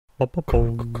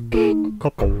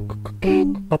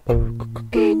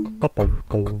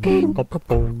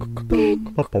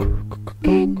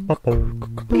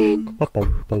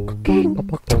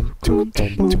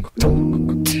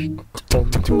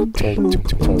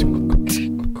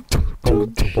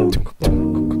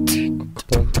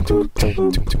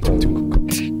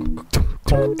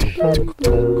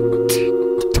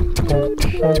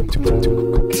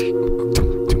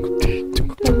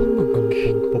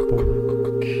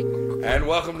And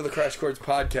welcome to the Crash Chords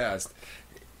podcast.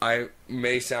 I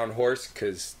may sound hoarse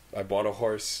because I bought a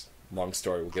horse. Long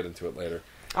story, we'll get into it later.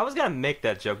 I was gonna make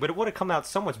that joke, but it would have come out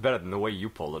so much better than the way you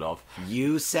pulled it off.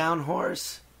 You sound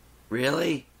hoarse?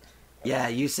 Really? Yeah,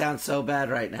 you sound so bad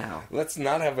right now. Let's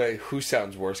not have a who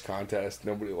sounds worse contest.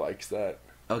 Nobody likes that.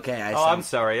 Okay, I'm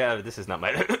sorry. This is not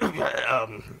my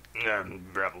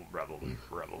rebel.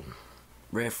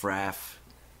 Riff raff.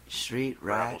 Street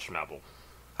rat. Schnabel.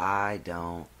 I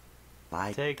don't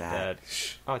like Take that.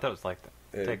 Oh, I thought it was like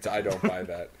that. I don't buy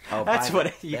that. Oh, That's buy what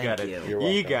it. you Thank got it. You're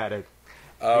You welcome. got it.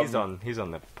 He's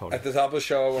on the podium. At the top of the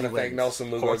show, I want to He thank wins.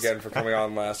 Nelson Lugo Horse. again for coming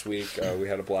on last week. We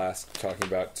had a blast talking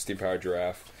about Steam Powered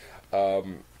Giraffe.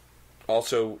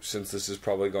 Also, since this is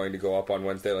probably going to go up on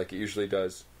Wednesday like it usually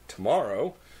does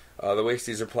tomorrow, the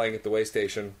Wasties are playing at the Way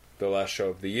Station, their last show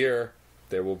of the year.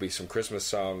 There will be some Christmas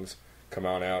songs. Come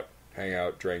on out, hang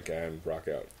out, drink, and rock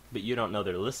out. But you don't know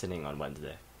they're listening on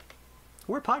Wednesday.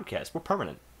 We're a podcast. We're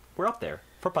permanent. We're up there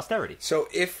for posterity. So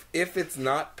if it's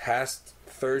not past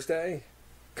Thursday,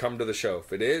 come to the show.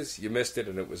 If it is, you missed it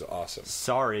and it was awesome.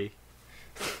 Sorry.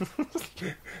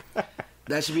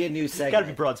 That should be a new segment. Got to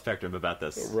be broad spectrum about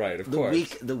this. Right, of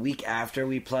course. The week after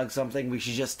we plug something, we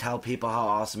should just tell people how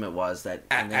awesome it was. That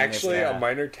and then Actually, if- a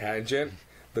minor tangent.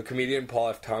 The comedian Paul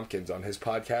F. Tompkins on his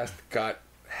podcast got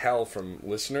hell from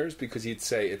listeners because he'd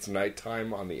say it's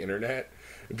nighttime on the internet.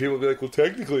 And people would be like, well,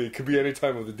 technically, it could be any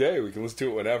time of the day. We can listen to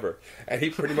it whenever. And he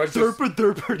pretty much just...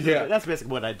 Yeah, that's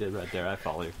basically what I did right there. I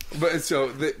follow you.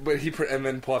 And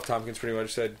then Paul F. Tompkins pretty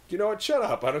much said, you know what, shut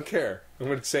up, I don't care. I'm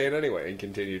going to say it anyway, and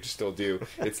continue to still do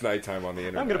it's nighttime on the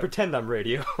internet. I'm going to pretend I'm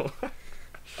radio.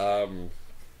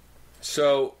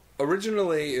 So,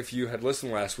 originally, if you had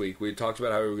listened last week, we had talked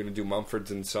about how we were going to do Mumford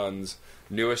 & Sons'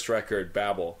 newest record,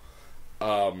 Babel.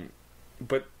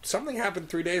 But something happened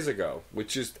 3 days ago,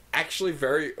 which is actually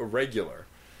very irregular.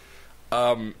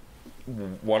 One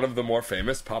of the more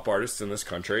famous pop artists in this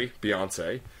country,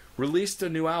 Beyoncé, released a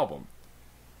new album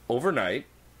overnight.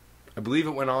 I believe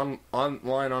it went online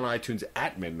on iTunes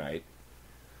at midnight.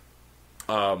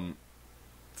 14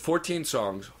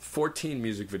 songs, 14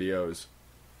 music videos,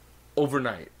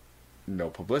 overnight.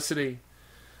 No publicity.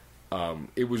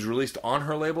 It was released on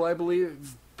her label, I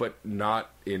believe, but not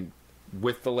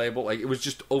with the label. Like, it was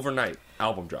just overnight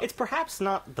album drop. It's perhaps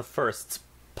not the first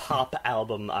pop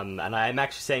album, and I'm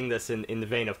actually saying this in the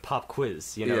vein of Pop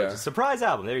Quiz, Yeah. It's a surprise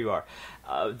album, there you are,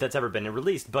 that's ever been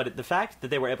released. But the fact that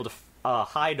they were able to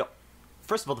hide,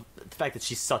 first of all, the fact that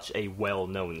she's such a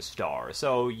well-known star,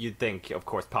 so you'd think, of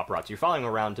course, paparazzi are following her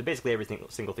around to basically every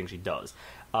single thing she does.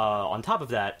 On top of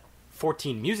that,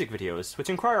 14 music videos, which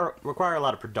require a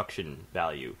lot of production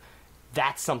value.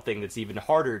 That's something that's even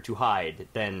harder to hide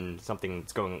than something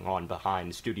that's going on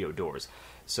behind studio doors.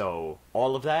 So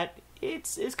all of that,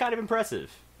 it's kind of impressive.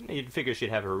 You'd figure she'd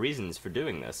have her reasons for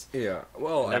doing this. Yeah,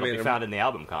 well, That'll be found in the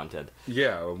album content.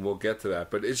 Yeah, we'll get to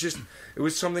that. But it's just, it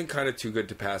was something kind of too good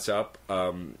to pass up.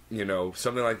 Something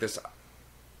like this,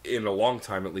 in a long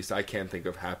time at least, I can't think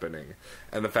of happening.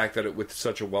 And the fact that it with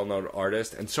such a well-known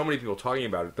artist and so many people talking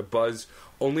about it, the buzz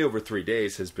only over 3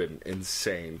 days has been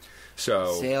insane.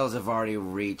 So sales have already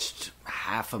reached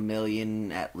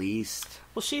 500,000 at least.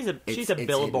 Well, she's a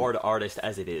Billboard artist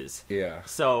as it is. Yeah.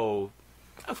 So,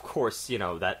 of course,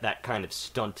 that kind of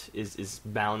stunt is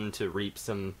bound to reap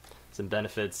some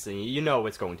benefits, and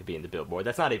it's going to be in the Billboard.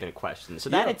 That's not even a question. So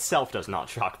that itself does not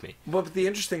shock me. But the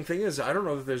interesting thing is, I don't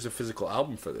know that there's a physical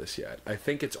album for this yet. I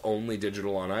think it's only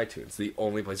digital on iTunes, the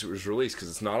only place it was released, because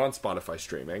it's not on Spotify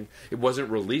streaming. It wasn't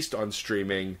released on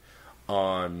streaming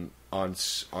on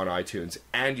iTunes,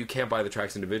 and you can't buy the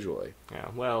tracks individually. Yeah,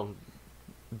 well,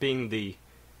 being the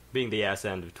ass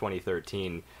end of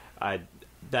 2013,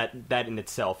 that in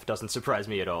itself doesn't surprise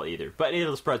me at all either. But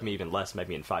it'll surprise me even less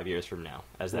maybe in 5 years from now,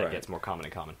 as that gets more common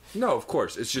and common. No, of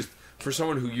course. It's just, for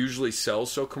someone who usually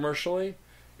sells so commercially,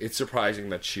 it's surprising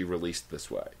that she released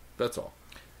this way. That's all.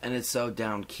 And it's so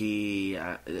down key.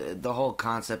 The whole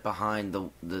concept behind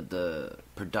the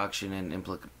production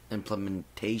and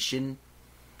implementation.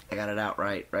 I got it out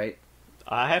right?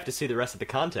 I have to see the rest of the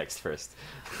context first.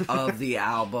 Of the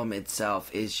album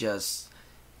itself is just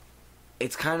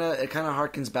it kind of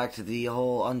harkens back to the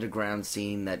whole underground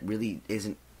scene that really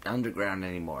isn't underground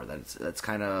anymore. That's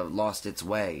kind of lost its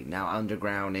way. Now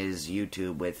underground is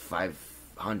YouTube with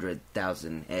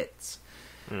 500,000 hits.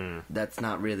 That's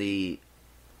not really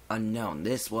unknown.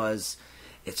 It's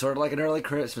sort of like an early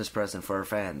Christmas present for our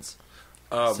fans.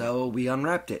 So we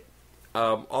unwrapped it.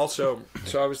 Also,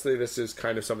 so obviously this is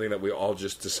kind of something that we all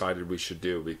just decided we should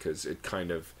do because it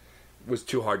kind of was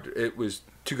too hard. It was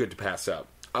too good to pass up.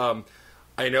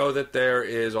 I know that there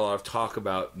is a lot of talk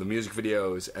about the music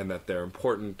videos and that they're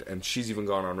important, and she's even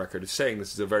gone on record as saying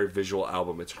this is a very visual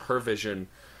album. It's her vision.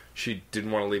 She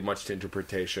didn't want to leave much to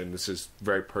interpretation. This is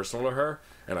very personal to her,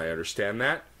 and I understand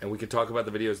that. And we can talk about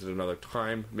the videos at another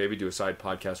time, maybe do a side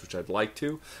podcast, which I'd like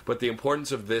to. But the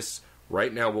importance of this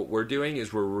right now, what we're doing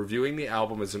is we're reviewing the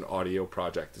album as an audio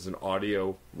project, as an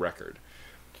audio record.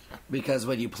 Because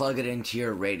when you plug it into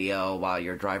your radio while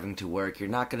you're driving to work, you're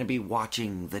not going to be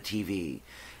watching the TV.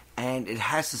 And it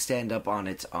has to stand up on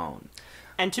its own.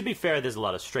 And to be fair, there's a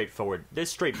lot of straightforward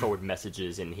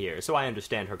messages in here. So I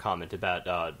understand her comment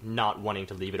about not wanting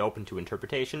to leave it open to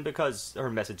interpretation because her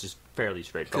message is fairly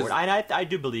straightforward. And I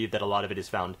do believe that a lot of it is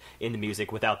found in the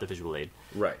music without the visual aid.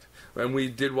 Right. And we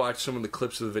did watch some of the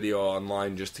clips of the video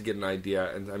online just to get an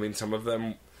idea. And I mean, some of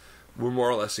them were more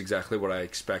or less exactly what I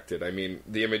expected. I mean,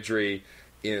 the imagery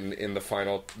in the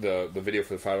final the video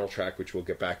for the final track, which we'll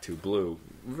get back to, Blue,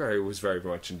 was very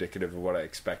much indicative of what I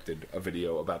expected a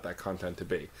video about that content to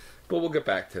be. But we'll get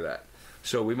back to that.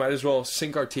 So we might as well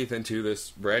sink our teeth into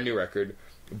this brand new record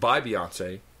by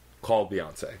Beyoncé called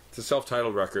Beyoncé. It's a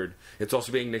self-titled record. It's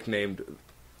also being nicknamed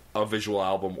a visual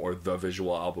album or the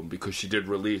visual album because she did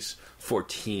release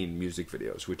 14 music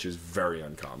videos, which is very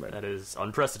uncommon. That is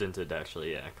unprecedented,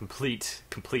 actually. Yeah, complete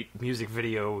music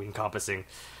video encompassing.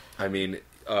 I mean,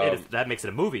 that makes it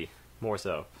a movie, more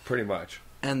so. Pretty much.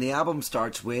 And the album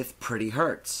starts with Pretty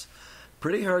Hurts.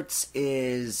 Pretty Hurts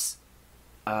is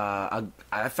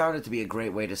I found it to be a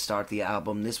great way to start the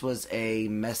album. This was a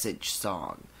message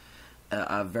song,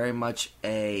 very much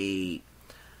a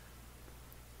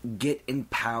get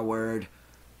empowered,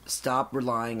 stop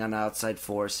relying on outside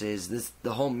forces.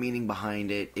 The whole meaning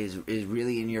behind it is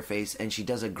really in your face, and she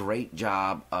does a great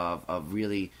job of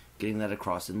really getting that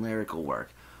across in lyrical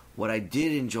work. What I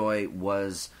did enjoy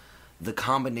was the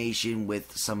combination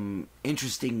with some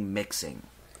interesting mixing.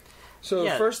 So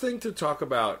the first thing to talk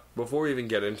about, before we even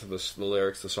get into the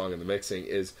lyrics, the song, and the mixing,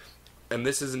 is, and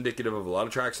this is indicative of a lot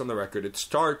of tracks on the record, it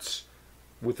starts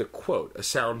with a quote, a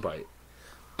soundbite,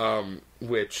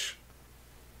 which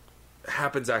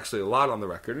happens actually a lot on the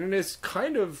record, and is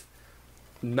kind of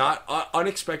not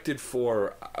unexpected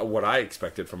for what I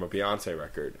expected from a Beyoncé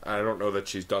record. I don't know that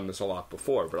she's done this a lot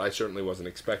before, but I certainly wasn't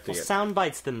expecting it. Sound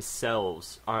bites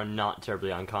themselves are not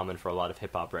terribly uncommon for a lot of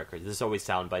hip hop records. There's always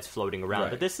sound bites floating around,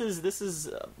 but this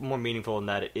is more meaningful in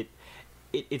that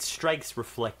it strikes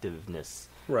reflectiveness.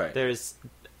 Right. There's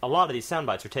a lot of these sound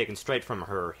bites are taken straight from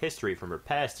her history, from her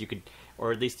past. You could,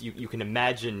 or at least you can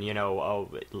imagine,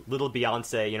 little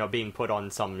Beyonce, being put on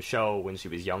some show when she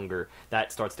was younger.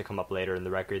 That starts to come up later in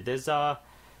the record. There's a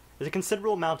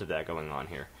considerable amount of that going on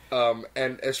here.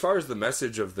 And as far as the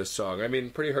message of this song, I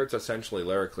mean, Pretty Hurts essentially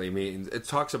lyrically means it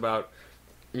talks about,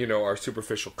 our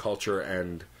superficial culture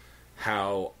and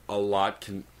how a lot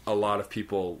of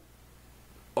people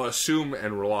assume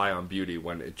and rely on beauty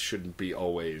when it shouldn't be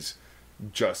always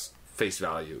just face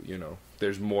value.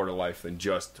 There's more to life than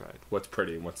just what's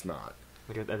pretty and what's not.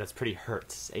 That's Pretty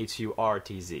Hurts. Hurtz.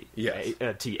 Yes.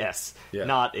 TS. Yeah.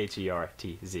 Not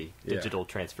HERTZ. Digital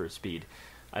transfer speed.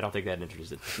 I don't think that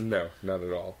interested. No, not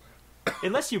at all.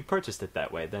 Unless you purchased it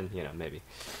that way, then maybe.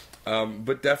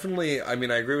 But definitely, I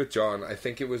mean, I agree with John. I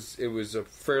think it was a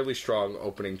fairly strong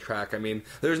opening track. I mean,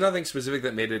 there's nothing specific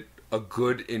that made it a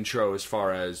good intro as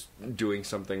far as doing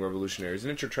something revolutionary as an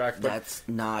intro track. But that's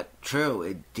not true.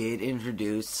 It did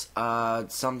introduce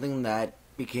something that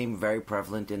became very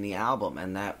prevalent in the album,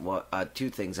 and that was two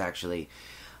things actually.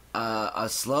 A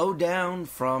slowdown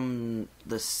from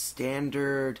the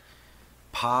standard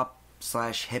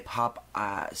pop/hip hop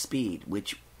speed,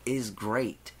 which is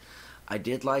great. I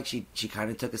did like she kind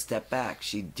of took a step back.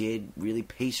 She did really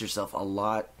pace herself a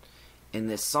lot in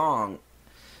this song,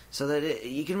 so that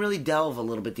you can really delve a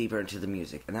little bit deeper into the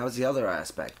music. And that was the other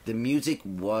aspect. The music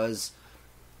was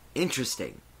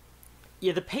interesting.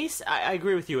 Yeah, the pace. I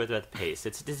agree with you about the pace.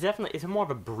 It's definitely more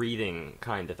of a breathing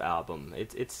kind of album.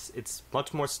 It's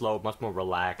much more slow, much more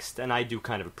relaxed, and I do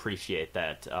kind of appreciate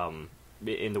that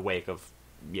in the wake of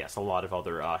a lot of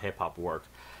other hip hop work.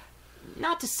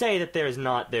 Not to say that there's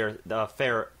not a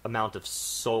fair amount of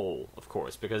soul, of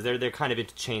course, because they're kind of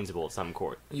interchangeable at some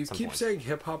point. You keep saying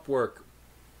hip hop work.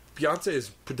 Beyonce is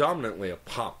predominantly a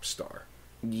pop star.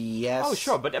 Yes. Oh,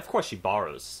 sure, but of course she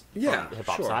borrows from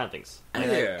hip-hop sure. side of things. And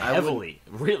Heavily,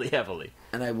 really heavily.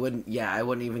 And I wouldn't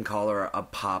even call her a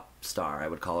pop star. I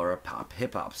would call her a pop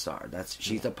hip hop star.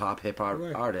 She's a pop hip hop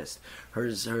artist. Her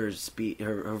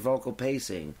vocal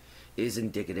pacing is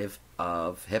indicative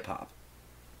of hip hop.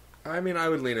 I mean, I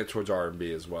would lean it towards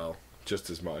R&B as well, just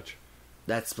as much.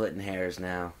 That's splitting hairs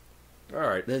now. All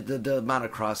right. The amount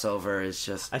of crossover is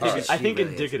just. I think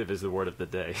really indicative is the word of the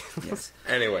day. Yes.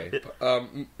 Anyway,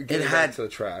 getting back to the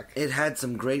track. It had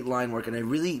some great line work,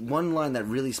 and one line that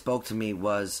really spoke to me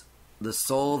was the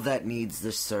soul that needs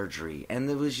the surgery, and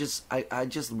it was just I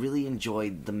just really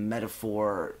enjoyed the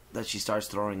metaphor that she starts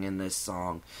throwing in this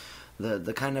song.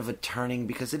 The kind of a turning,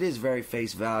 because it is very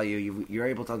face value. You're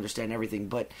able to understand everything,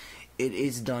 but it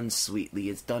is done sweetly.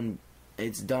 It's done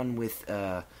with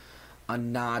a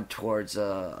nod towards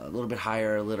a little bit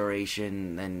higher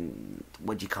alliteration than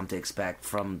what you come to expect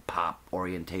from pop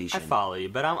orientation. I follow you,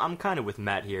 but I'm kind of with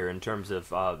Matt here in terms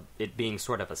of it being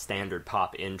sort of a standard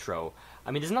pop intro.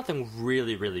 I mean, there's nothing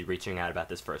really, really reaching out about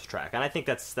this first track, and I think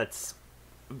that's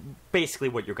basically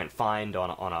what you're going to find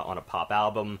on a pop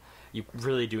album. You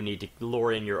really do need to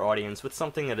lure in your audience with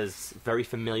something that is very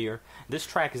familiar. This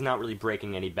track is not really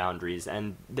breaking any boundaries,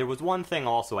 and there was one thing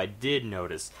also I did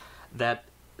notice, that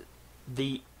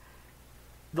the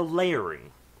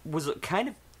layering was kind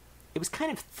of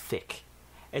thick,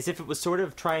 as if it was sort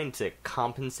of trying to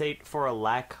compensate for a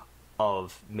lack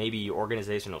of maybe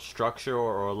organizational structure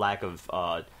or a lack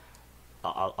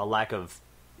of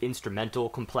instrumental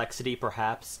complexity,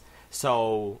 perhaps.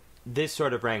 So this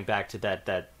sort of rang back to that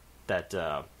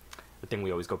the thing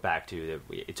we always go back to, that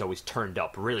it's always turned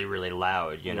up really, really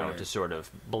loud, right. to sort of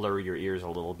blur your ears a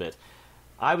little bit.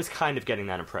 I was kind of getting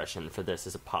that impression for this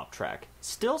as a pop track.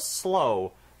 Still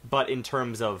slow, but in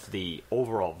terms of the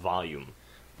overall volume.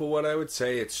 But what I would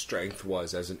say its strength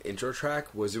was as an intro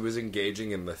track was it was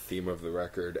engaging in the theme of the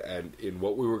record and in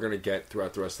what we were going to get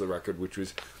throughout the rest of the record, which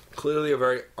was clearly a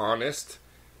very honest,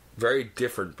 very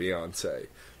different Beyonce.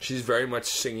 She's very much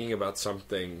singing about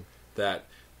something that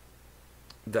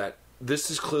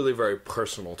this is clearly very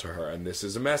personal to her, and this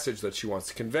is a message that she wants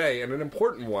to convey, and an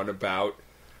important one about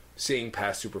seeing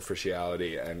past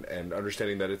superficiality and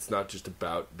understanding that it's not just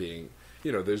about being,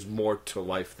 there's more to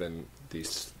life than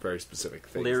these very specific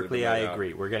things. Lyrically, I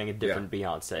agree. We're getting a different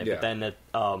Beyonce. Yeah. But then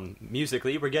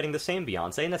musically, we're getting the same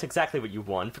Beyonce, and that's exactly what you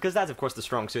want, because that's, of course, the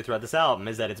strong suit throughout this album,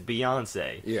 is that it's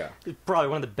Beyonce. Yeah. It's probably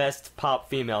one of the best pop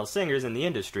female singers in the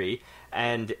industry,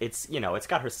 and it's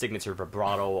got her signature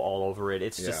vibrato all over it.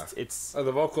 It's just,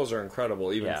 the vocals are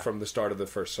incredible, even Yeah. from the start of the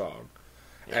first song.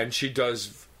 Yeah. And she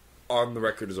does, on the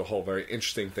record as a whole, very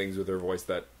interesting things with her voice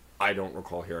that I don't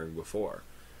recall hearing before.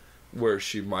 Where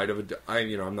she might have,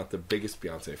 I'm not the biggest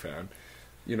Beyonce fan.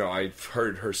 I've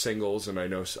heard her singles and I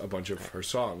know a bunch of her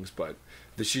songs, but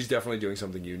she's definitely doing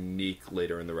something unique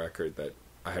later in the record that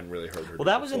I hadn't really heard her do. Well,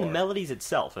 that was before. in the melodies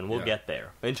itself, and we'll get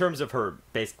there. In terms of her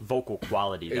basic vocal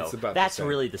quality, though, that's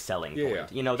really the selling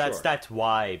point. Yeah, that's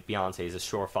why Beyonce is a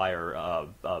surefire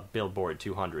Billboard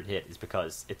 200 hit, is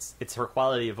because it's her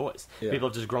quality of voice. Yeah. People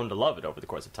have just grown to love it over the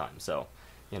course of time, so,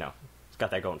 it's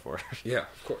got that going for it. Yeah,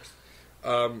 of course.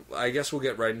 I guess we'll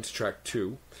get right into track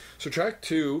 2. So track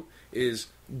 2 is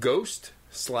Ghost/Haunted.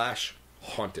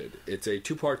 It's a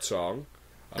 2-part song.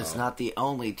 It's not the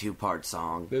only 2-part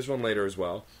song. There's one later as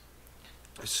well.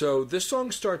 So this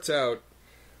song starts out,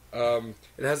 it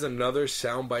has another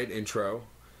soundbite intro.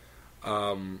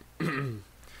 And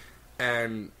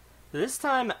this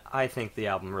time, I think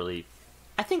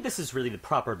this is really the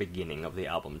proper beginning of the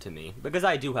album to me, because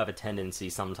I do have a tendency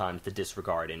sometimes to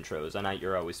disregard intros, and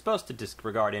you're always supposed to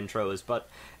disregard intros, but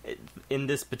in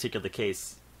this particular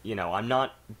case, I'm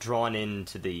not drawn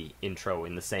into the intro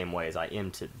in the same way as I am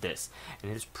to this,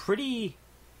 and it's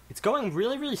going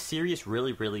really, really serious,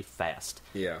 really, really fast.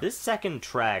 Yeah. This second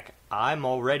track, I'm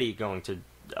already going to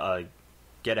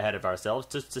get ahead of ourselves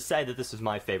just to say that this is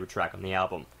my favorite track on the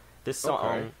album. This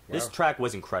song, this track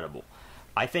was incredible.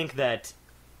 I think that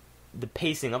the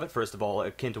pacing of it, first of all,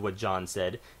 akin to what John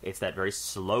said, it's that very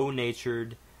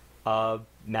slow-natured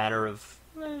manner of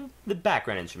the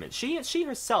background instrument. She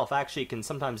herself actually can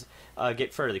sometimes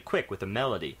get fairly quick with the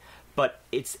melody, but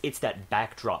it's that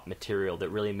backdrop material that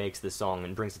really makes the song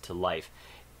and brings it to life.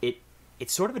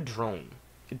 It's sort of a drone.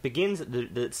 It begins,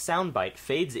 the soundbite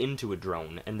fades into a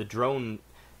drone, and the drone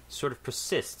sort of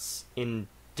persists in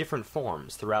different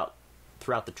forms throughout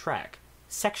the track,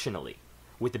 sectionally,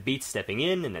 with the beats stepping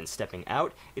in and then stepping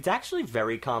out. It's actually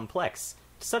very complex,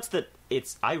 such that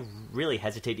I really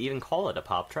hesitate to even call it a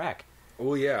pop track.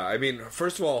 Well, yeah. I mean,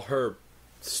 first of all, her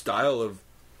style of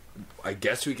I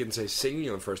guess we can say singing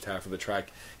in the first half of the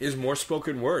track is more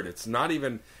spoken word. It's not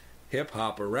even hip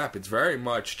hop or rap. It's very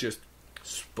much just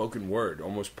spoken word,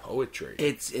 almost poetry.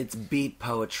 It's beat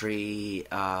poetry.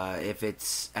 If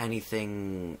it's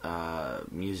anything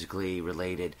musically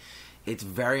related, it's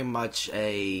very much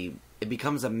it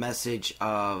becomes a message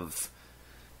of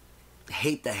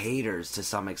hate the haters to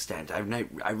some extent.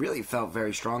 I really felt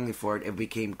very strongly for it. It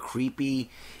became creepy.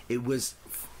 It was,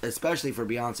 especially for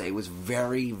Beyonce, it was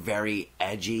very, very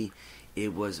edgy.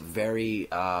 It was very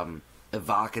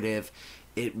evocative.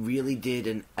 It really did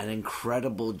an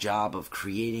incredible job of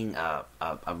creating a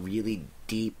really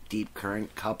deep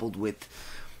current, coupled with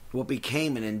what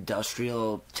became an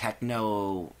industrial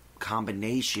techno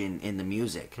combination in the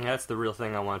music. And that's the real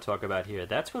thing I want to talk about here.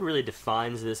 That's what really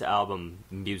defines this album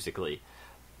musically.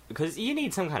 Because you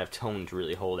need some kind of tone to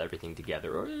really hold everything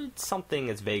together, or it's something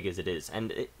as vague as it is.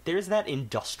 And there's that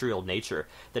industrial nature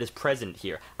that is present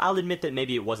here. I'll admit that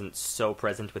maybe it wasn't so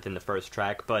present within the first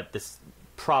track, but this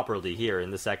properly here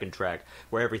in the second track,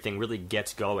 where everything really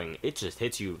gets going, it just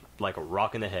hits you like a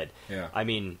rock in the head. Yeah. I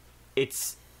mean,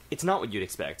 it's not what you'd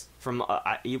expect from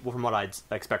what I'd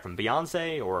expect from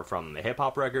Beyonce or from a hip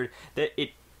hop record. That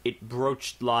it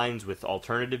broached lines with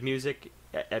alternative music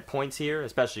at points here,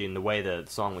 especially in the way the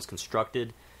song was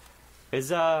constructed.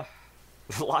 There's a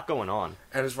lot going on.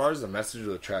 And as far as the message of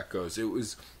the track goes, it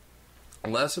was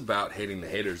less about hating the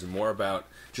haters and more about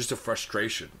just a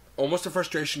frustration. Almost a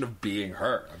frustration of being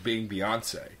her, of being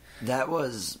Beyonce. That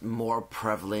was more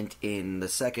prevalent in the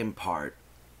second part,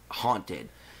 Haunted,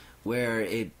 where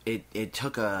it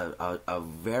took a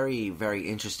very, very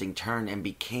interesting turn and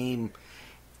became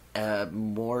a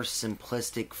more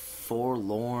simplistic,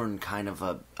 forlorn kind of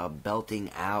a belting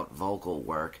out vocal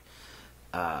work,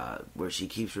 where she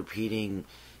keeps repeating,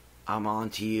 "I'm on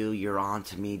to you, you're on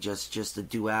to me," just the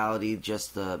duality,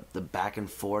 just the back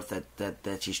and forth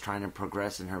that she's trying to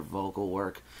progress in her vocal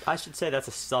work. I should say that's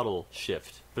a subtle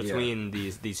shift between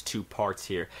these two parts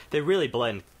here. They really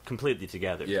blend completely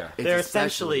together. Yeah. They're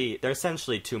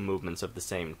essentially two movements of the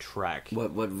same track.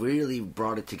 What really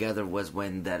brought it together was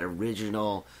when that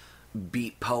original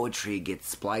beat poetry gets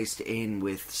spliced in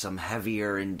with some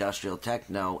heavier industrial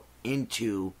techno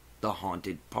into the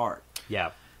Haunted part.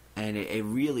 Yeah. And it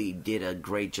really did a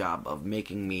great job of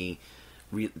making me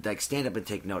stand up and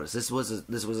take notice. This was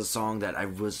a song that I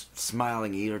was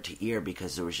smiling ear to ear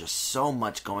because there was just so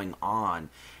much going on,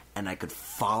 and I could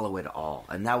follow it all.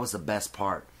 And that was the best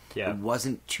part. Yeah. It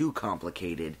wasn't too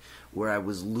complicated, where I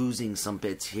was losing some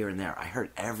bits here and there. I heard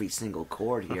every single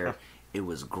chord here. It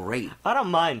was great. I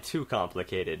don't mind too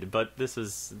complicated, but this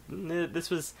was.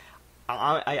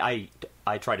 I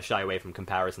try to shy away from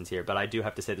comparisons here, but I do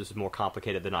have to say this was more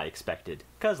complicated than I expected.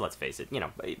 Because, let's face it,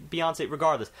 Beyonce,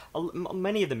 regardless,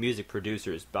 many of the music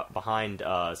producers behind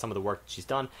some of the work that she's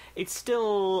done, it's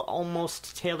still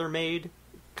almost tailor-made,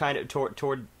 kind of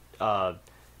toward a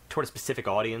specific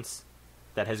audience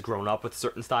that has grown up with a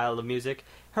certain style of music.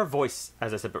 Her voice,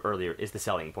 as I said earlier, is the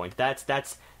selling point. That's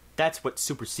what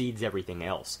supersedes everything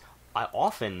else. I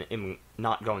often am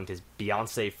not going to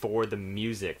Beyonce for the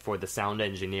music, for the sound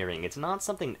engineering. It's not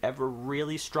something that ever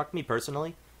really struck me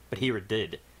personally, but here it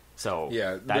did. So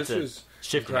yeah, that's this was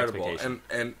shift incredible. in expectation.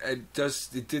 And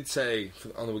it did say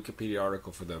on the Wikipedia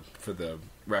article for the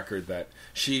record that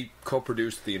she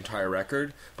co-produced the entire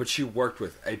record, but she worked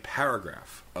with a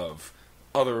paragraph of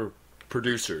other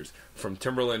producers, from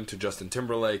Timberland to Justin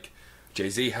Timberlake.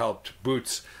 Jay-Z helped,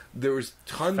 Boots. There was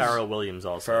tons. Pharrell Williams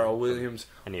also. Pharrell Williams.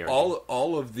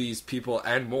 All of these people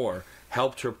and more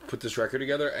helped her put this record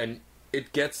together, and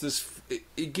it gets this.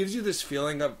 It gives you this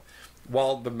feeling of,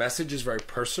 while the message is very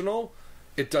personal,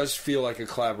 it does feel like a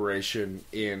collaboration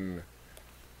in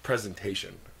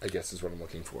presentation, I guess is what I'm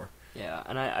looking for. Yeah,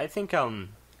 and I think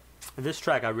this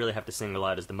track I really have to single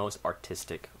out as the most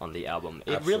artistic on the album.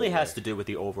 It Absolutely. really has to do with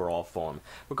the overall form,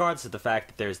 regardless of the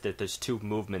fact that there's two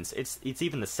movements. It's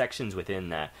even the sections within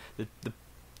that,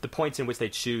 the points in which they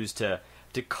choose to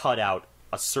cut out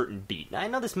a certain beat. Now, I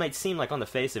know this might seem like, on the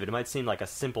face of it, it might seem like a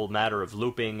simple matter of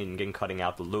looping and cutting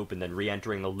out the loop and then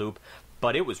re-entering the loop,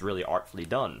 but it was really artfully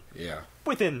done. Yeah.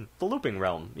 Within the looping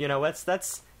realm,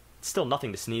 that's still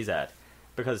nothing to sneeze at,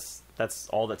 because that's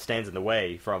all that stands in the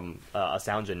way from a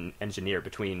sound engineer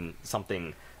between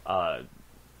something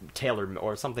tailored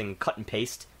or something cut and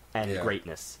paste and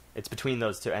greatness. It's between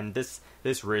those two, and this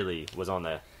really was on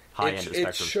the high end of the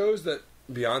spectrum. It shows that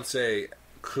Beyonce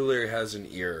clearly has an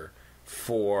ear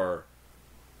for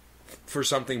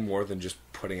something more than just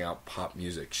putting out pop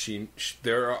music.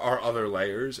 There are other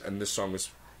layers, and this song was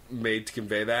made to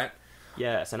convey that.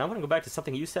 Yes, and I want to go back to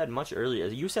something you said much earlier.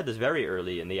 You said this very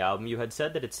early in the album. You had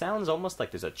said that it sounds almost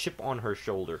like there's a chip on her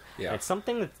shoulder. Yeah. And it's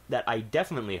something that I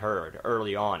definitely heard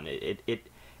early on.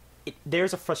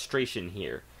 There's a frustration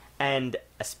here, and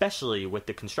especially with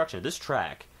the construction of this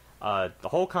track, the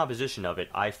whole composition of it,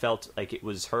 I felt like it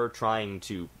was her trying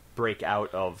to break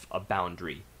out of a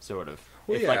boundary, sort of.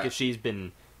 Well, if she's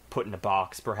been put in a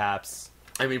box, perhaps.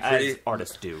 I mean, as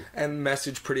artists do. And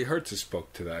Message Pretty Hurts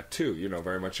spoke to that, too. You know,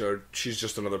 very much, she's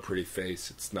just another pretty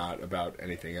face. It's not about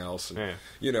anything else. And,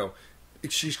 you know,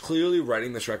 she's clearly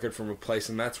writing this record from a place,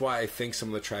 and that's why I think some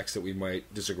of the tracks that we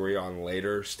might disagree on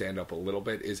later stand up a little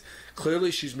bit, is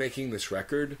clearly she's making this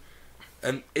record,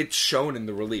 and it's shown in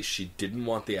the release. She didn't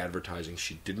want the advertising.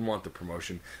 She didn't want the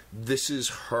promotion. This is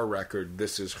her record.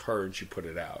 This is her, and she put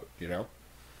it out, you know?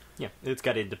 Yeah, it's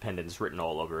got independence written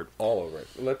all over it. All over it.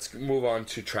 Let's move on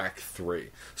to track 3.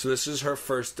 So this is her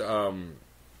first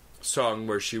song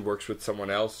where she works with someone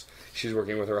else. She's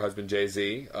working with her husband,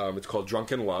 Jay-Z. It's called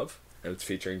Drunken Love, and it's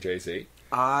featuring Jay-Z.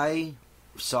 I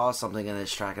saw something in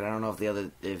this track, and I don't know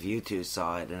if you two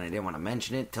saw it, and I didn't want to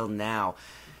mention it till now.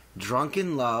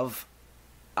 Drunken Love,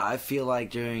 I feel like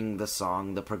during the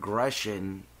song, the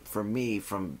progression for me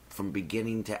from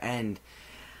beginning to end,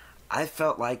 I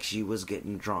felt like she was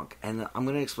getting drunk. And I'm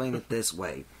going to explain it this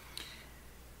way.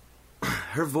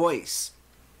 Her voice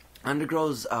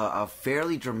undergoes a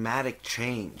fairly dramatic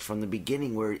change from the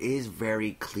beginning, where it is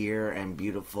very clear and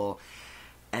beautiful.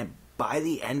 And by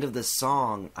the end of the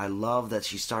song, I love that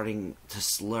she's starting to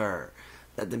slur,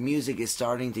 that the music is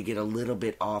starting to get a little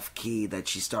bit off key, that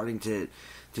she's starting to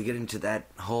get into that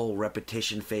whole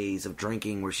repetition phase of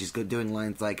drinking, where she's doing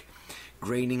lines like,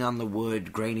 graining on the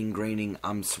wood, graining,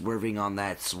 I'm swerving on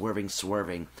that,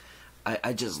 swerving.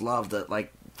 I just love that,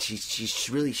 like, she's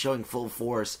really showing full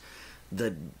force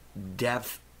the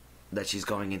depth that she's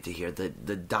going into here, the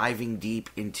diving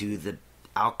deep into the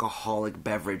alcoholic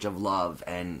beverage of love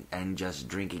and just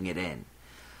drinking it in.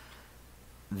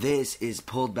 This is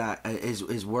pulled back,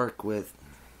 this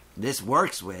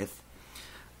works with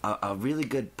a really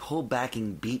good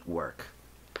pull-backing beat work.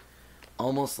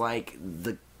 Almost like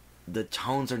the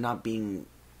tones are not being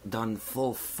done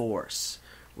full force,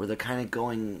 where they're kind of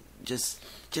going just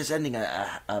ending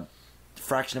a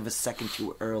fraction of a second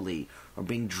too early, or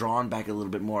being drawn back a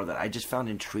little bit more, that I just found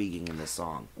intriguing in this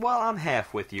song. Well, I'm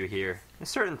half with you here. There's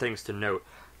certain things to note.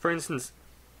 For instance,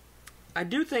 I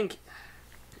do think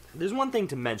there's one thing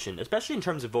to mention, especially in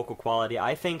terms of vocal quality.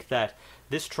 I think that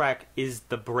this track is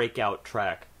the breakout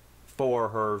track for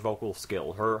her vocal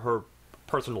skill, her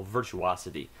personal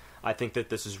virtuosity. I think that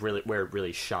this is really where it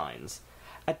really shines.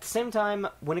 At the same time,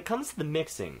 when it comes to the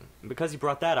mixing, because you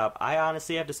brought that up, I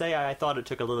honestly have to say I thought it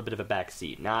took a little bit of a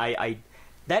backseat. Now, I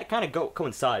that kind of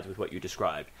coincides with what you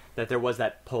described, that there was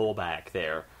that pullback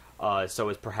there, so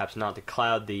as perhaps not to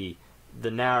cloud the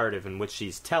narrative in which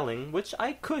she's telling, which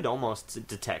I could almost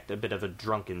detect a bit of a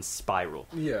drunken spiral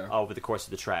over the course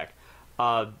of the track.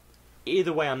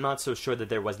 Either way, I'm not so sure that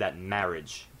there was that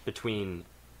marriage between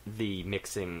the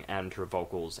mixing and her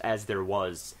vocals as there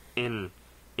was in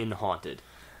Haunted.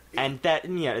 And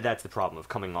that's the problem of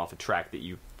coming off a track that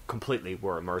you completely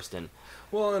were immersed in.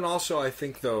 Well, and also I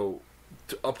think, though,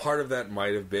 a part of that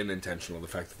might have been intentional, the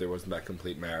fact that there wasn't that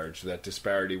complete marriage. That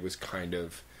disparity was kind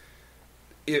of,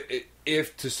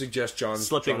 if to suggest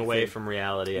slipping away from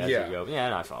reality as you go. Yeah,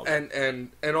 and I follow.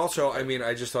 And also, I mean,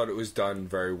 I just thought it was done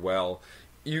very well.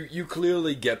 You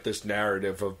clearly get this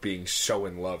narrative of being so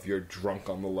in love. You're drunk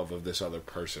on the love of this other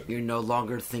person. You're no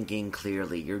longer thinking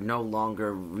clearly. You're no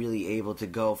longer really able to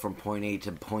go from point A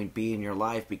to point B in your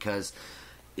life, because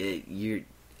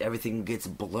everything gets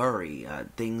blurry.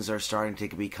 Things are starting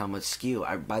to become askew.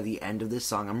 By the end of this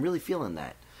song, I'm really feeling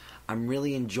that. I'm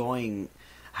really enjoying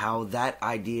how that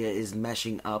idea is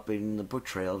meshing up in the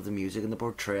portrayal of the music and the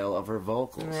portrayal of her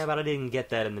vocals. Yeah, but I didn't get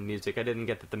that in the music. I didn't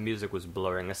get that the music was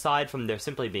blurring. Aside from there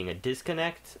simply being a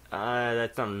disconnect,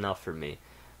 that's not enough for me.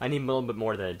 I need a little bit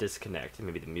more than a disconnect.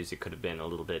 Maybe the music could have been a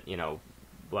little bit,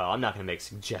 well, I'm not going to make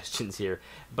suggestions here,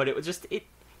 but it was just, it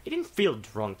didn't feel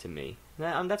drunk to me.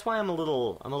 That's why I'm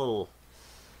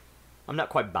not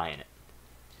quite buying it.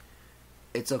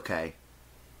 It's okay.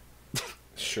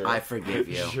 Sure. I forgive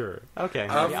you. Sure. Okay.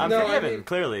 I'm forgiven. I mean,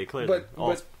 clearly. But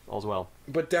all's well.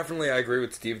 But definitely I agree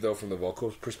with Steve, though, from the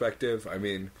vocals perspective. I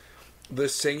mean, the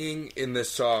singing in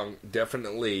this song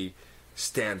definitely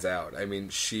stands out. I mean,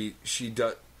 she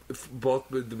does, both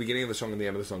the beginning of the song and the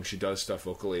end of the song, she does stuff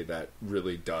vocally that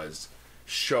really does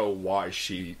show why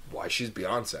she's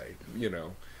Beyonce.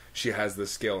 She has the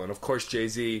skill. And, of course,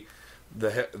 Jay-Z,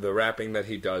 the rapping that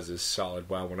he does is solid.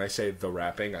 Wow, when I say the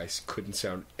rapping, I couldn't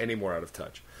sound any more out of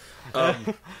touch.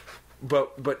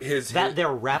 but That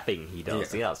they're rapping, he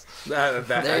does, yes.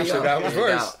 That was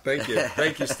worse. Thank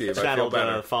you, Steve. I feel Channeled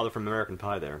better. Father from American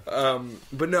Pie there.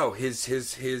 But no,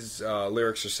 his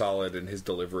lyrics are solid and his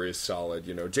delivery is solid.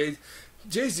 You know,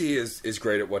 Jay-Z is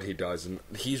great at what he does, and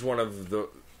he's one of the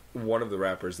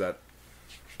rappers that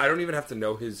I don't even have to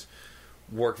know his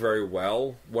work very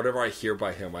well. Whatever I hear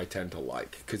by him, I tend to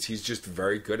like, because he's just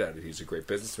very good at it. He's a great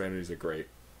businessman, and he's a great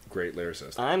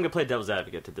lyricist. I'm going to play devil's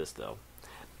advocate to this, though.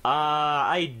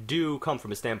 I do come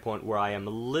from a standpoint where I am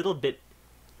a little bit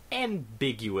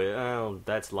ambiguous. Oh,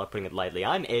 that's putting it lightly.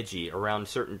 I'm edgy around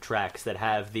certain tracks that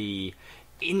have the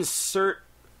insert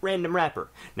random rapper.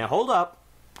 Now, hold up,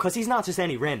 because he's not just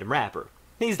any random rapper.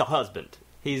 He's the husband.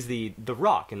 He's the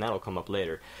Rock, and that'll come up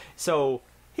later. So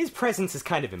his presence is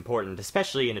kind of important,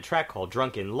 especially in a track called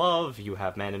Drunk in Love. You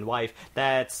have Man and Wife.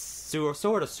 That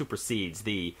sort of supersedes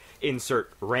the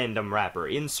insert random rapper,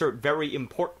 insert very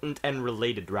important and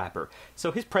related rapper.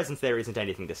 So his presence there isn't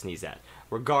anything to sneeze at.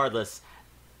 Regardless,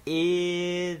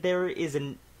 there's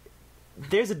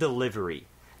a delivery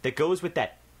that goes with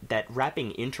that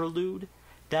rapping interlude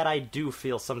that I do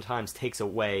feel sometimes takes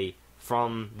away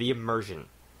from the immersion.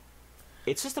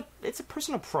 It's a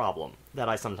personal problem that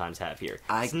I sometimes have here.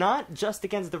 It's not just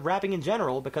against the rapping in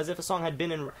general, because if a song had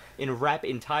been in rap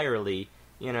entirely,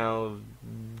 you know,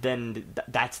 then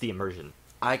that's the immersion.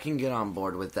 I can get on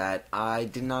board with that. I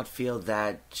did not feel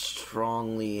that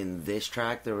strongly in this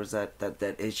track. There was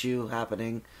that issue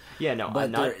happening. Yeah, no,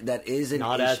 but that is an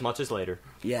not issue. as much as later.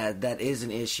 Yeah, that is an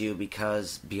issue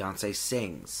because Beyoncé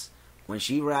sings. When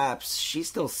she raps, she's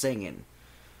still singing.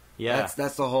 Yeah,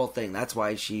 that's the whole thing. That's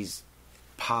why she's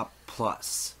pop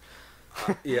plus.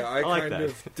 Yeah, I like kind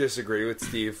of disagree with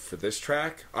Steve for this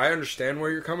track. I understand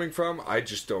where you're coming from. I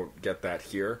just don't get that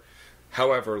here.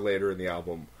 However, later in the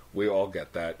album, we all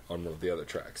get that on one of the other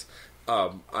tracks.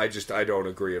 I don't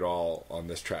agree at all on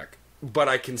this track. But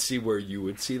I can see where you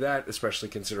would see that, especially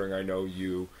considering I know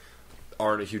you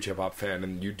aren't a huge hip-hop fan,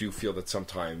 and you do feel that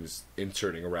sometimes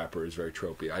inserting a rapper is very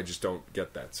tropey. I just don't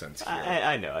get that sense here.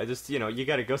 I know. I just, you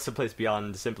got to go someplace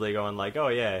beyond simply going like, oh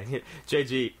yeah,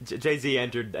 Jay-Z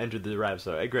entered the rap,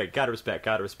 so great, gotta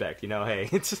respect. You know, hey,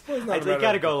 I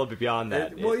got to go a little bit beyond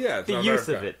that. The use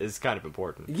of it is kind of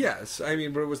important. Yes, I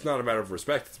mean, but it was not a matter of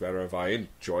respect. It's a matter of I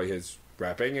enjoy his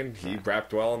rapping, and he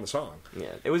rapped well on the song.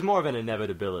 Yeah, it was more of an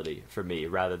inevitability for me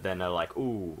rather than a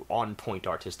on-point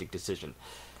artistic decision.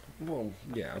 Well,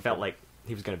 yeah. I felt like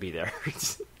he was going to be there.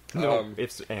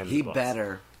 Ifs and He buts.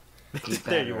 better.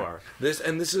 There you are. This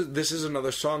is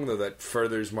another song though that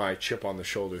furthers my chip on the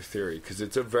shoulder theory, because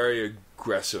it's a very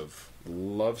aggressive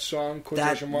love song.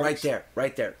 That Marks.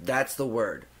 right there. That's the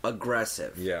word.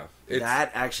 Aggressive. Yeah,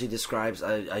 that actually describes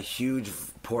a huge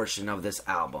portion of this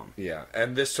album. Yeah,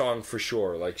 and this song for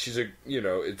sure. Like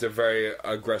it's a very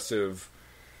aggressive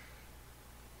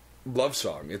love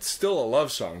song. It's still a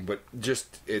love song, but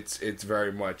just it's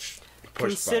very much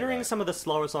pushed. Considering some of the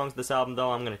slower songs of this album, though,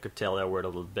 I'm going to curtail that word a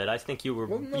little bit. I think you were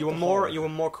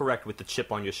more correct with the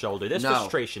chip on your shoulder. There's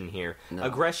frustration here,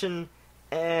 aggression.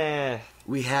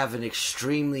 We have an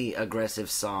extremely aggressive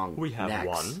song. We have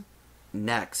one.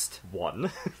 Next,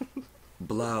 one.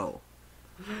 Blow.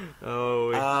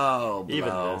 Oh, blow. Even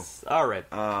this. All right.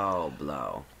 Oh,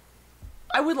 blow.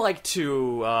 I would like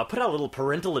to put out a little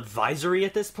parental advisory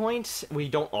at this point. We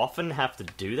don't often have to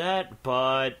do that,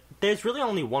 but there's really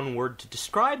only one word to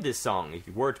describe this song, if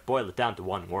you were to boil it down to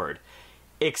one word.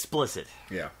 Explicit.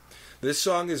 Yeah. This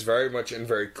song is very much and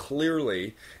very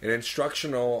clearly an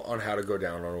instructional on how to go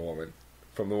down on a woman,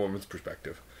 from the woman's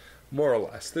perspective. More or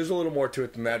less. There's a little more to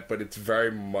it than that, but it's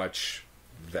very much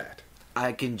that.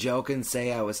 I can joke and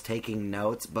say I was taking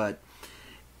notes, but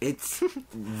it's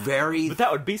very... But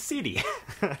that would be seedy.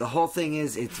 The whole thing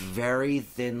is, it's very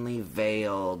thinly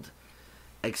veiled,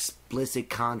 explicit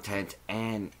content,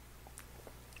 and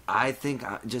I think,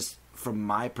 just from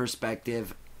my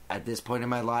perspective, at this point in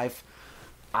my life,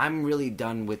 I'm really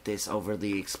done with this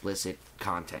overly explicit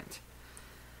content.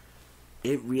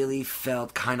 It really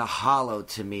felt kind of hollow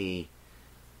to me,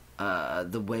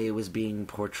 the way it was being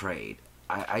portrayed.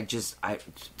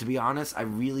 To be honest, I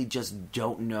really just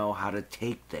don't know how to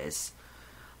take this,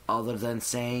 other than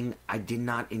saying I did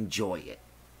not enjoy it.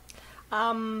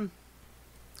 Okay,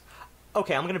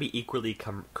 I'm gonna be equally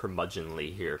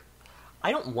curmudgeonly here.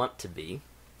 I don't want to be,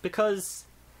 because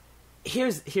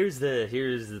here's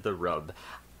the rub.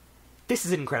 This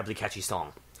is an incredibly catchy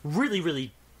song. Really,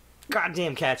 really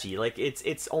goddamn catchy. Like,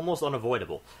 it's almost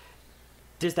unavoidable.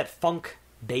 There's that funk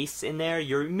bass in there.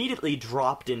 You're immediately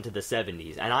dropped into the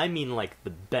 70s, and I mean like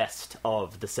the best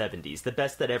of the 70s, the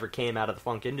best that ever came out of the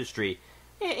funk industry,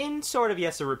 in sort of,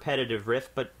 yes, a repetitive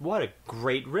riff, but what a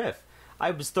great riff.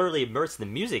 I was thoroughly immersed in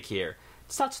the music here,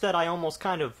 such that I almost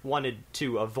kind of wanted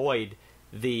to avoid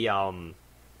the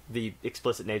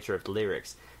explicit nature of the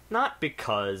lyrics. Not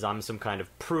because I'm some kind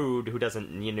of prude who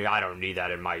doesn't, I don't need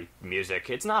that in my music.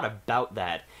 It's not about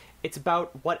that. It's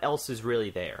about what else is really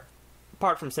there.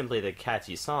 Apart from simply the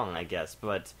catchy song, I guess,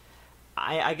 but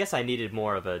I guess I needed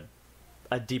more of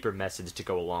a deeper message to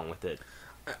go along with it.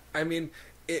 I mean,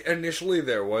 initially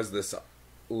there was this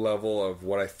level of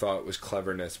what I thought was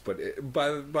cleverness, but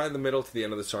by the middle to the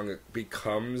end of the song, it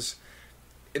becomes...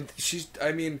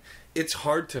 it's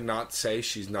hard to not say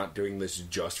she's not doing this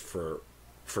just for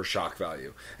shock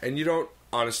value. And you don't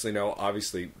honestly know,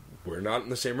 obviously... We're not in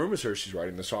the same room as her. She's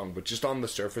writing the song, but just on the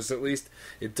surface, at least,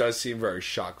 it does seem very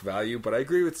shock value. But I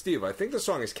agree with Steve. I think the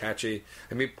song is catchy.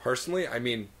 I mean, personally,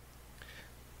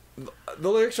 the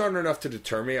lyrics aren't enough to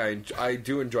deter me. I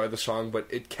do enjoy the song, but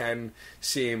it can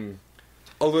seem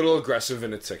a little aggressive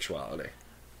in its sexuality.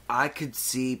 I could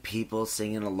see people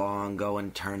singing along, going,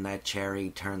 turn that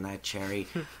cherry, turn that cherry.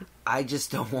 I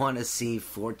just don't want to see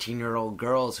 14-year-old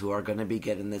girls who are going to be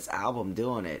getting this album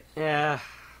doing it. Yeah.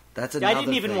 That's another I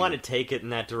didn't even thing. want to take it in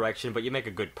that direction, but you make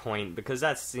a good point, because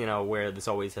that's, where this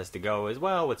always has to go as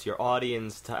well. What's your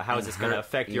audience? How is this going to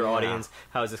affect your audience?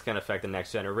 How is this going to affect the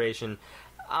next generation?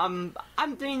 I'm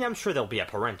sure there'll be a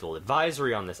parental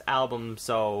advisory on this album,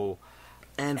 so...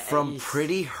 And from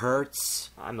Pretty Hurts...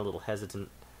 I'm a little hesitant.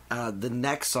 The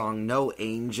next song, No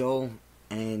Angel,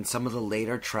 and some of the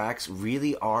later tracks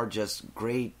really are just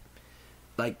great.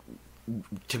 Like,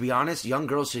 to be honest, young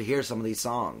girls should hear some of these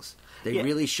songs. They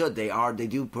really should. They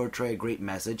do portray a great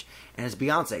message, and it's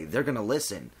Beyonce. They're going to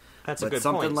listen. That's but a good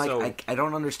something point. Like I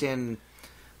don't understand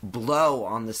Blow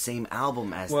on the same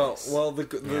album as this. Well, the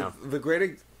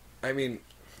great. I mean,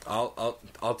 I'll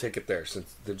take it there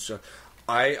since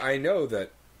I know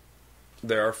that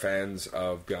there are fans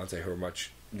of Beyonce who are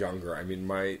much younger. I mean,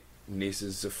 my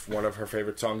niece's one of her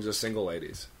favorite songs is "Single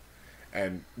Ladies,"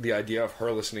 and the idea of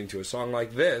her listening to a song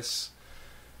like this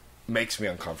makes me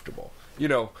uncomfortable.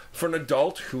 For an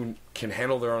adult who can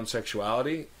handle their own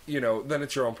sexuality, then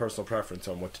it's your own personal preference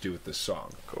on what to do with this song.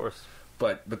 Of course.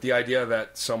 But the idea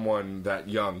that someone that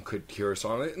young could hear a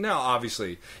song... Now,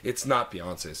 obviously, it's not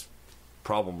Beyonce's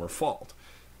problem or fault.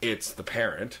 It's the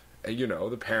parent.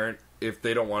 The parent, if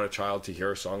they don't want a child to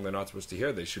hear a song they're not supposed to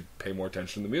hear, they should pay more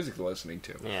attention to the music they're listening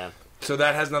to. Yeah. So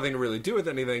that has nothing to really do with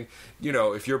anything.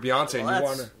 If you're Beyonce and you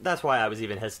want to... That's why I was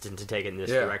even hesitant to take it in this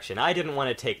direction. I didn't want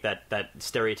to take that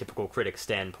stereotypical critic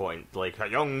standpoint, like,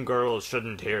 young girls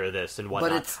shouldn't hear this and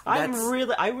whatnot.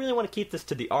 But I really want to keep this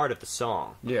to the art of the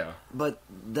song. Yeah. But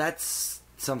that's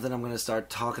something I'm going to start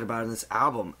talking about in this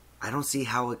album. I don't see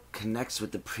how it connects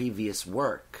with the previous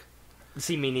work.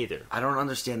 See, me neither. I don't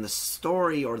understand the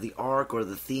story or the arc or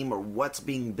the theme or what's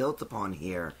being built upon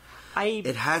here.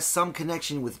 It has some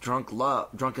connection with Drunken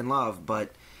Love,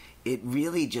 but it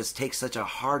really just takes such a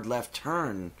hard left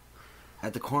turn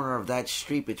at the corner of that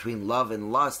street between love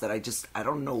and lust that I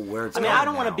don't know where it's going. I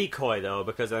don't want to be coy, though,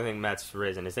 because I think Matt's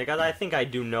raising his thing. I think I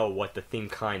do know what the theme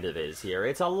kind of is here.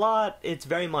 It's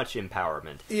very much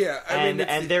empowerment. Yeah,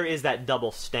 and there is that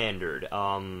double standard.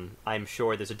 I'm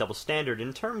sure there's a double standard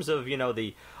in terms of,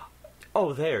 the...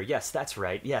 Oh, yes, that's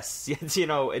right. Yes,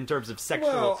 in terms of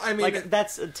sexual... Well,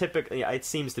 that's typically... it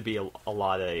seems to be a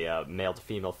lot a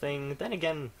male-to-female thing. Then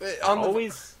again,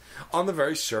 on the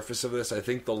very surface of this, I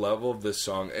think the level of this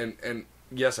song... And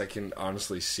yes, I can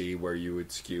honestly see where you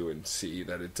would skew and see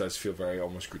that it does feel very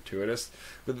almost gratuitous.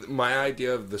 But my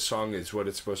idea of the song is what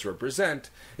it's supposed to represent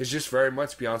is just very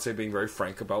much Beyonce being very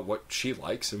frank about what she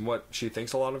likes and what she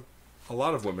thinks a lot of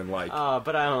women like.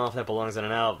 But I don't know if that belongs on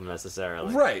an album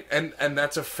necessarily. Right, and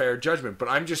that's a fair judgment. But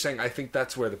I'm just saying I think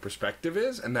that's where the perspective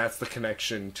is, and that's the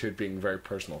connection to it being very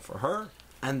personal for her.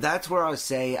 And that's where I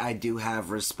say I do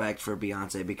have respect for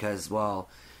Beyonce because,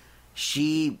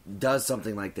 she does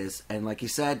something like this, and like you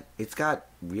said, it's got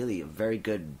really a very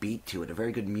good beat to it, a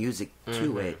very good music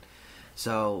to it.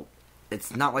 So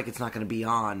it's not like it's not going to be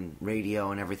on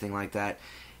radio and everything like that.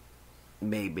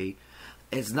 Maybe.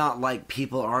 It's not like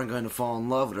people aren't going to fall in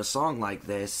love with a song like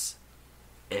this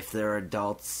if they're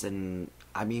adults, and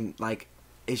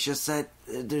it's just that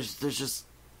there's just...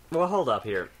 Well, hold up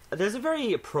here. There's a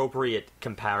very appropriate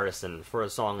comparison for a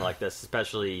song like this,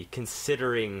 especially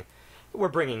considering we're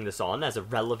bringing this on as a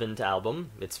relevant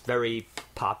album. It's very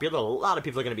popular. A lot of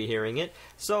people are going to be hearing it.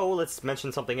 So let's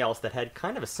mention something else that had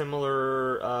kind of a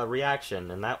similar reaction,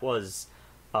 and that was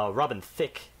Robin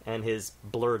Thicke and his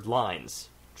Blurred Lines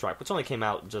track, which only came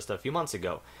out just a few months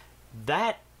ago.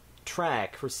 That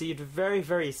track received a very,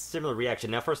 very similar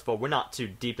reaction. Now, first of all, we're not too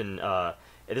deep in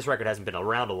this record hasn't been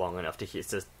around long enough to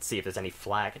see if there's any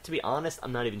flack. And to be honest,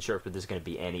 I'm not even sure if there's going to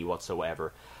be any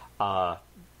whatsoever,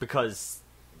 because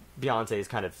Beyonce is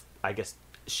kind of, I guess,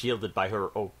 shielded by her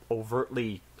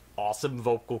overtly awesome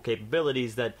vocal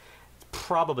capabilities that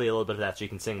probably a little bit of that she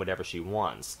can sing whatever she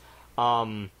wants.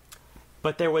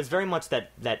 But there was very much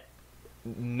that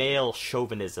male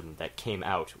chauvinism that came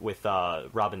out with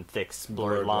Robin Thicke's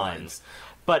Blurred Lines.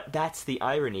 But that's the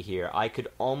irony here. I could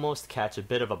almost catch a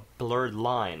bit of a blurred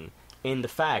line in the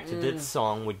fact that this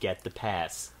song would get the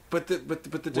pass. But the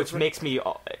which makes me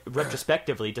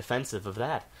retrospectively defensive of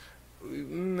that.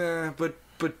 Nah, but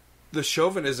the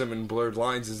chauvinism in Blurred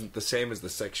Lines isn't the same as the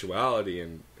sexuality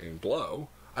in Blow.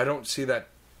 I don't see that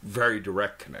very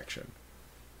direct connection.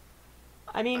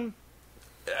 I mean,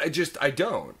 I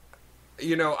don't.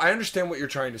 I understand what you're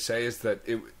trying to say is that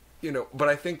it, but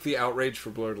I think the outrage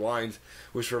for Blurred Lines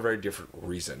was for a very different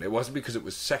reason. It wasn't because it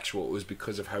was sexual. It was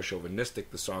because of how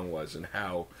chauvinistic the song was and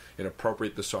how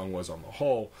inappropriate the song was on the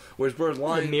whole. Whereas Blurred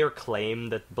Lines, the mere claim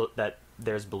that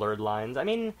there's blurred lines. I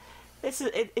mean,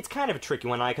 it's kind of a tricky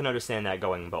one. I can understand that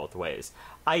going both ways.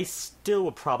 I still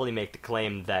would probably make the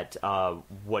claim that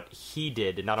what he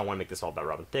did, and I don't want to make this all about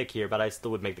Robin Thicke here, but I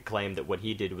still would make the claim that what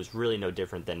he did was really no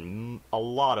different than a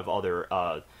lot of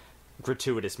other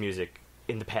gratuitous music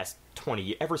in the past 20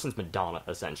 years, ever since Madonna,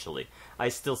 essentially. I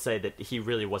still say that he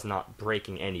really was not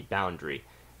breaking any boundary.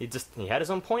 He had his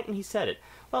own point and he said it.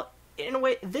 Well, in a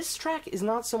way, this track is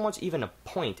not so much even a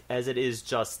point as it is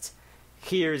just,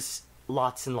 here's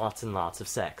lots and lots and lots of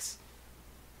sex.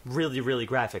 Really, really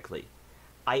graphically.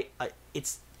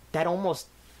 It's that almost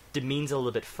demeans a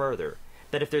little bit further.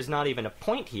 That if there's not even a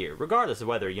point here, regardless of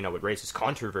whether, it raises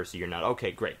controversy or not,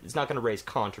 okay, great. It's not going to raise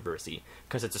controversy,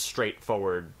 because it's a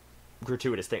straightforward,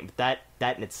 gratuitous thing. But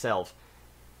that in itself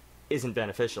isn't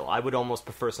beneficial. I would almost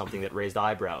prefer something that raised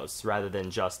eyebrows, rather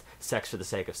than just sex for the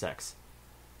sake of sex.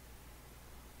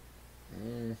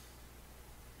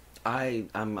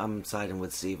 I'm siding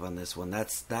with Steve on this one.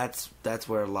 That's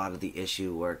where a lot of the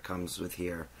issue where it comes with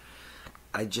here.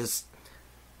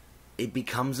 It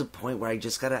becomes a point where I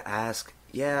just gotta ask,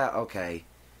 yeah, okay,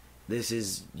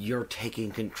 you're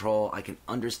taking control. I can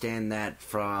understand that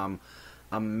from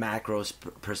a macro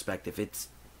perspective. It's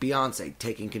Beyonce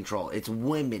taking control. It's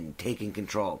women taking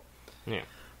control. Yeah.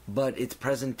 But its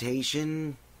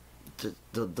presentation,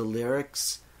 the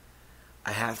lyrics,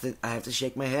 I have to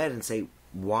shake my head and say,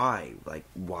 why? Like,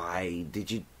 why did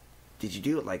you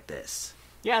do it like this?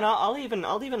 Yeah, and I'll even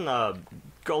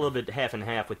go a little bit half and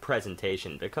half with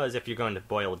presentation, because if you're going to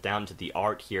boil it down to the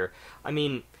art here, I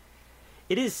mean,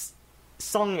 it is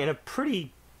sung in a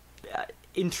pretty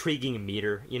intriguing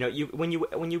meter. When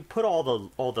you put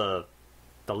all the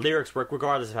lyrics work,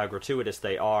 regardless of how gratuitous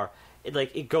they are,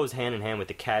 it goes hand in hand with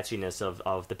the catchiness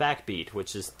of the backbeat,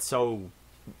 which is so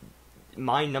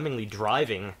mind-numbingly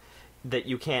driving that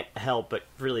you can't help but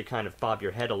really kind of bob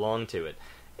your head along to it.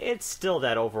 It's still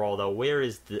that overall, though, where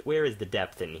is the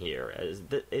depth in here?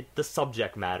 The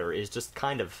subject matter is just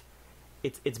kind of,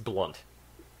 it's blunt.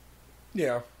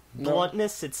 Yeah. No.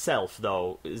 Bluntness itself,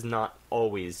 though, is not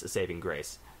always a saving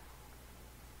grace.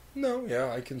 No,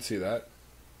 yeah, I can see that.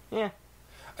 Yeah.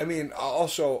 I mean,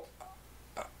 also,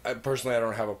 I personally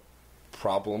don't have a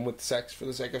problem with sex for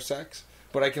the sake of sex,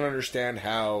 but I can understand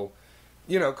how,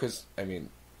 because, I mean,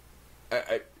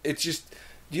 it's just,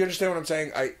 do you understand what I'm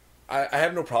saying? I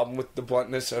have no problem with the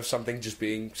bluntness of something just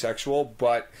being sexual,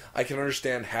 but I can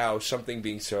understand how something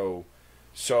being so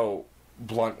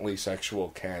bluntly sexual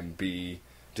can be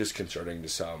disconcerting to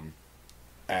some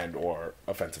and or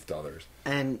offensive to others.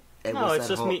 And it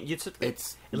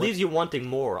leaves you wanting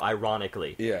more,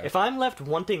 ironically. Yeah. If I'm left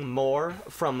wanting more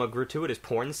from a gratuitous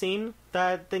porn scene,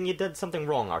 then you did something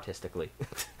wrong artistically.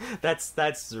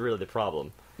 That's really the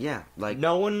problem. Yeah, like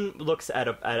no one looks at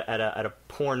a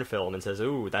porn film and says,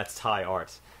 "Ooh, that's high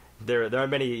art." There are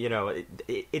many,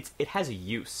 it has a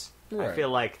use. Right. I feel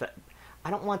like that. I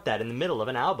don't want that in the middle of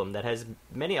an album that has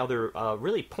many other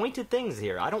really pointed things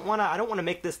here. I don't want to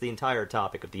make this the entire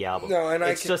topic of the album. No, and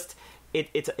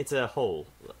it's a whole.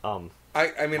 I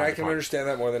mean, I can understand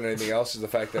that more than anything else is the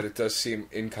fact that it does seem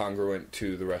incongruent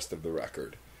to the rest of the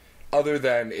record. Other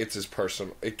than it's as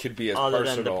personal, it could be as personal. Other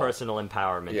than the personal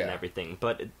empowerment and everything,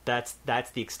 but that's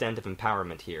the extent of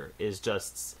empowerment here. Is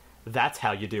just that's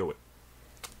how you do it.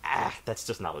 That's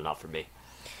just not enough for me.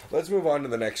 Let's move on to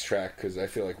the next track because I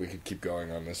feel like we could keep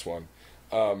going on this one.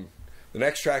 The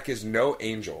next track is No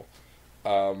Angel.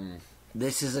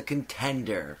 This is a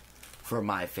contender for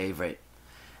my favorite.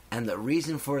 And the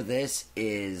reason for this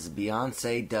is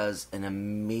Beyonce does an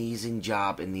amazing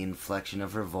job in the inflection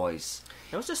of her voice.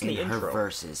 It was just in the her intro.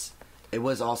 Verses. It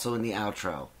was also in the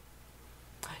outro.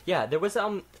 Yeah, there was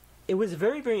it was a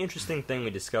very, very interesting thing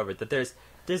we discovered, that there's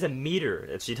a meter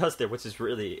that she does there, which is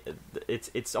really,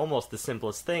 it's almost the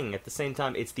simplest thing. At the same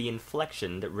time, it's the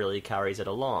inflection that really carries it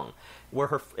along, where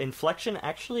her inflection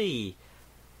actually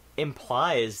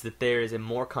implies that there is a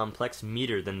more complex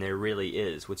meter than there really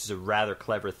is, which is a rather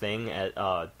clever thing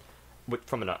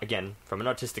from an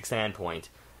artistic standpoint.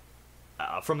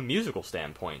 From a musical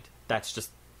standpoint, that's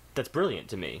brilliant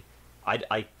to me.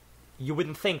 You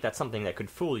wouldn't think that's something that could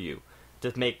fool you,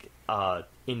 to make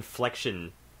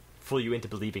inflection fool you into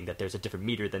believing that there's a different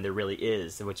meter than there really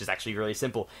is, which is actually really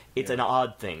simple. It's an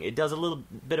odd thing. It does a little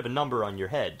bit of a number on your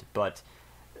head, but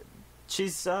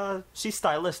she's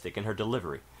stylistic in her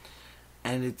delivery.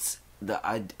 And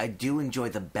I do enjoy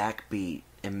the backbeat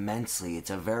immensely. It's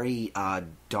a very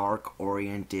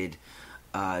dark-oriented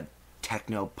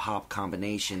techno-pop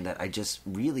combination that I just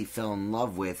really fell in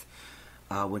love with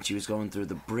when she was going through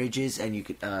the bridges, and you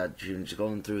could she was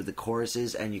going through the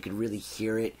choruses, and you could really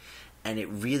hear it, and it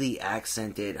really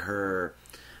accented her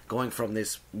going from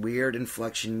this weird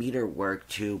inflection meter work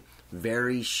to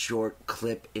very short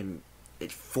clip in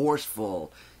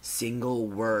forceful single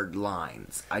word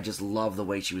lines. I just love the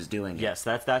way she was doing it. Yes,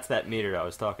 that's that meter I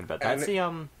was talking about. That's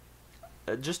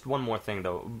just one more thing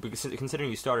though, because considering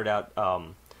you started out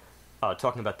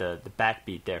talking about the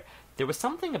backbeat there was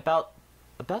something about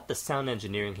the sound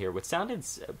engineering here which sounded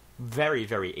very,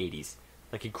 very 80s.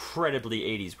 Like incredibly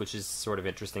 80s, which is sort of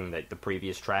interesting that the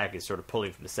previous track is sort of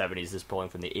pulling from the 70s, this pulling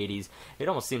from the 80s. It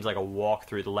almost seems like a walk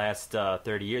through the last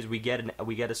 30 years. We get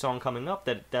a song coming up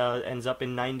that ends up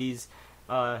in 90s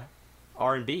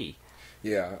R&B.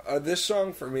 Yeah, this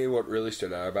song for me, what really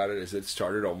stood out about it is it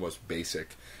started almost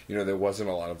basic. You know, there wasn't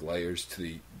a lot of layers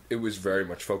to it was very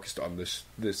much focused on this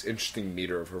interesting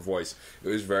meter of her voice. It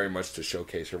was very much to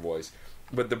showcase her voice.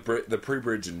 But the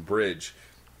pre-bridge and bridge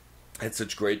had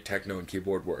such great techno and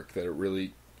keyboard work that it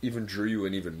really even drew you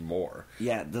in even more.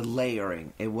 Yeah, the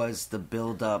layering. It was the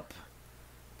build-up,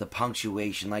 the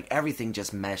punctuation, like everything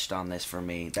just meshed on this for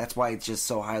me. That's why it's just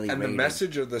so highly rated. And the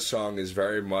message of the song is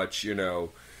very much, you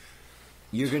know,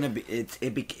 you're gonna be.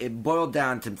 It boiled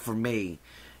down to, for me,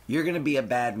 you're gonna be a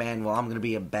bad man. Well, I'm gonna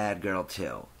be a bad girl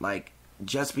too. Like,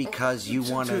 just because you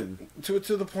want to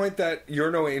the point that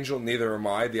you're no angel, neither am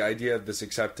I. The idea of this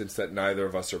acceptance that neither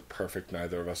of us are perfect,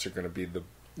 neither of us are going to be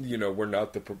we're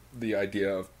not the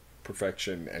idea of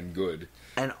perfection and good.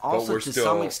 And also,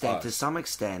 to some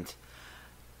extent,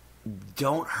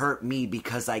 don't hurt me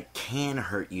because I can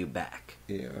hurt you back.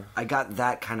 Yeah, I got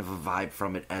that kind of a vibe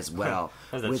from it as well.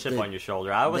 There's that chip on your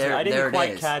shoulder. I didn't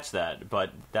quite catch that,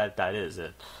 but that is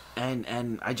it. And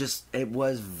it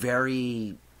was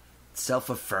very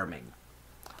self-affirming.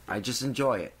 I just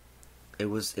enjoy it. It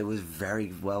was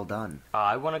very well done.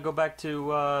 I want to go back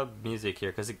to music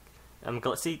here because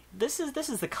see, this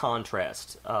is the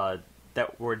contrast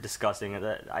that we're discussing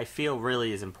that I feel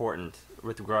really is important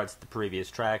with regards to the previous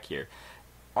track here.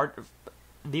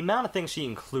 The amount of things she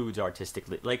includes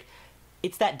artistically, like,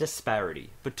 it's that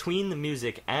disparity between the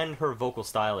music and her vocal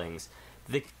stylings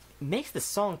that makes the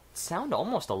song sound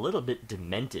almost a little bit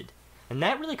demented. And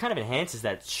that really kind of enhances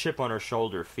that chip on her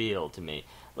shoulder feel to me.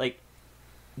 Like,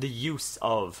 the use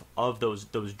of those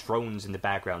drones in the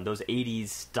background, those 80s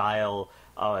style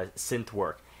synth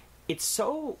work. It's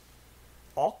so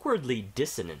awkwardly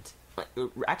dissonant. It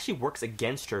actually works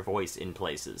against her voice in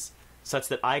places, such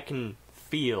that I can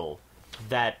feel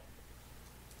that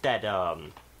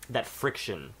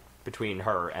friction between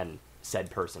her and said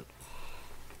person.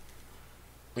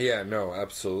 Yeah, no,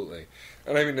 absolutely.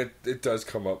 And I mean, it does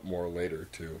come up more later,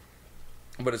 too.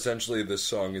 But essentially, this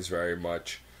song is very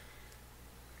much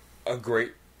a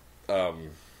great,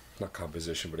 not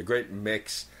composition, but a great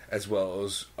mix, as well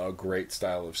as a great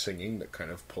style of singing that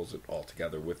kind of pulls it all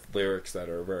together with lyrics that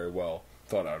are very well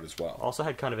thought out as well. Also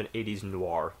had kind of an 80s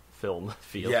noir film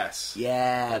feel. Yes.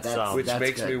 Yeah, which that's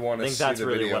makes good. me want to see that's the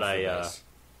really video what for this.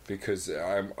 Because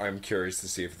I'm curious to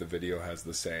see if the video has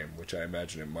the same, which I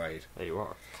imagine it might. There you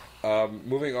are.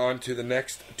 Moving on to the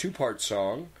next two-part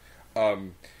song,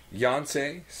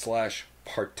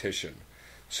 Beyoncé/Partition.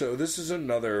 So this is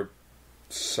another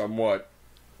somewhat,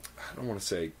 I don't want to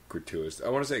say gratuitous, I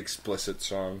want to say explicit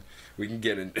song. We can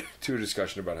get into a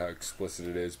discussion about how explicit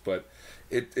it is, but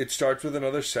it starts with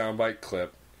another soundbite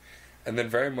clip, and then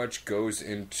very much goes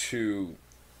into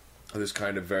this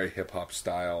kind of very hip-hop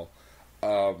style.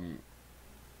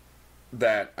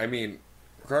 That, I mean,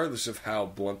 regardless of how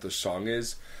blunt the song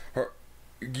is,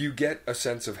 you get a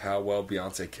sense of how well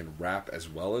Beyonce can rap as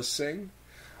well as sing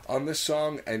on this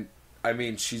song, and I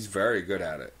mean, she's very good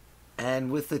at it.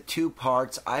 And with the two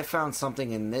parts, I found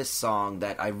something in this song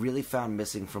that I really found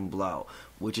missing from Blow.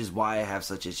 which is why I have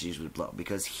such issues with Blow.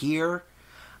 Because here,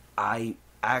 I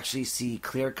actually see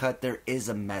clear-cut there is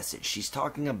a message. She's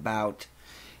talking about,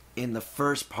 in the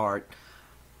first part,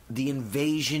 the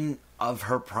invasion of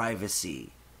her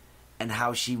privacy and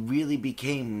how she really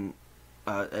became,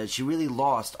 she really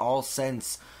lost all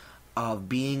sense of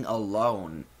being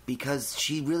alone, because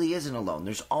she really isn't alone.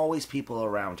 There's always people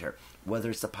around her, whether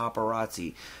it's the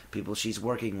paparazzi, people she's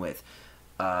working with,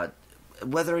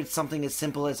 whether it's something as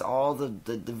simple as all the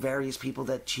various people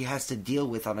that she has to deal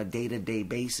with on a day-to-day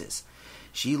basis.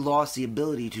 She lost the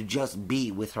ability to just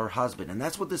be with her husband, and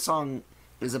that's what this song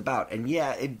is about. And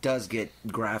yeah, it does get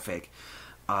graphic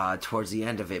towards the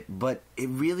end of it, but it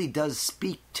really does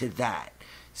speak to that.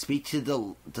 Speak to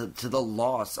the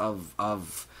loss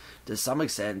of, to some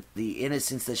extent, the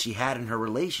innocence that she had in her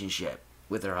relationship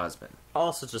with her husband.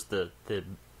 Also, just the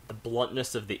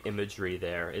bluntness of the imagery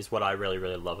there is what I really,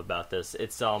 really love about this.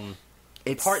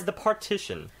 The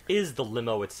partition is the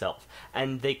limo itself,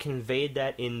 and they conveyed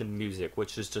that in the music,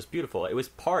 which is just beautiful. It was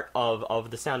part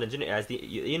of the sound engineering. As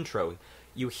the intro,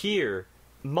 you hear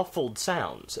muffled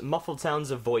sounds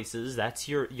of voices. That's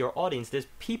your audience. There's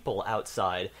people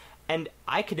outside, and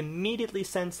I could immediately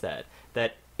sense that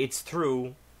it's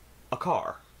through a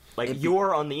car. Like,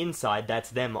 you're on the inside, that's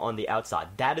them on the outside.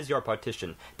 That is your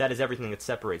partition. That is everything that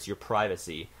separates your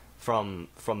privacy from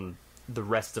the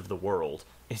rest of the world.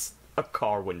 It's a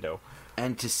car window.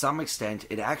 And to some extent,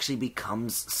 it actually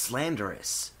becomes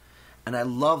slanderous. And I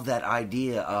love that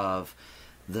idea of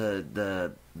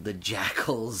the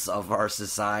jackals of our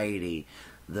society,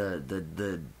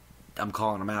 the I'm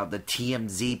calling them out, the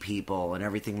TMZ people and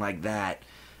everything like that,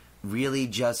 really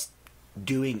just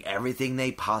doing everything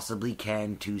they possibly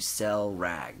can to sell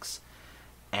rags.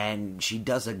 And she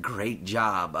does a great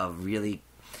job of really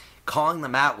calling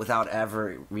them out without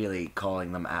ever really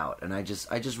calling them out. And I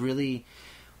just really,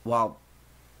 well,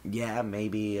 yeah,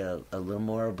 maybe a little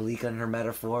more oblique on her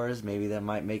metaphors. Maybe that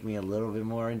might make me a little bit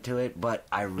more into it. But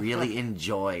I really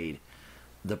enjoyed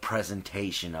the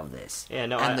presentation of this. Yeah,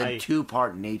 no, and the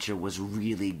two-part nature was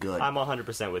really good. I'm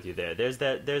 100% with you there. There's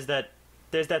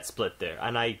that split there,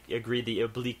 and I agree the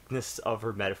obliqueness of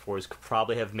her metaphors could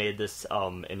probably have made this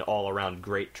an all-around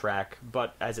great track,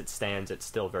 but as it stands, it's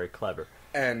still very clever.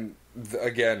 And,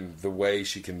 again, the way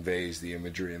she conveys the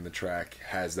imagery in the track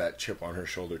has that chip on her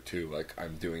shoulder, too. Like,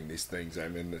 I'm doing these things,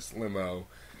 I'm in this limo.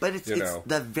 But it's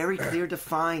the very clear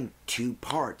defined two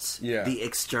parts. Yeah. The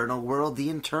external world, the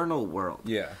internal world.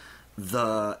 Yeah.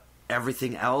 The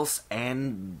everything else,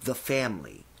 and the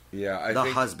family. Yeah, I the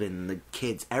think husband, the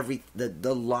kids,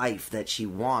 the life that she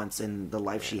wants and the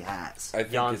life she has.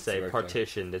 Beyoncé,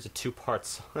 partition. There's a two-part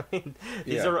song.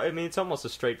 It's almost a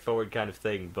straightforward kind of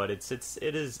thing, but it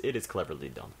is cleverly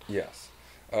done. Yes.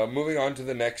 Moving on to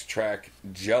the next track,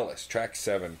 Jealous, track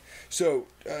 7. So,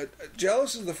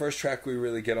 Jealous is the first track we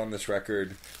really get on this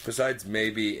record, besides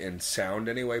maybe in sound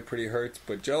anyway, Pretty Hurts,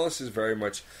 but Jealous is very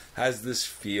much, has this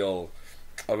feel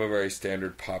of a very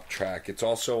standard pop track. It's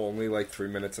also only like 3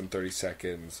 minutes and 30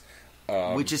 seconds.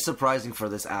 Which is surprising for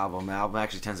this album. The album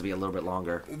actually tends to be a little bit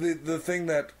longer. The thing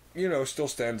that, still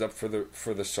stands up for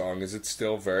the song is it's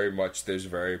still very much, there's a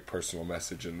very personal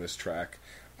message in this track.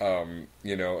 And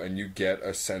you get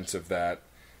a sense of that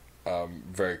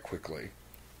very quickly.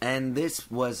 And this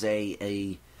was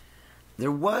there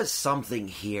was something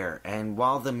here, and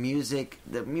while the music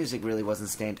really wasn't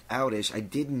standoutish, I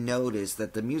did notice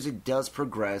that the music does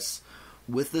progress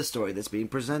with the story that's being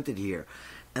presented here.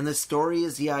 And the story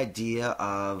is the idea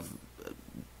of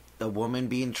a woman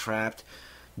being trapped,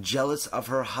 jealous of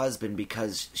her husband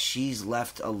because she's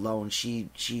left alone. She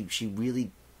really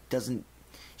doesn't.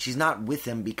 She's not with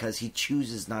him because he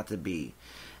chooses not to be.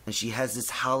 And she has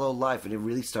this hollow life, and it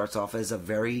really starts off as a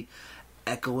very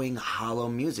echoing, hollow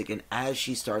music. And as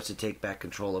she starts to take back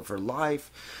control of her life,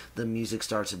 the music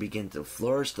starts to begin to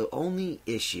flourish. The main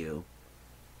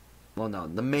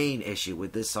issue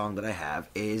with this song that I have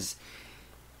is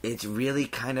it's really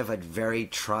kind of a very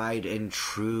tried and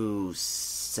true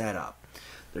setup.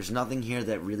 There's nothing here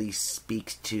that really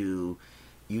speaks to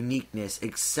uniqueness,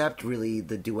 except really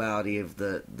the duality of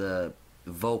the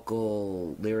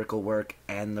vocal, lyrical work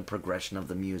and the progression of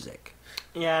the music.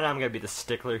 Yeah, and I'm gonna be the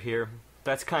stickler here.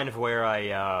 That's kind of where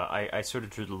I sort of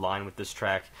drew the line with this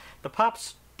track. The pop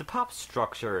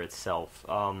structure itself.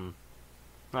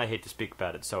 I hate to speak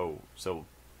about it so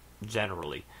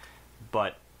generally,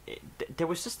 but there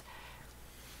was just,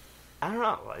 I don't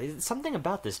know, something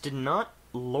about this did not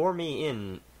lure me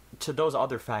in to those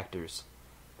other factors.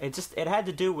 It had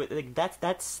to do with, like, that's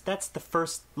the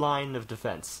first line of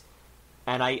defense,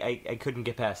 and I couldn't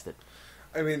get past it.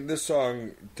 I mean, this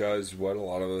song does what a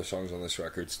lot of other songs on this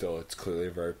record still. It's clearly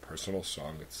a very personal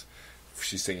song.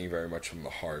 She's singing very much from the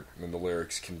heart, and the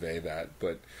lyrics convey that.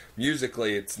 But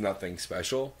musically, it's nothing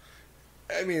special.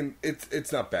 I mean,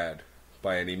 it's not bad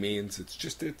by any means. It's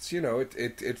just it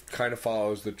kind of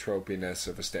follows the tropiness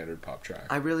of a standard pop track.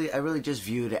 I really just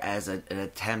viewed it as an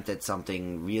attempt at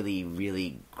something really,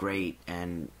 really great,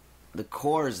 and the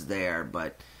core's there,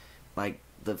 but like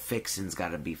the fixing's got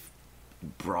to be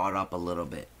brought up a little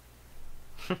bit.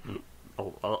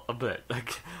 a bit,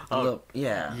 like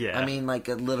yeah. I mean, like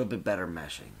a little bit better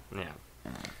meshing. Yeah.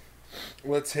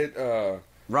 Let's hit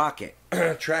Rocket.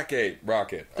 track 8,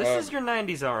 Rocket. This is your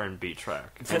 '90s R&B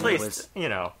track. At least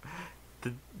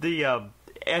the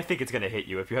I think it's going to hit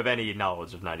you if you have any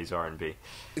knowledge of '90s R&B.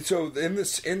 So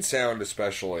in sound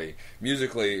especially,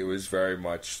 musically, it was very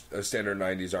much a standard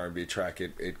 '90s R&B track.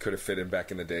 It could have fit in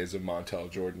back in the days of Montel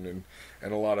Jordan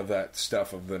and a lot of that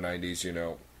stuff of the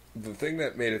 '90s. The thing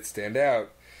that made it stand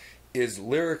out is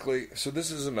lyrically. So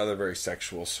this is another very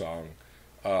sexual song.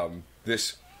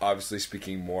 This obviously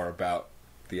speaking more about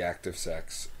the act of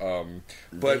sex,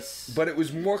 but it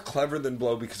was more clever than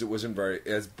Blow because it wasn't very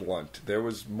as blunt. There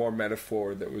was more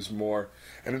metaphor. There was more,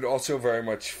 and it also very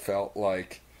much felt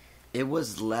like it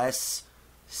was less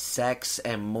sex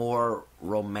and more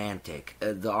romantic.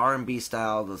 The R&B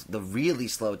style, the really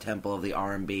slow tempo of the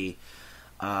R&B,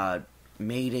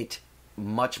 made it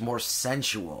much more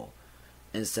sensual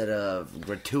instead of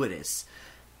gratuitous.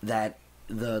 That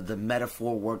the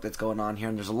metaphor work that's going on here,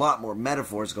 and there's a lot more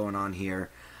metaphors going on here,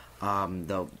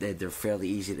 though they're fairly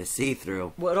easy to see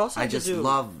through. Well, it also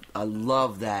I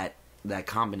love that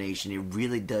combination. It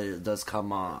really does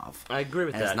come off. I agree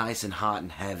with that. It's nice and hot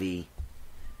and heavy.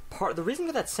 The reason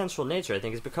for that sensual nature, I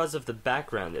think, is because of the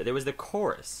background. There was the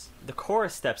chorus. The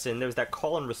chorus steps in. There was that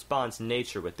call and response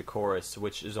nature with the chorus,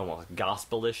 which is almost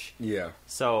gospelish. Yeah.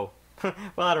 So,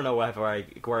 well, I don't know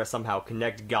where I somehow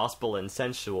connect gospel and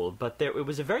sensual, but it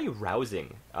was a very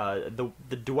rousing. The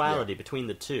duality between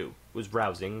the two was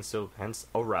rousing, so hence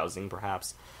arousing,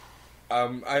 perhaps.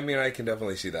 I mean, I can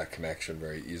definitely see that connection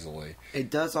very easily. It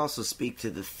does also speak to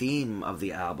the theme of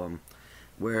the album,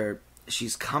 where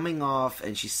she's coming off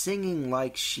and she's singing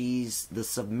like she's the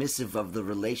submissive of the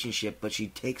relationship, but she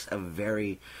takes a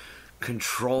very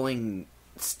controlling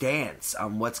stance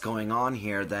on what's going on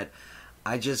here that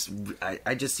I just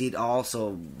see it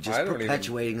also just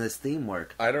perpetuating this theme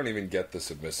work. I don't even get the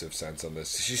submissive sense on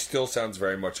this. She still sounds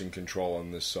very much in control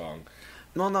on this song.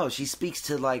 No, she speaks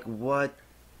to like what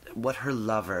her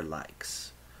lover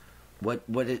likes, what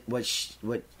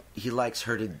he likes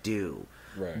her to do.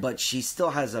 Right. But she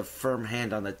still has a firm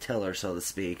hand on the tiller, so to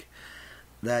speak.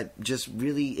 That just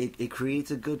really it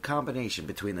creates a good combination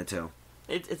between the two.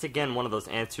 It's again one of those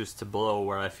answers to Blow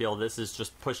where I feel this is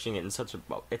just pushing it in such a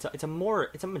it's a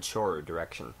mature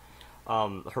direction.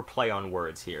 Her play on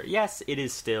words here, yes, it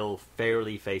is still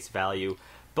fairly face value,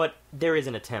 but there is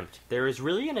an attempt. There is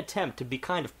really an attempt to be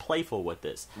kind of playful with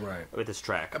this, right? With this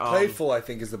track, playful, I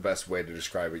think, is the best way to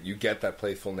describe it. You get that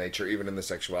playful nature even in the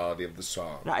sexuality of the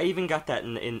song. I even got that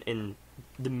in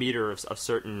the meter of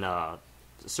certain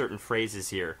phrases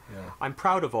here. Yeah. I'm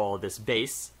proud of all of this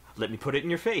bass. Let me put it in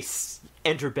your face.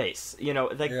 Enter bass.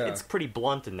 It's pretty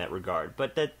blunt in that regard.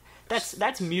 But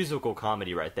that's musical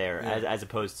comedy right there, as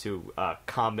opposed to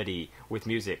comedy with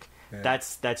music. Yeah.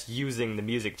 That's using the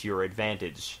music to your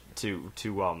advantage to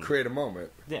create a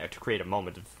moment. Yeah, to create a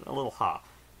moment of a little ha.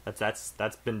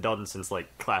 That's been done since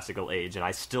like classical age, and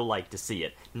I still like to see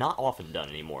it. Not often done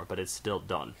anymore, but it's still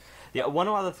done. Yeah, one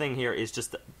other thing here is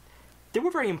just that there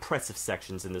were very impressive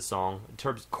sections in this song, in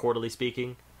terms of chordally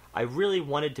speaking. I really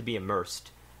wanted to be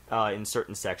immersed in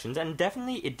certain sections, and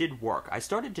definitely it did work. I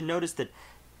started to notice that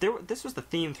this was the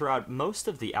theme throughout most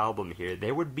of the album here.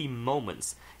 There would be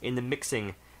moments in the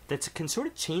mixing that can sort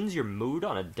of change your mood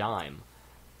on a dime.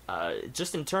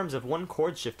 Just in terms of one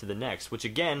chord shift to the next, which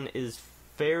again is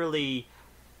fairly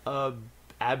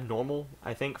abnormal,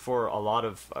 I think, for a lot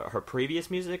of her previous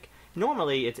music.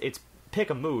 Normally, it's pick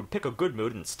a mood, pick a good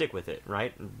mood, and stick with it,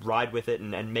 right? And ride with it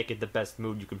and make it the best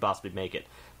mood you can possibly make it.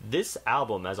 This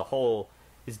album as a whole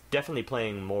is definitely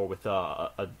playing more with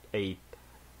an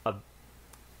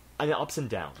ups and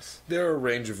downs. There are a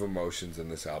range of emotions in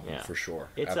this album, for sure.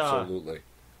 Absolutely.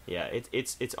 Yeah,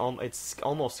 it's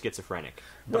almost schizophrenic,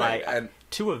 but right,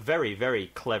 to a very,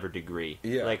 very clever degree.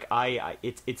 Yeah, like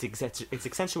it's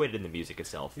accentuated in the music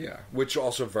itself. Yeah, which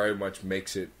also very much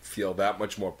makes it feel that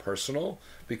much more personal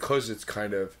because it's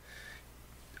kind of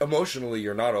emotionally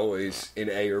you're not always in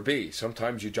A or B.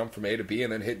 Sometimes you jump from A to B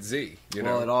and then hit Z.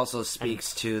 Well, it also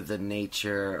speaks to the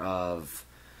nature of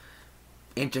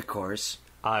intercourse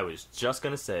I was just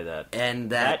gonna say that. And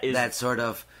That is- that sort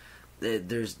of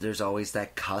there's always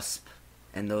that cusp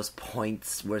and those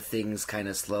points where things kind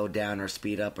of slow down or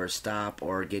speed up or stop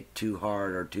or get too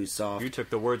hard or too soft. You took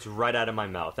the words right out of my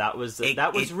mouth. That was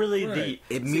really right.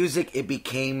 It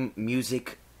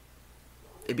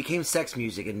became sex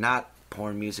music and not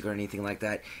porn music or anything like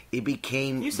that. It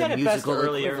became You said the it best musical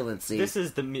earlier. equivalency.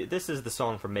 This is the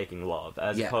song for making love,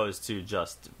 as Yeah. opposed to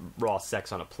just raw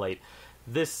sex on a plate.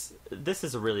 This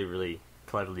is a really, really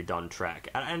cleverly done track,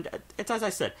 and it's as I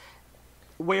said.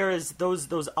 Whereas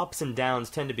those ups and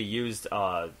downs tend to be used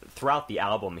throughout the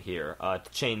album here to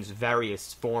change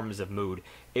various forms of mood,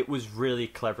 it was really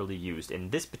cleverly used in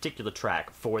this particular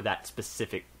track for that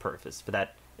specific purpose, for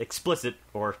that explicit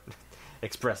or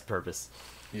expressed purpose.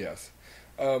 Yes.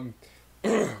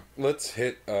 Let's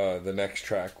hit the next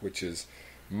track, which is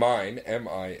Mine,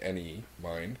 M-I-N-E,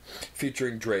 Mine,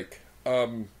 featuring Drake.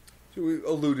 We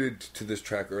alluded to this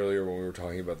track earlier when we were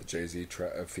talking about the Jay-Z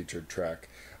featured track.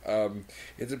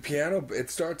 It's a piano. It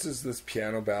starts as this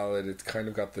piano ballad. It's kind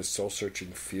of got this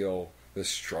soul-searching feel, this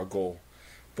struggle,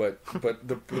 but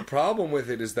the problem with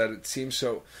it is that it seems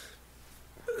so.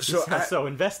 So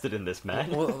invested in this,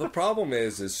 man. Well, the problem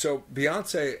is so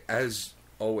Beyonce, as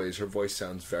always, her voice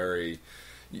sounds very,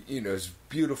 is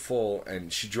beautiful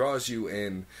and she draws you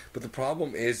in. But the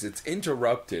problem is it's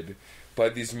interrupted by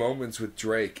these moments with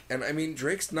Drake, and I mean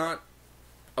Drake's not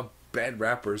bad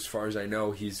rapper as far as I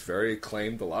know. He's very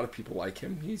acclaimed. A lot of people like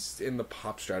him. He's in the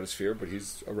pop stratosphere, but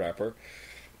he's a rapper.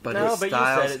 But No, his but you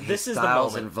styles, said it. This his is the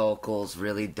styles moment. and vocals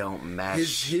really don't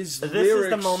match. His This lyrics, is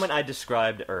the moment I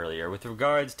described earlier with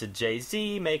regards to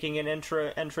Jay-Z making an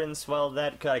entrance. Well,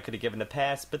 that I could have given a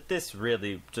pass, but this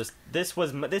really just this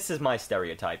is my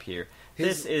stereotype here.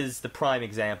 This is the prime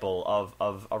example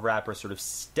of a rapper sort of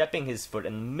stepping his foot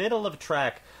in the middle of a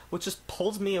track, which just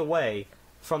pulls me away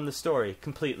from the story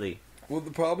completely. Well,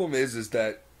 the problem is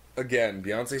that again,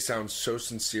 Beyonce sounds so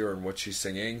sincere in what she's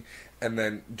singing, and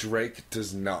then Drake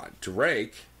does not.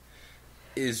 Drake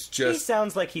is He just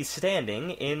sounds like he's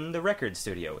standing in the record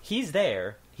studio. He's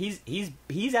there.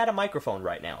 He's at a microphone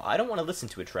right now. I don't want to listen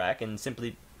to a track and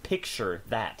simply picture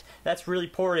that. That's really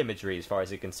poor imagery as far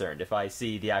as I'm concerned, if I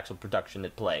see the actual production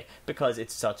at play, because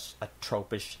it's such a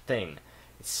tropish thing.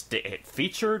 It's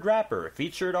featured rapper,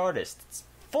 featured artist. It's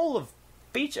full of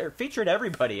featured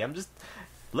everybody. I'm just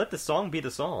let the song be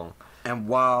the song. And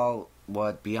while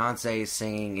what Beyonce is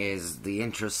singing is the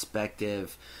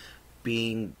introspective,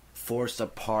 being forced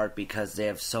apart because they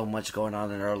have so much going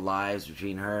on in their lives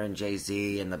between her and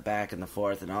Jay-Z and the back and the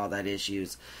forth and all that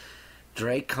issues,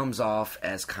 Drake comes off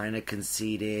as kind of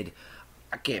conceited.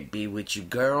 I can't be with you,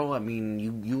 girl. I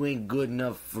mean, you ain't good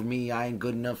enough for me. I ain't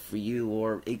good enough for you.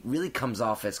 Or it really comes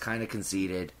off as kind of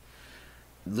conceited.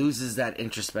 Loses that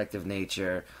introspective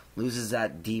nature. Loses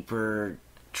that deeper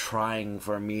trying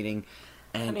for a meaning.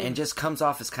 And just comes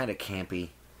off as kind of campy.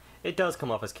 It does come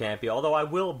off as campy, although I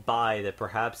will buy that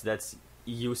perhaps that's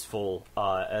useful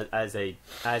as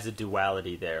a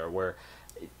duality there, where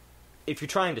if you're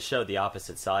trying to show the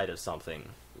opposite side of something,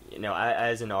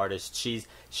 as an artist,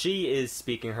 she is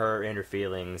speaking her inner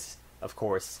feelings, of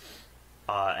course,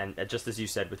 and just as you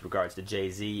said with regards to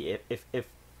Jay-Z,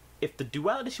 if the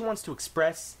duality she wants to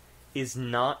express is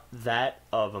not that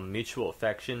of a mutual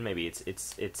affection, maybe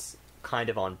it's kind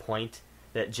of on point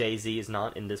that Jay-Z is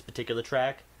not in this particular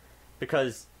track,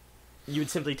 because you would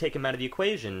simply take him out of the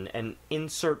equation and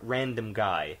insert random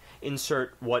guy,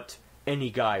 insert what any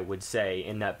guy would say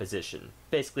in that position.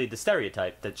 Basically the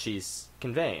stereotype that she's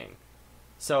conveying.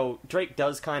 So Drake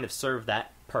does kind of serve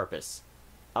that purpose.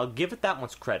 I'll give it that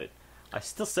much credit. I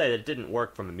still say that it didn't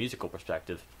work from a musical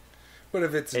perspective. But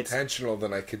if it's intentional,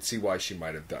 then I could see why she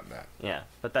might have done that. Yeah,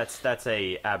 but that's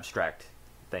a abstract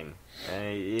thing.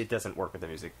 It doesn't work with the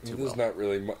music too well. There's not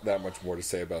really that much more to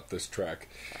say about this track.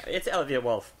 It's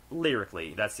well,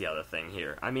 lyrically, that's the other thing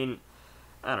here. I mean,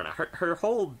 I don't know. Her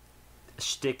whole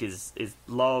shtick is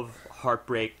love,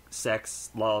 heartbreak, sex,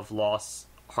 love, loss,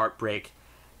 heartbreak.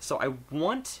 So I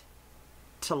want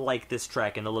to like this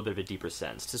track in a little bit of a deeper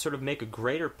sense, to sort of make a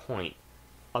greater point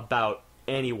about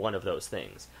any one of those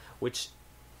things, which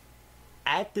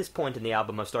at this point in the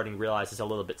album I'm starting to realize is a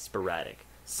little bit sporadic.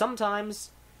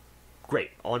 Sometimes, great,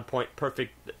 on point,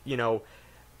 perfect,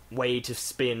 way to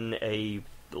spin a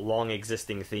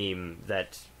long-existing theme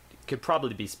that could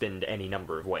probably be spinned any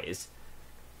number of ways.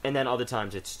 And then other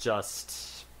times it's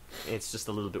just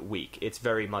a little bit weak. It's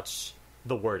very much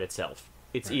the word itself.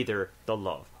 It's right. Either the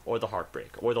love, or the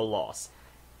heartbreak, or the loss,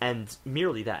 and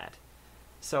merely that.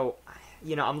 So,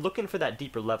 I'm looking for that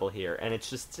deeper level here, and it's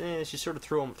just, she's sort of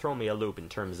throwing me a loop in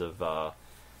terms of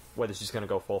whether she's going to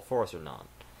go full force or not.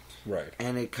 Right.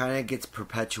 And it kind of gets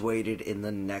perpetuated in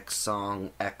the next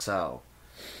song, XO.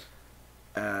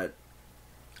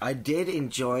 I did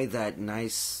enjoy that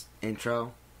nice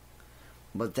intro,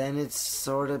 but then it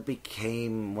sort of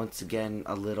became, once again,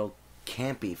 a little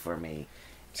campy for me.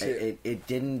 It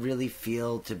didn't really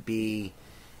feel to be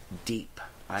deep.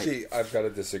 I've got to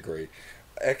disagree.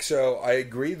 XO, I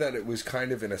agree that it was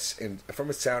kind of from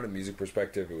a sound and music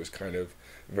perspective, it was kind of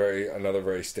another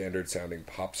very standard sounding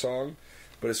pop song.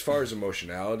 But as far as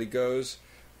emotionality goes,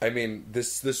 I mean,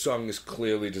 this song is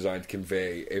clearly designed to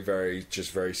convey a very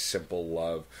simple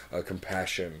love,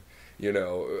 compassion. You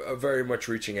know, very much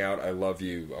reaching out. I love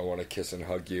you. I want to kiss and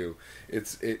hug you.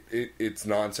 It's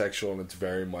non-sexual and it's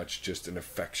very much just an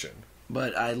affection.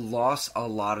 But I lost a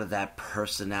lot of that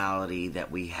personality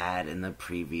that we had in the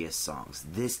previous songs.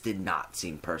 This did not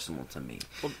seem personal to me.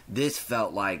 This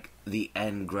felt like the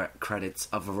end credits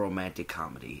of a romantic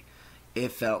comedy.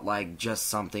 It felt like just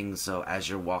something so as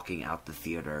you're walking out the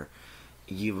theater,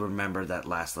 you remember that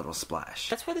last little splash.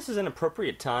 That's why this is an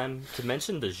appropriate time to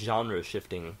mention the genre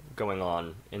shifting going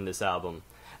on in this album.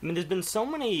 I mean, there's been so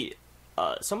many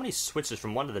switches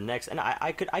from one to the next, and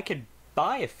I could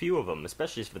buy a few of them,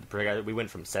 especially for the we went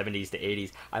from 70s to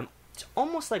 80s. It's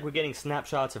almost like we're getting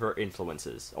snapshots of her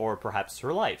influences, or perhaps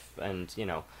her life. And you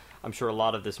know, I'm sure a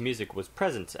lot of this music was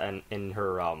present and in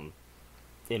her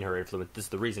influence. This is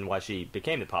the reason why she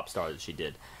became the pop star that she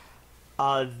did.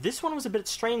 This one was a bit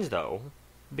strange though,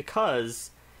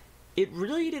 because it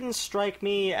really didn't strike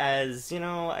me as, you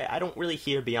know, I don't really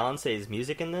hear Beyonce's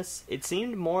music in this. It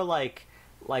seemed more like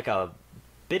a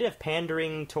bit of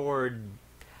pandering toward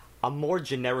a more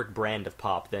generic brand of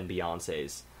pop than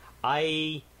Beyonce's.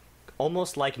 I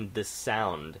almost likened this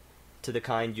sound to the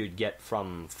kind you'd get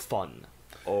from Fun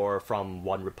or from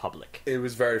One Republic. It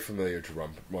was very familiar to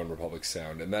One Republic's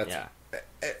sound, and that's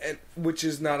and which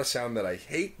is not a sound that I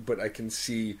hate, but I can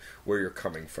see where you're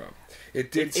coming from.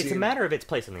 It's a matter of its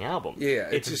place in the album. Yeah,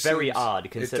 it's very odd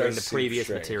considering the previous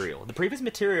material. The previous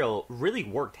material really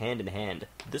worked hand in hand.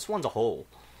 This one's a whole.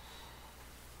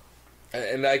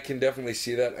 And I can definitely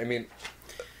see that. I mean,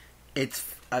 it's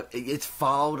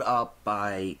followed up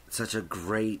by such a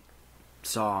great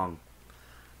song.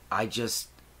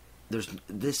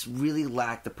 This really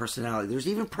lacked the personality. There's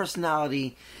even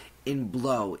personality in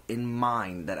Blow, in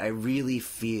Mine, that I really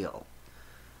feel.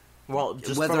 Well,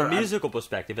 just from a musical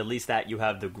perspective, at least that you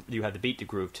have the beat to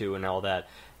groove to and all that.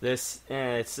 This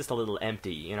it's just a little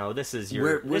empty. You know, this is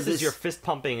your your fist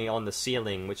pumping on the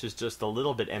ceiling, which is just a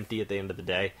little bit empty at the end of the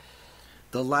day.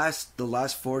 The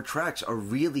last 4 tracks are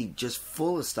really just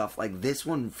full of stuff. Like, this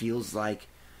one feels like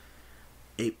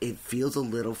it feels a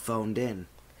little phoned in.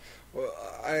 Well,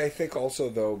 I think also,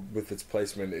 though, with its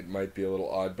placement, it might be a little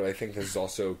odd, but I think this is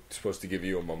also supposed to give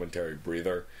you a momentary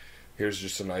breather. Here's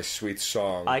just a nice, sweet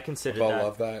song. I consider that. I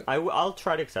love that. I'll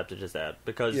try to accept it as that,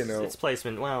 because its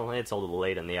placement, well, it's a little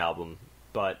late in the album,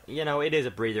 but, you know, it is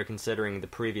a breather considering the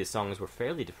previous songs were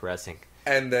fairly depressing.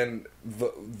 And then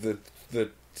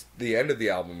the end of the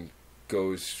album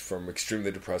goes from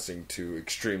extremely depressing to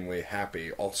extremely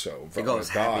happy. Also, it goes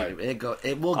happy.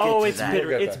 It will get to it's that.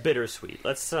 It's bittersweet.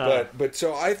 Let's. But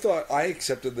so I thought I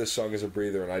accepted this song as a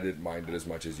breather, and I didn't mind it as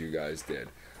much as you guys did.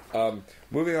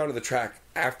 Moving on to the track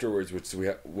afterwards, which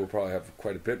we'll probably have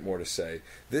quite a bit more to say.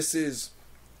 This is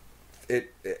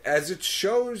it as it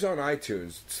shows on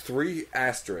iTunes. It's 3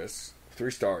 asterisks,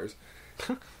 3 stars,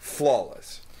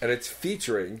 flawless, and it's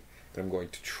featuring. And I'm going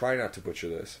to try not to butcher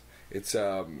this. It's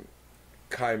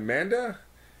Kaimanda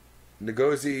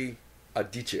Ngozi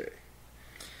Adichie.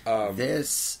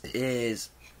 This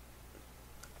is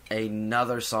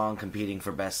another song competing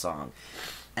for Best Song.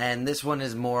 And this one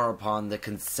is more upon the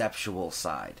conceptual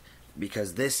side.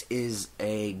 Because this is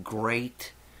a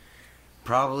great,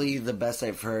 probably the best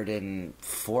I've heard in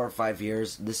 4 or 5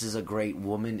 years. This is a great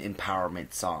woman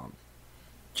empowerment song.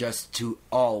 Just to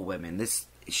all women.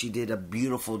 She did a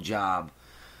beautiful job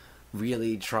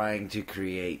really trying to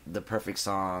create the perfect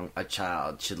song a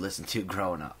child should listen to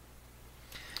growing up.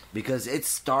 Because it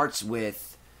starts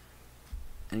with,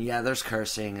 and yeah, there's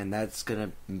cursing, and that's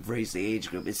going to raise the age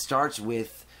group. It starts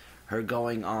with her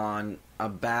going on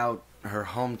about her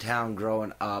hometown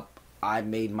growing up. I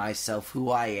made myself who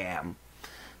I am,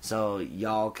 so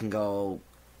y'all can go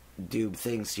do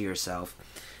things to yourself.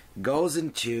 Goes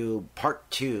into part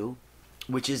 2,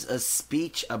 which is a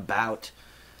speech about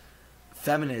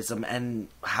feminism and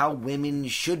how women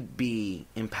should be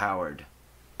empowered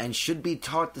and should be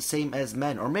taught the same as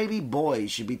men, or maybe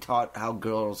boys should be taught how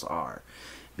girls are,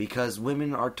 because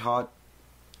women are taught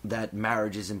that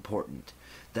marriage is important,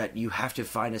 that you have to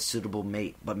find a suitable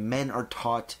mate, but men are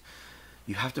taught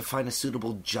you have to find a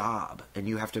suitable job and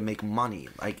you have to make money.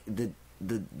 Like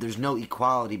there's no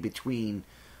equality between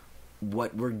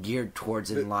what we're geared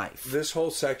towards in life. This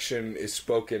whole section is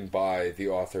spoken by the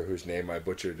author whose name I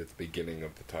butchered at the beginning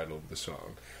of the title of the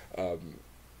song.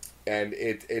 And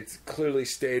it's clearly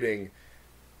stating,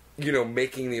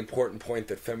 making the important point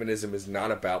that feminism is not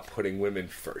about putting women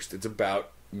first. It's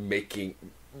about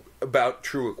about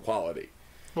true equality.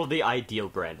 Well, the ideal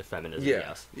brand of feminism,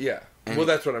 yes. Yeah. And well,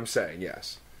 that's what I'm saying,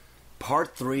 yes.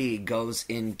 Part 3 goes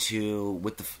into,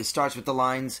 it starts with the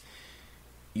lines,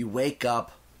 you wake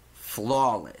up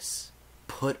flawless,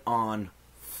 put on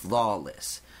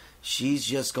flawless. She's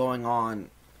just going on,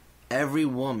 every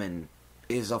woman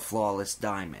is a flawless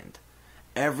diamond.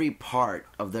 Every part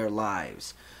of their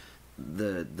lives,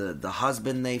 the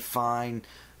husband they find,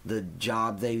 the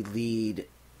job they lead,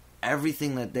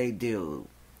 everything that they do,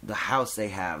 the house they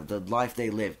have, the life they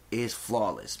live is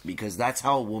flawless, because that's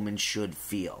how a woman should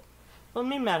feel. Well,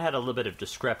 me and Matt had a little bit of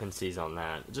discrepancies on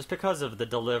that, just because of the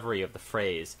delivery of the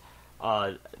phrase,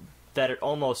 that it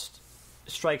almost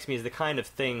strikes me as the kind of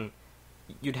thing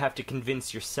you'd have to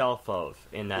convince yourself of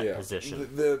in that position.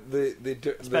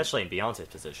 Especially in Beyonce's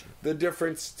position. The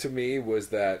difference to me was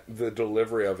that the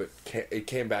delivery of it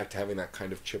came back to having that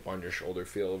kind of chip on your shoulder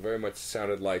feel. It very much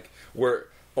sounded like we're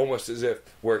almost as if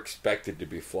we're expected to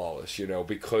be flawless,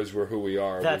 because we're who we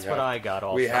are. That's what I got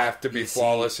also. We have to be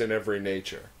flawless in every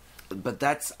nature. But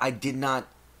the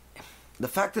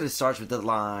fact that it starts with the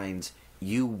lines,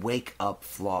 you wake up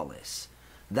flawless.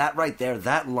 That right there,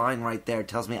 that line right there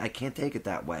tells me I can't take it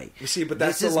that way. You see, but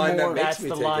that's the line that makes me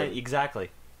take it. Exactly.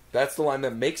 That's the line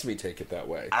that makes me take it that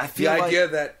way. I feel the idea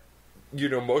that,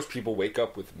 most people wake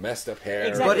up with messed up hair.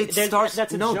 Exactly. But it starts...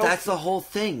 That's that's the whole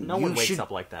thing. No one wakes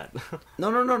up like that.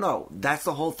 No. That's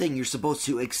the whole thing. You're supposed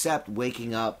to accept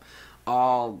waking up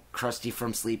all crusty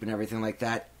from sleep and everything like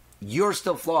that. You're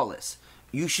still flawless.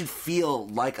 You should feel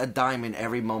like a diamond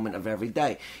every moment of every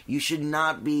day. You should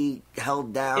not be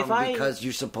held down because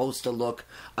you're supposed to look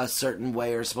a certain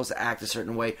way or supposed to act a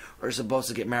certain way or supposed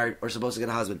to get married or supposed to get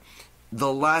a husband.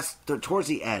 Towards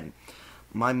the end,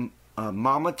 my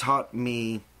mama taught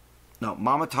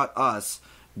us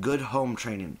good home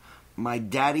training. My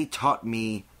daddy taught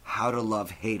me how to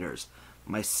love haters.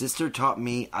 My sister taught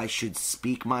me I should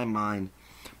speak my mind.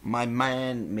 My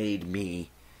man made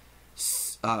me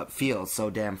feel so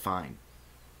damn fine.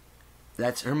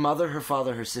 That's her mother, her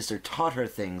father, her sister taught her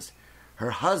things.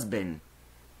 Her husband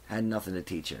had nothing to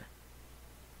teach her.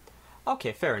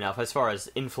 Okay, fair enough. As far as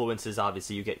influences,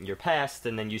 obviously, you get in your past,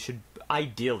 and then you should,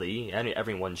 ideally, and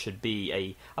everyone should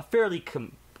be a fairly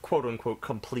quote-unquote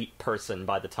complete person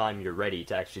by the time you're ready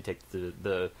to actually take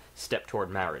the step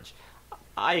toward marriage.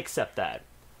 I accept that.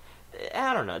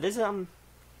 I don't know. There's, I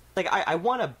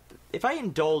want to... If I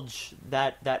indulge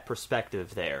that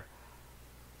perspective there,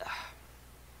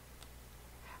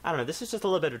 I don't know, this is just a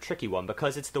little bit of a tricky one,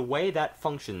 because it's the way that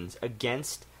functions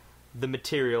against the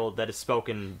material that is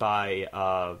spoken by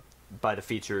the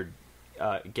featured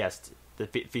guest, the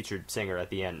featured singer at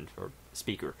the end, or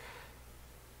speaker.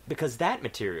 Because that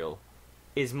material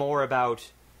is more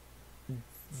about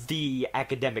the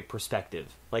academic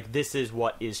perspective. Like, this is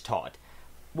what is taught.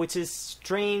 Which is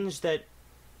strange that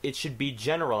it should be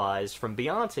generalized from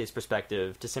Beyonce's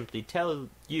perspective to simply tell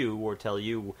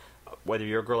you, whether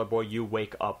you're a girl or boy, you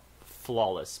wake up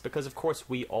flawless. Because, of course,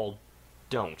 we all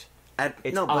don't.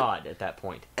 It's odd at that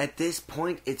point. At this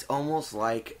point, it's almost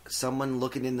like someone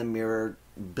looking in the mirror,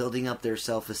 building up their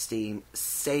self-esteem,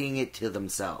 saying it to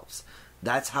themselves.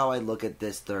 That's how I look at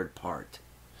this third part.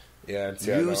 Yeah, and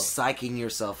see, you psyching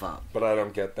yourself up. But I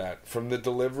don't get that. From the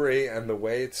delivery and the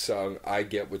way it's sung, I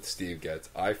get what Steve gets.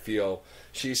 I feel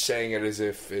she's saying it as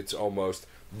if it's almost,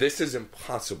 this is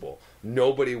impossible.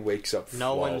 Nobody wakes up flawless.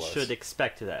 No one should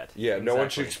expect that. Yeah, exactly. No one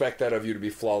should expect that of you to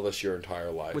be flawless your entire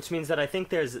life. Which means that I think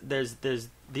there's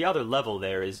the other level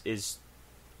there is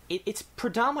it's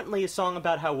predominantly a song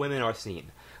about how women are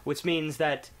seen. Which means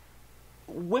that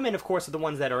women, of course, are the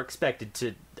ones that are expected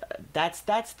to... That's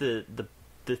the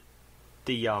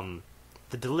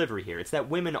delivery here. It's that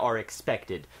women are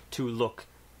expected to look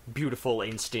beautiful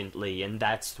instantly, and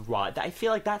that's why I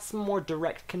feel like that's a more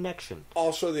direct connection.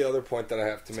 Also, the other point that I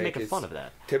have to make is fun of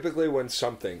that. Typically, when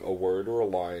something, a word or a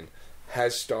line,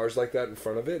 has stars like that in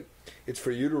front of it, it's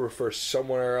for you to refer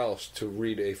somewhere else to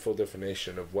read a full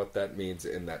definition of what that means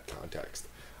in that context.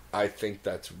 I think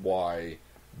that's why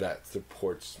that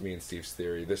supports me and Steve's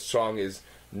theory. This song is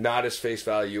not as face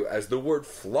value as the word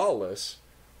flawless,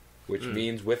 which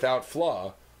means without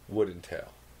flaw, would entail.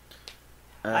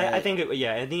 I think,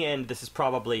 in the end, this is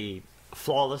probably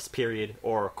flawless, period,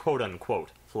 or quote-unquote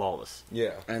flawless.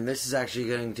 Yeah. And this is actually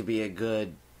going to be a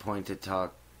good point to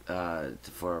talk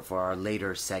for our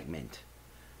later segment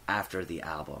after the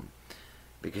album,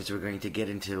 because we're going to get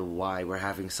into why we're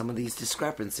having some of these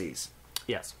discrepancies.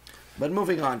 Yes. But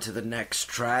moving on to the next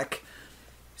track,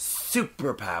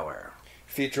 Superpower.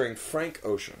 Featuring Frank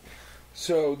Ocean.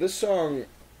 So this song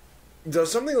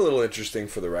does something a little interesting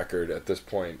for the record at this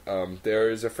point. There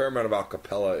is a fair amount of a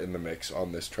cappella in the mix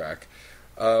on this track,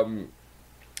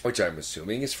 which I'm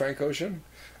assuming is Frank Ocean.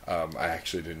 I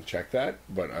actually didn't check that,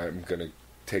 but I'm going to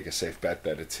take a safe bet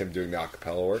that it's him doing the a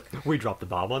cappella work. We dropped the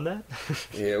bomb on that?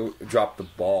 Yeah, drop the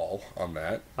ball on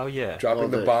that. Oh, yeah.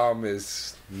 Dropping the bomb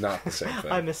is not the same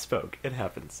thing. I misspoke. It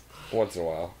happens. Once in a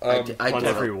while.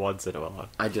 Every once in a while.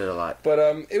 I do it a lot. But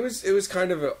it was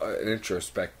kind of an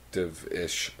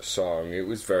introspective-ish song. It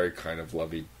was very kind of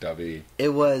lovey-dovey. It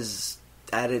was,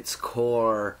 at its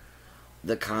core,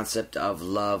 the concept of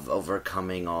love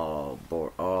overcoming all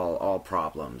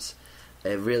problems.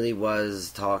 It really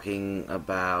was talking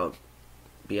about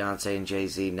Beyonce and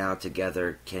Jay-Z now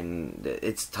together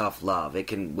it's tough love. It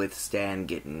can withstand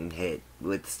getting hit,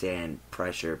 withstand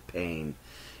pressure, pain.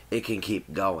 It can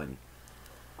keep going.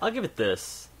 I'll give it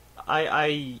this.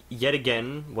 I yet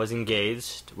again was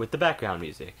engaged with the background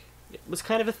music. It was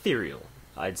kind of ethereal,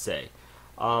 I'd say.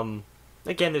 Again,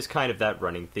 there's kind of that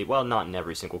running theme. Well, not in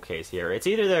every single case here. It's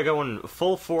either they're going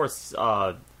full force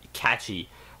catchy,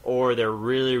 or they're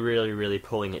really, really, really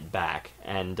pulling it back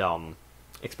and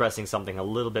expressing something a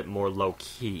little bit more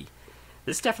low-key.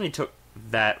 This definitely took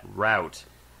that route.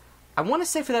 I want to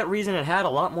say for that reason it had a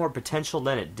lot more potential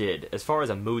than it did, as far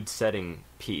as a mood-setting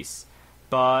piece.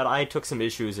 But I took some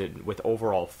issues with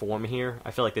overall form here. I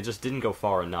feel like they just didn't go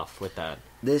far enough with that.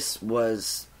 This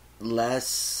was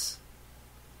less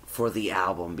for the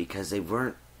album, because they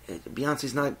weren't...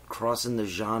 Beyonce's not crossing the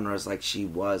genres like she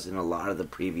was in a lot of the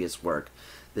previous work.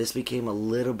 This became a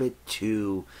little bit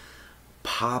too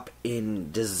pop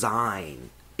in design.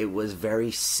 It was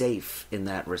very safe in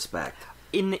that respect.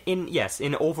 In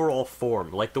overall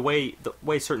form, like the way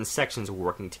certain sections were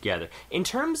working together. In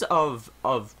terms of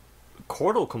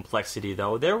chordal complexity,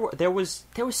 though, there was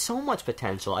so much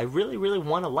potential. I really, really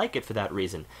want to like it for that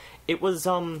reason. It was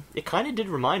it kind of did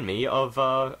remind me of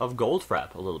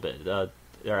Goldfrapp a little bit.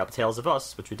 Tales of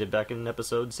Us, which we did back in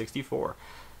episode 64.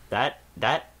 That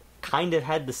kind of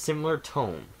had the similar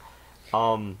tone.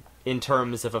 In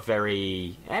terms of a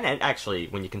very... And actually,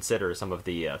 when you consider some of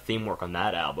the theme work on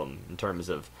that album, in terms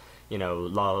of,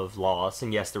 love, loss,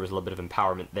 and yes, there was a little bit of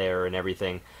empowerment there and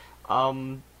everything,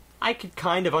 I could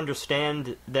kind of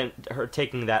understand her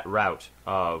taking that route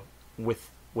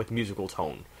with musical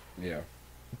tone. Yeah.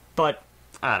 But,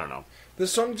 I don't know.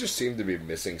 This song just seemed to be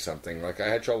missing something. Like, I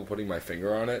had trouble putting my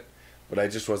finger on it, but I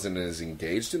just wasn't as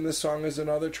engaged in this song as in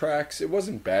other tracks. It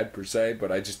wasn't bad per se,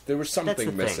 but there was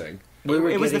something missing.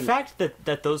 It was the fact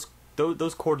that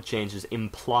those chord changes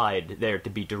implied there to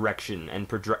be direction and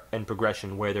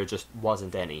progression where there just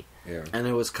wasn't any. Yeah. And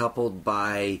it was coupled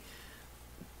by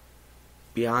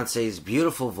Beyonce's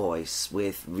beautiful voice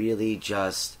with really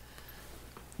just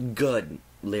good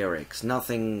lyrics.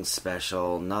 Nothing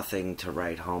special, nothing to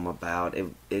write home about.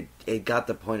 It got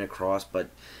the point across,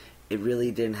 but it really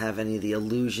didn't have any of the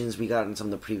illusions we got in some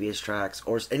of the previous tracks,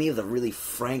 or any of the really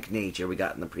frank nature we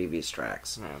got in the previous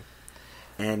tracks. Yeah.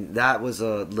 And that was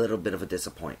a little bit of a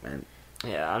disappointment.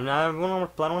 Yeah, I don't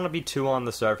want to be too on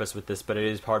the surface with this, but it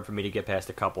is hard for me to get past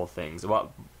a couple of things.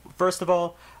 Well, first of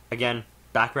all, again,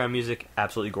 background music,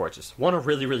 absolutely gorgeous. Want to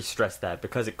really, really stress that,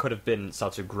 because it could have been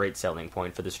such a great selling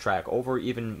point for this track, over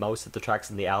even most of the tracks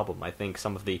in the album. I think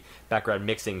some of the background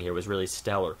mixing here was really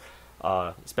stellar,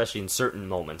 especially in certain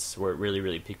moments where it really,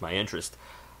 really piqued my interest.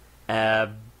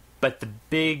 But the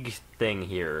big thing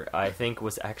here, I think,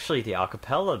 was actually the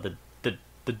acapella, the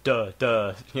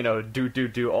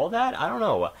do, all that. I don't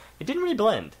know. It didn't really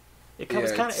blend. It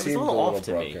was a little off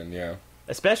to broken, me. Yeah.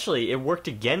 Especially, it worked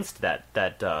against that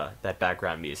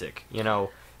background music.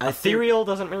 Ethereal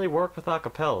doesn't really work with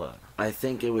acapella. I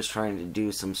think it was trying to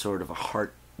do some sort of a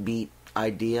heartbeat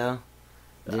idea.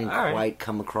 Didn't quite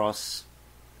come across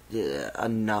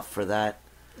enough for that.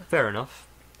 Fair enough.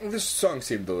 This song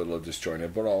seemed a little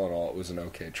disjointed, but all in all, it was an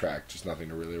okay track. Just nothing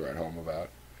to really write home about.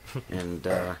 And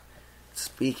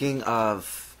speaking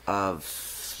of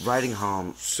writing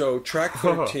home, so track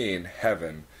 13,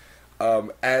 Heaven.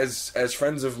 As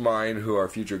friends of mine who are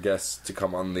future guests to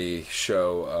come on the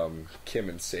show, Kim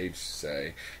and Sage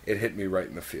say, it hit me right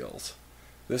in the feels.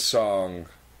 This song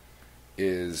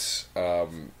is a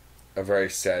very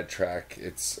sad track.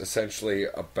 It's essentially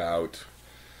about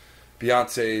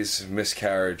Beyonce's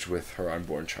miscarriage with her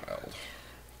unborn child.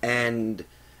 And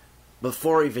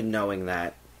before even knowing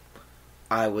that,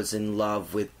 I was in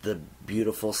love with the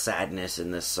beautiful sadness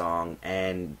in this song,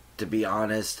 and to be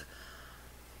honest,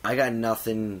 I got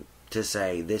nothing to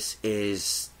say. This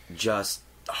is just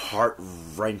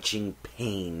heart-wrenching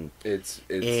pain. It's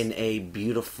in a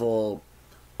beautiful,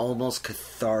 almost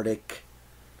cathartic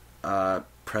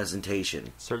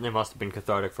presentation. Certainly must have been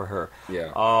cathartic for her. Yeah.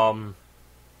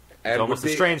 It's almost a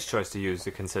strange choice to use,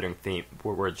 the considering theme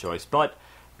word choice, but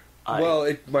well,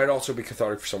 it might also be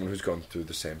cathartic for someone who's going through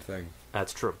the same thing.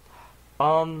 That's true.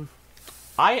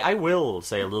 I will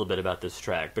say a little bit about this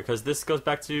track, because this goes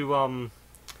back to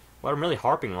what I'm really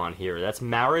harping on here. That's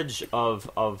marriage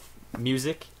of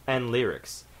music and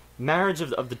lyrics, marriage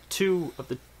of the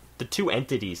two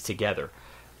entities together.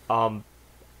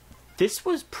 This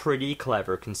was pretty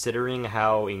clever, considering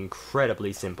how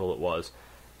incredibly simple it was.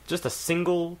 Just a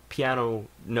single piano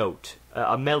note,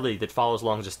 a melody that follows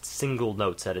along just single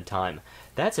notes at a time.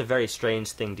 That's a very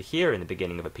strange thing to hear in the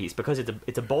beginning of a piece, because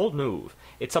it's a bold move.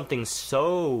 It's something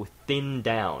so thinned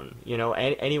down. You know,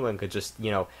 anyone could just,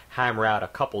 hammer out a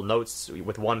couple notes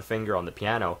with one finger on the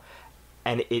piano,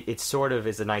 and it sort of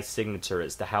is a nice signature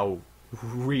as to how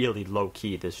really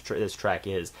low-key this track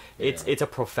is. It's a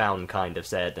profound kind of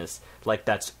sadness. Like,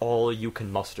 that's all you can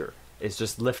muster, is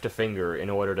just lift a finger in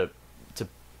order to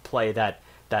play that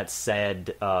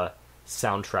sad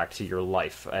soundtrack to your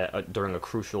life during a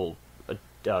crucial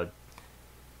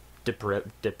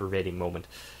deprivating moment.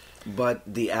 But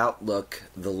the outlook,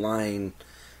 the line,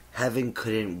 heaven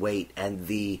couldn't wait, and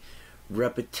the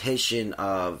repetition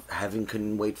of heaven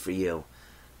couldn't wait for you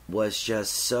was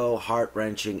just so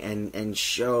heart-wrenching, and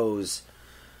shows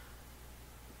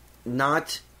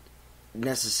not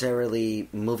necessarily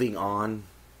moving on,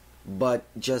 but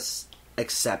just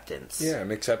acceptance. Yeah,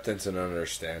 and acceptance and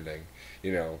understanding.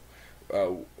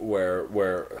 Where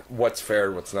what's fair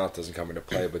and what's not doesn't come into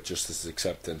play, but just this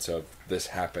acceptance of this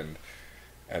happened,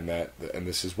 and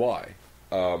this is why.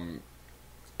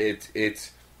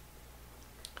 It's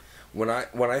when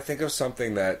I think of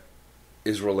something that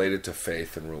is related to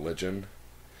faith and religion,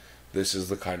 this is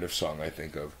the kind of song I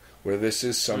think of, where this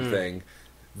is something.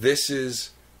 This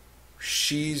is.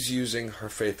 She's using her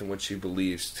faith in what she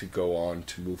believes to go on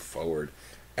to move forward.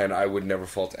 And I would never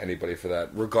fault anybody for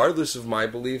that. Regardless of my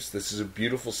beliefs, this is a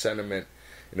beautiful sentiment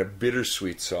and a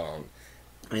bittersweet song.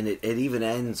 And it even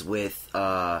ends with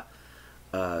her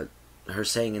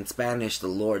saying in Spanish the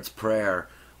Lord's Prayer,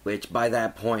 which by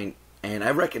that point, and I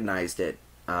recognized it,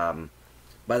 by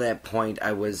that point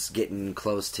I was getting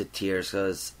close to tears,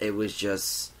 because it was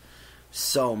just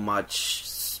so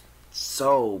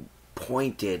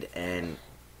pointed, and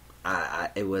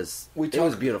it was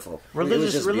beautiful.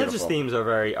 Religious themes are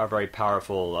very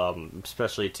powerful,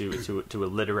 especially to a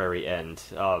literary end,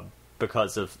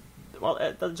 because of, well,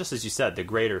 just as you said, the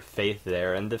greater faith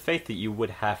there, and the faith that you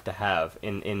would have to have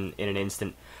in an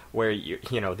instant where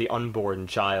the unborn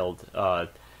child,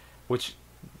 which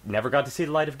never got to see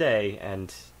the light of day,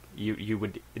 and you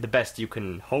would, the best you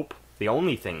can hope, the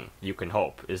only thing you can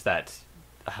hope is that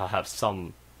I'll have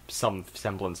some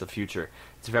semblance of future.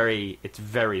 It's very,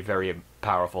 very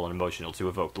powerful and emotional to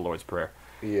evoke the Lord's Prayer.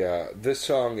 Yeah, this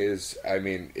song is,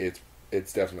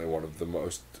 it's definitely one of the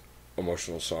most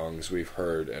emotional songs we've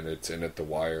heard, and it's in at the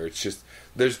wire. It's just,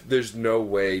 there's no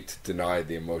way to deny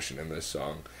the emotion in this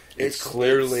song. It's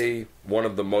clearly one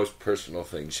of the most personal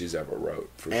things she's ever wrote,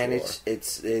 for and sure. And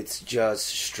it's just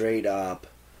straight up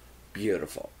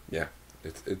beautiful. Yeah,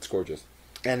 it's gorgeous.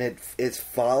 And it's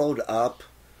followed up,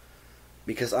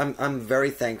 because I'm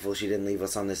very thankful she didn't leave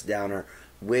us on this downer,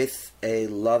 with a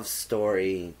love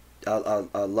story,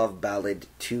 a love ballad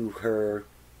to her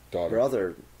daughter, her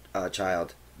other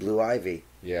child, Blue Ivy.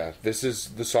 Yeah, this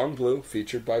is the song Blue,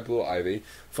 featured by Blue Ivy.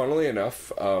 Funnily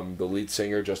enough, the lead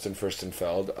singer, Justin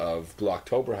Furstenfeld, of Blue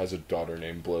October, has a daughter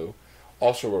named Blue.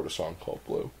 Also wrote a song called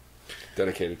Blue,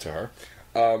 dedicated to her.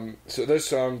 So this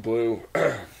song, Blue,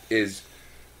 is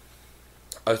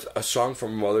a song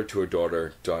from a mother to a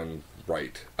daughter done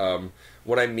right.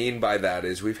 What I mean by that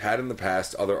is, we've had in the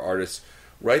past other artists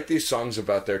write these songs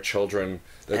about their children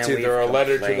that's either a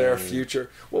letter to their future.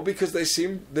 Well, because they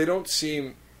seem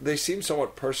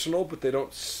somewhat personal, but they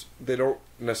don't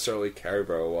necessarily carry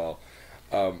very well.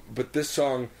 But this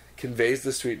song conveys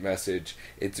the sweet message.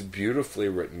 It's beautifully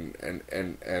written,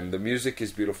 and the music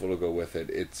is beautiful to go with it.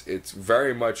 It's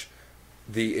very much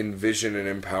the envision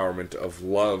and empowerment of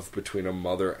love between a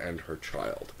mother and her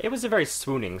child. It was a very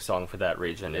swooning song for that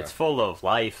region. Yeah. It's full of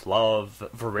life, love,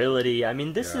 virility. I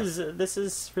mean, this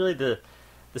is really the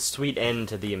sweet end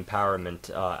to the empowerment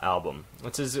album,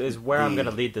 which is where I'm going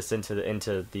to lead this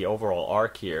into the overall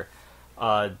arc here.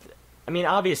 I mean,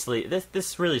 obviously,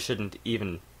 this really shouldn't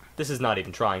even this is not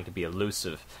even trying to be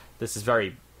elusive. This is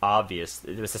very obvious.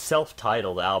 It was a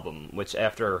self-titled album, which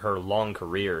after her long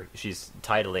career, she's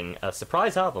titling a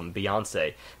surprise album,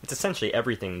 Beyoncé. It's essentially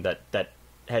everything that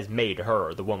has made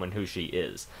her the woman who she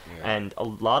is. Yeah. And a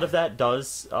lot of that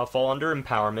does fall under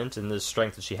empowerment and the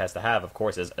strength that she has to have, of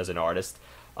course, as an artist.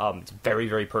 It's very,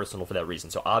 very personal for that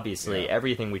reason. So obviously,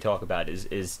 everything we talk about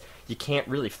is you can't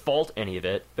really fault any of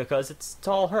it because it's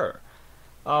all her.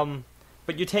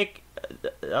 But you take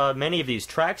many of these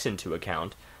tracks into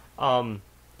account.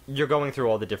 You're going through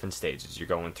all the different stages. You're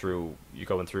going through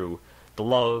the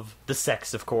love, the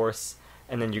sex, of course,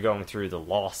 and then you're going through the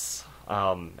loss,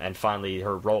 and finally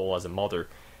her role as a mother.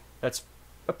 That's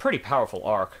a pretty powerful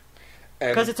arc.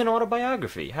 Because it's an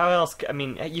autobiography. How else? I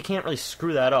mean, you can't really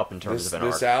screw that up in terms of an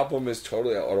arc. This album is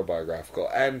totally autobiographical,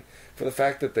 and for the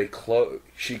fact that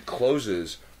she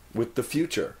closes with the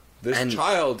future. This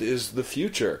child is the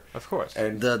future, of course,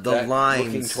 and the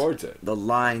lines looking towards it. The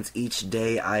lines, each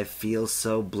day I feel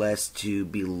so blessed to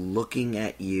be looking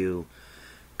at you,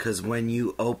 because when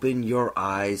you open your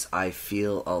eyes, I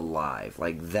feel alive.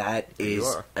 Like, that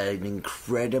is an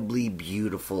incredibly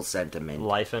beautiful sentiment.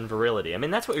 Life and virility. I mean,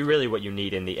 that's what you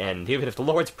need in the end. Even if the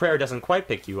Lord's Prayer doesn't quite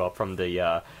pick you up from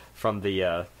the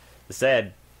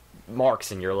sad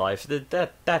marks in your life,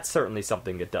 that's certainly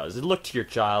something it does. Look to your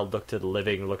child, look to the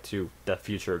living, look to the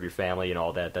future of your family and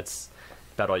all that. That's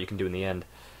about all you can do in the end.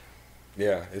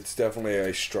 Yeah, it's definitely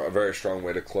a very strong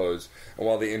way to close. And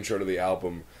while the intro to the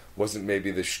album wasn't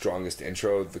maybe the strongest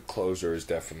intro, the closer is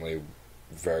definitely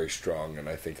very strong, and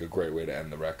I think a great way to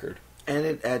end the record. And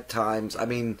at times, I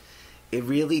mean, it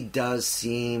really does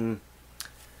seem,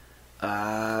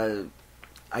 I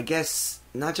guess,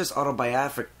 not just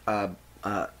autobiographical.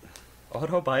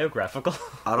 Autobiographical.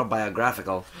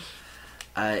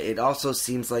 It also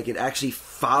seems like it actually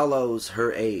follows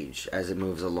her age as it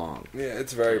moves along. Yeah,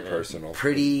 it's very personal.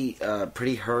 Pretty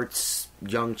Hurts,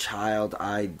 young child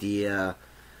idea,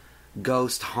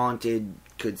 ghost haunted,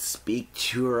 could speak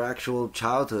to her actual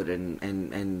childhood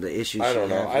and the issues. I don't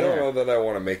know. I don't know there. that I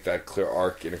want to make that clear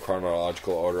arc in a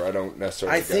chronological order. I don't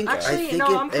necessarily.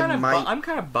 I'm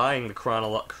kind of buying the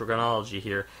chronology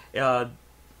here.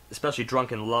 Especially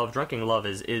Drunken Love. Drunken Love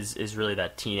is really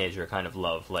that teenager kind of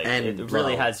love. Like, and it Blow.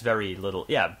 Really has very little.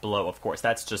 Yeah, Blow, of course.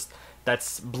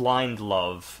 That's blind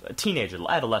love, teenager,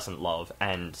 adolescent love,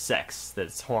 and sex.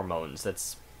 That's hormones.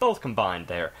 That's both combined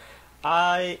there.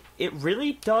 It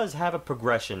really does have a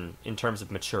progression in terms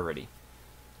of maturity.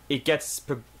 It gets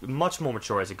much more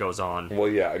mature as it goes on. Well,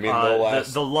 yeah, I mean,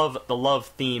 the love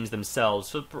themes themselves.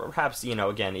 So perhaps,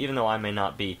 again, even though I may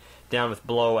not be down with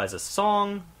Blow as a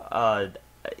song,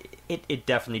 it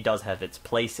definitely does have its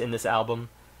place in this album,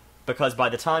 because by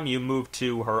the time you move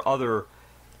to her other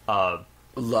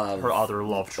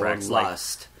love tracks,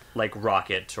 like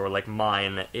Rocket or like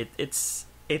Mine, it's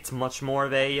much more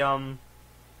of an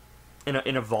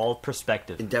evolved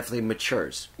perspective. It definitely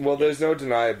matures. Well, there's no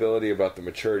deniability about the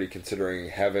maturity, considering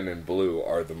Heaven and Blue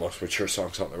are the most mature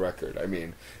songs on the record. I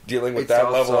mean, dealing with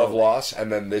that level of loss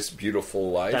and then this beautiful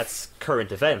life. That's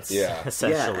current events,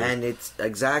 essentially. Yeah, and it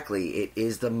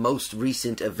is the most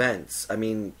recent events. I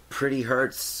mean, Pretty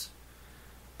Hurts,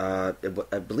 I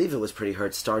believe it was Pretty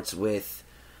Hurts, starts with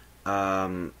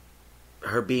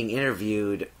her being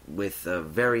interviewed with a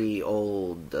very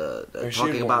old,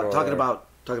 talking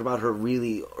about her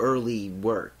really early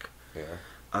work. Yeah.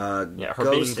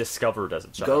 Her being discovered as a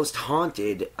child. Ghost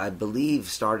Haunted, I believe,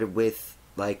 started with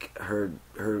like her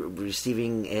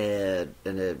receiving an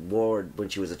award when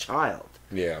she was a child.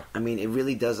 Yeah. I mean, it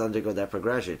really does undergo that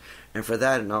progression. And for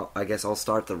that, and I guess I'll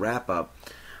start the wrap up.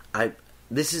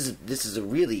 This is a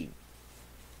really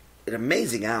an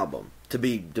amazing album. To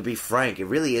be frank, it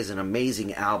really is an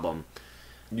amazing album.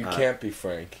 You can't be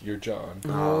Frank. You're John.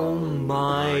 Oh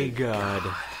my God.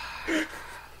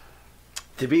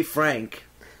 To be frank,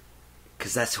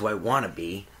 because that's who I want to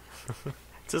be.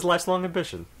 It's his lifelong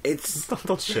ambition.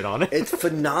 Don't shit on it. It's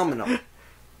phenomenal.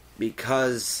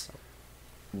 Because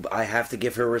I have to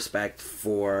give her respect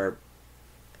for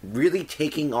really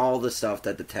taking all the stuff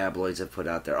that the tabloids have put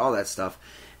out there, all that stuff,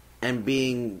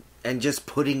 and just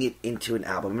putting it into an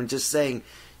album and just saying,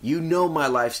 you know my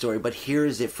life story, but here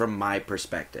is it from my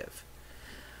perspective.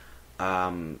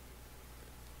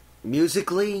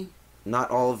 Musically, not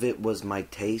all of it was my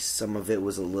taste. Some of it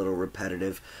was a little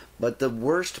repetitive. But the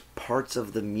worst parts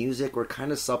of the music were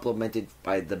kind of supplemented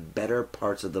by the better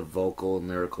parts of the vocal and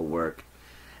lyrical work.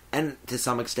 And to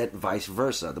some extent, vice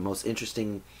versa. The most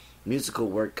interesting musical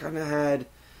work kind of had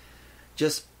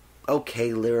just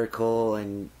okay lyrical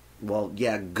and, well,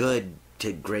 yeah, good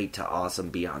to great to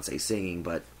awesome Beyoncé singing,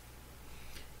 but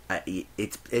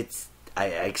it's I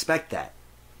expect that.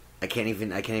 I can't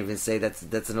even say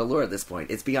that's an allure at this point.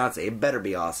 It's Beyonce. It better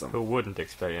be awesome. Who wouldn't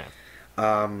expect it?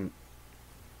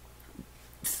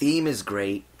 Theme is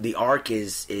great. The arc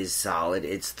is solid.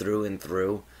 It's through and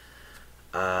through.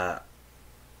 And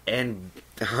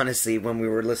honestly, when we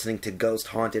were listening to Ghost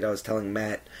Haunted, I was telling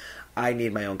Matt I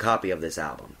need my own copy of this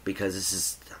album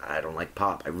because I don't like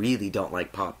pop. I really don't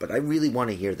like pop, but I really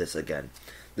want to hear this again.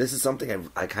 This is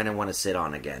something I kind of want to sit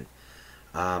on again.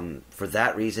 For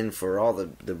that reason, for all the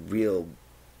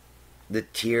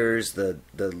tears,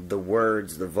 the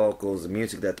words, the vocals, the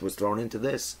music that was thrown into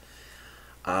this,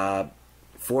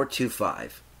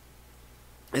 425.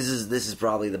 This is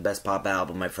probably the best pop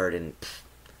album I've heard in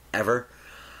ever,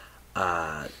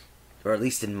 or at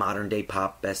least in modern day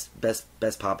pop. Best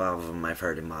pop album I've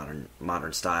heard in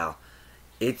modern style.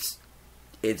 It's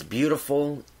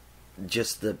beautiful.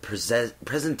 Just the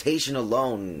presentation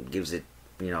alone gives it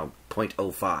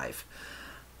 0.05.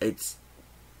 It's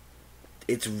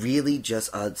really just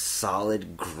a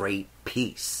solid, great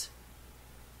piece.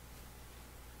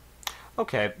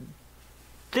 Okay,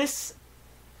 this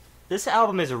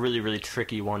album is a really, really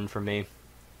tricky one for me.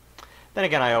 Then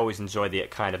again, I always enjoy the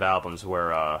kind of albums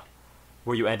where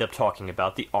you end up talking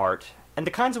about the art, and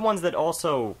the kinds of ones that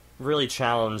also really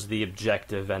challenge the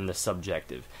objective and the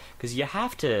subjective, because you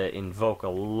have to invoke a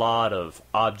lot of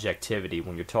objectivity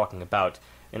when you're talking about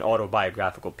an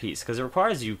autobiographical piece, because it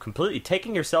requires you completely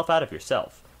taking yourself out of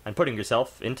yourself and putting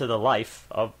yourself into the life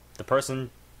of the person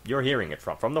you're hearing it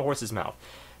from the horse's mouth.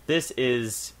 This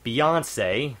is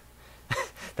Beyoncé.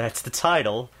 That's the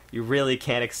title. You really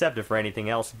can't accept it for anything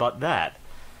else but that.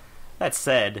 That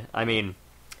said, I mean,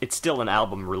 it's still an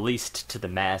album released to the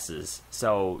masses,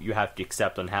 so you have to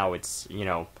accept on how it's,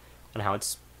 on how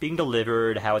it's being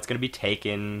delivered, how it's going to be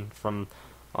taken from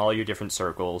all your different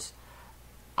circles.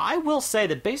 I will say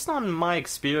that based on my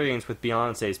experience with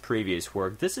Beyonce's previous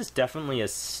work, this is definitely a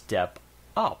step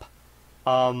up.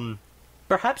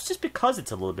 Perhaps just because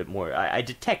it's a little bit more, I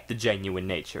detect the genuine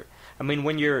nature. I mean,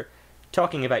 when you're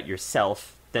talking about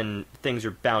yourself, then things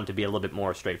are bound to be a little bit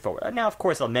more straightforward. Now, of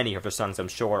course, many of her songs, I'm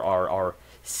sure, are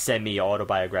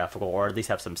semi-autobiographical, or at least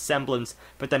have some semblance,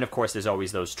 but then, of course, there's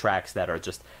always those tracks that are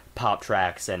just pop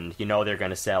tracks, and they're going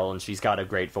to sell, and she's got a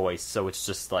great voice, so it's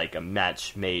just like a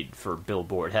match made for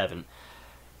Billboard heaven.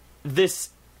 This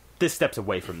steps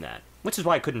away from that, which is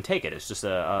why I couldn't take it. It's just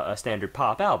a standard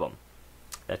pop album.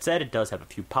 That said, it does have a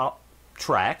few pop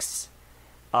tracks,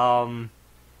 and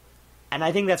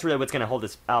I think that's really what's going to hold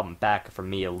this album back for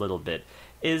me a little bit,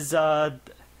 is the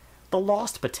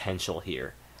lost potential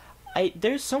here.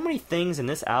 There's so many things in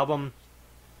this album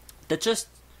that just,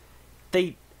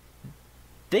 they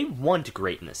want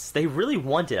greatness. They really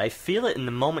want it. I feel it in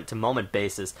the moment-to-moment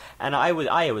basis, and I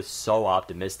was so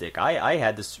optimistic. I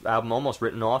had this album almost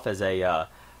written off as a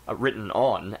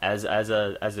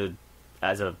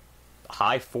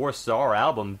high 4-star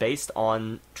album based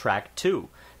on track 2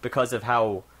 because of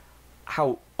how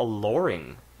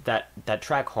alluring that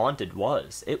track Haunted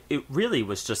was. It really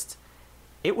was just,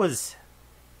 it was.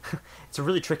 It's a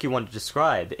really tricky one to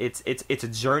describe. It's a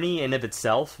journey in of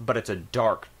itself, but it's a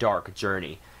dark, dark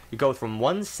journey. You go from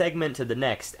one segment to the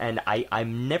next, and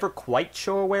I'm never quite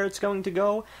sure where it's going to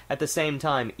go. At the same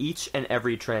time, each and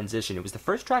every transition, it was the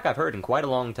first track I've heard in quite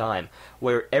a long time,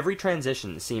 where every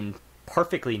transition seemed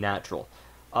perfectly natural.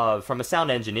 From a sound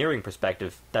engineering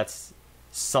perspective, that's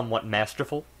somewhat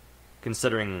masterful,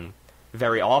 considering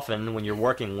very often when you're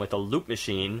working with a loop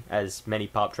machine, as many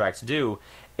pop tracks do,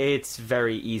 it's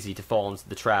very easy to fall into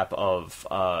the trap of,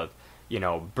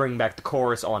 bring back the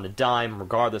chorus on a dime,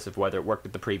 regardless of whether it worked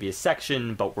with the previous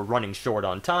section, but we're running short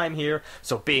on time here,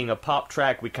 so being a pop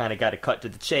track, we kind of got to cut to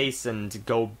the chase and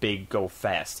go big, go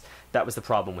fast. That was the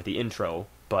problem with the intro,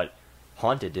 but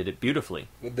Haunted did it beautifully.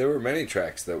 There were many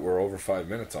tracks that were over 5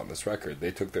 minutes on this record.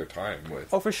 They took their time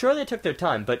with... Oh, for sure they took their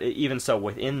time, but even so,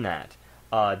 within that,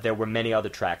 there were many other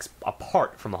tracks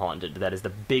apart from Haunted. That is the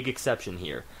big exception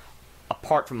here.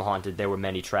 Apart from Haunted, there were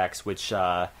many tracks which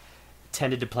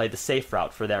tended to play the safe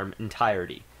route for their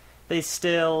entirety. They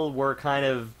still were kind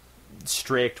of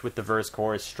strict with the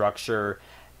verse-chorus structure,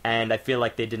 and I feel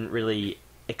like they didn't really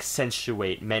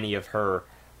accentuate many of her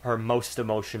most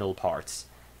emotional parts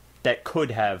that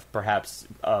could have perhaps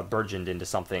burgeoned into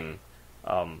something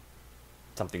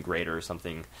greater,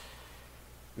 something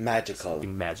magical.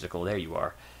 Something magical, there you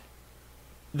are.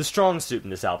 The strong suit in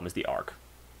this album is the arc.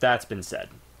 That's been said.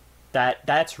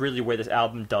 That's really where this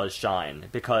album does shine,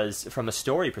 because from a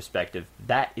story perspective,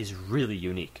 that is really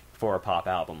unique for a pop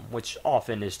album, which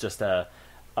often is just a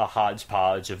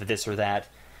hodgepodge of this or that.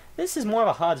 This is more of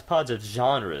a hodgepodge of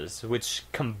genres, which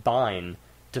combine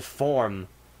to form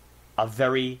a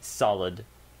very solid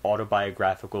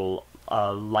autobiographical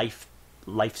life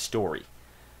story.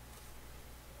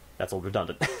 That's all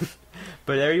redundant.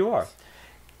 But there you are.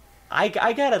 I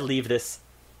gotta leave this.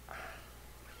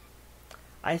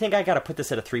 I think I gotta put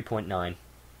this at a 3.9.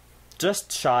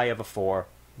 Just shy of a 4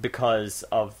 because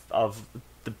of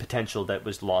the potential that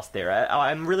was lost there.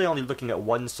 I'm really only looking at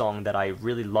one song that I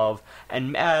really love,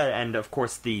 and of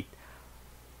course the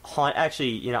haunt.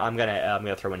 Actually, I'm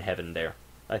gonna throw in Heaven there.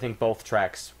 I think both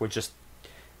tracks were just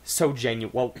so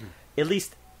genuine. Well, at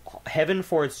least Heaven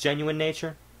for its genuine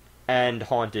nature, and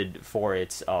Haunted for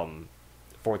its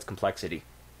complexity.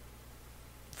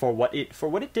 For what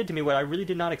it did to me, what I really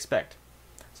did not expect.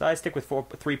 So I stick with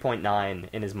 3.9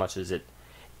 in as much as it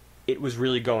was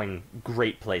really going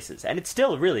great places, and it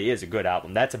still really is a good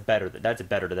album. That's a better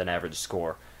than average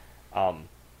score. It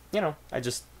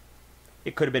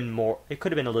could have been more. It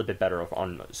could have been a little bit better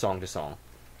on song to song.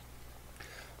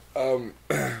 I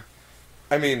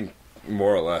mean,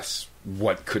 more or less,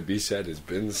 what could be said has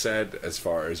been said as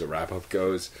far as a wrap up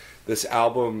goes. This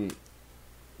album,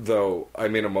 though, I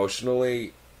mean,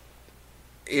 emotionally,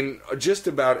 in just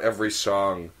about every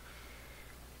song.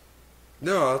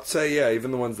 No, I'll say, yeah,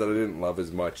 even the ones that I didn't love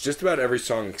as much. Just about every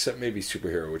song, except maybe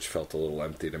Superhero, which felt a little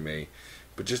empty to me.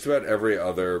 But just about every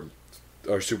other,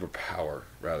 or Superpower,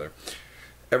 rather.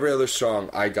 Every other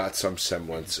song, I got some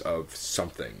semblance of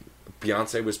something.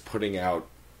 Beyoncé was putting out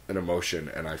an emotion,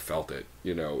 and I felt it.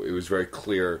 It was very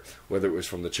clear, whether it was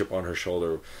from the chip on her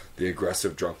shoulder, the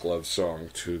aggressive drunk love song,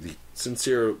 to the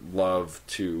sincere love,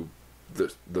 to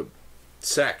the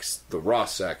sex, the raw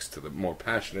sex, to the more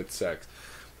passionate sex.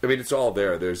 I mean, it's all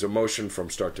there. There's emotion from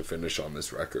start to finish on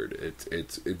this record.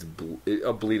 It's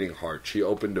a bleeding heart. She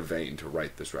opened a vein to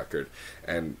write this record,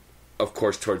 and of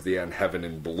course, towards the end, Heaven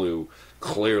and Blue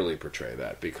clearly portray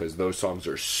that, because those songs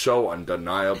are so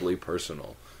undeniably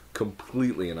personal,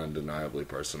 completely and undeniably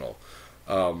personal.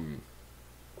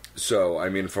 So, I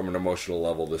mean, from an emotional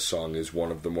level, this song is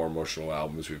one of the more emotional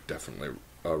albums we've definitely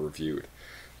reviewed.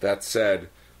 That said,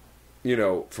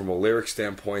 from a lyric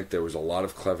standpoint, there was a lot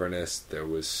of cleverness. There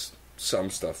was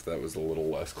some stuff that was a little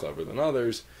less clever than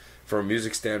others. From a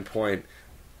music standpoint,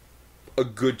 a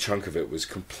good chunk of it was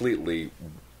completely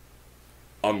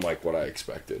unlike what I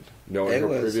expected. Knowing her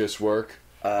previous work.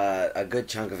 A good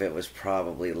chunk of it was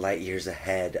probably light years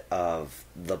ahead of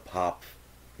the pop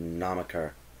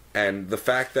nomiker. And the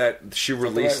fact that she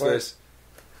released this...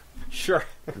 Sure.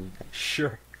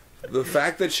 The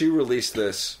fact that she released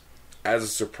this as a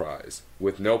surprise,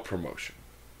 with no promotion,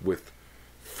 with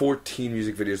 14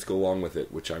 music videos to go along with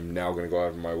it, which I'm now going to go out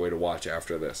of my way to watch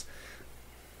after this.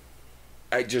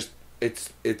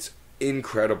 It's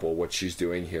incredible what she's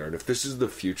doing here. And if this is the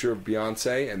future of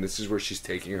Beyonce, and this is where she's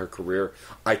taking her career,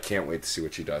 I can't wait to see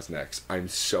what she does next. I'm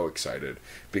so excited,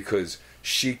 because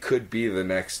she could be the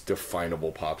next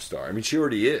definable pop star. I mean, she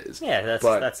already is. Yeah,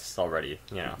 that's already,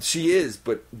 She is,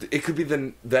 but it could be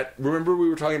remember we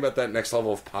were talking about that next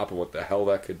level of pop and what the hell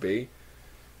that could be?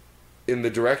 In the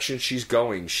direction she's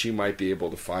going, she might be able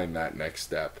to find that next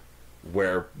step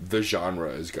where the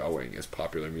genre is going as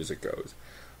popular music goes.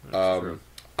 That's true.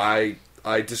 I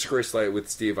disagree slightly with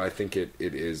Steve. I think it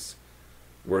is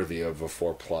worthy of a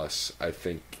 4+. I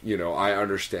think, I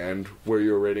understand where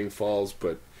your rating falls,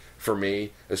 but for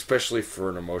me, especially for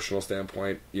an emotional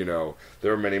standpoint, there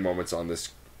are many moments on this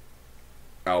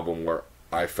album where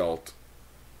I felt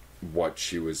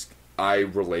I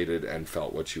related and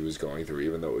felt what she was going through,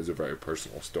 even though it was a very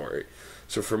personal story.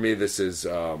 So for me, this is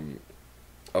a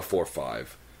 4-5.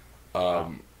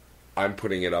 Wow. I'm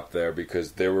putting it up there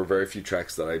because there were very few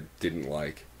tracks that I didn't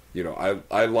like.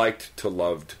 I liked to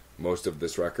loved most of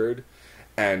this record.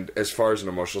 And as far as an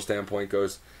emotional standpoint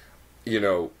goes,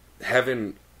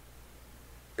 Heaven,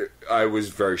 I was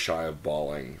very shy of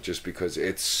bawling just because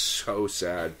it's so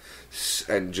sad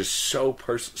and just so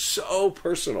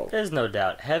personal. There's no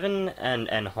doubt. Heaven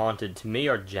and Haunted, to me,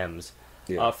 are gems.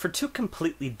 Yeah. For two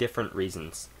completely different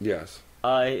reasons. Yes.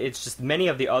 It's just many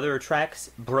of the other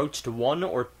tracks broached one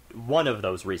of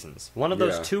those reasons. One of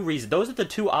those two reasons. Those are the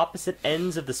two opposite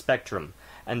ends of the spectrum.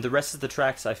 And the rest of the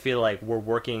tracks, I feel like, were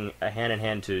working hand in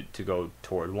hand to go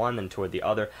toward one and toward the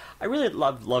other. I really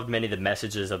loved many of the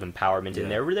messages of empowerment in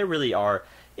there. There really are.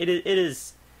 It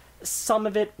is. Some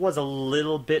of it was a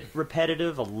little bit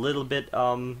repetitive, a little bit.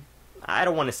 I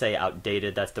don't want to say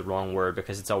outdated. That's the wrong word,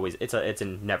 because it's a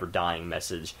never dying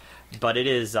message. But it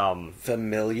is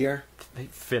familiar.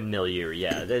 Familiar,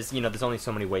 yeah. There's only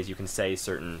so many ways you can say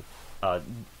certain.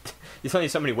 There's only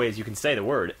so many ways you can say the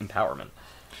word empowerment.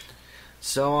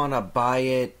 So on a buy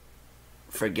it,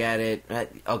 forget it.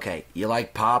 Okay, you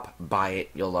like pop, buy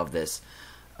it. You'll love this.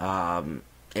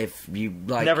 If you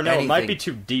like Never know. anything, It might be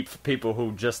too deep for people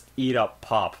who just eat up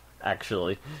pop,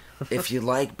 actually. if you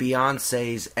like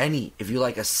Beyonce's if you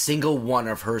like a single one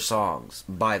of her songs,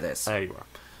 buy this. There you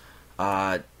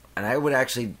are. And I would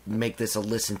actually make this a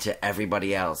listen to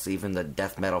everybody else, even the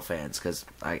death metal fans, because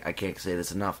I can't say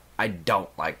this enough. I don't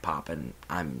like pop, and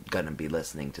I'm gonna be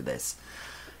listening to this.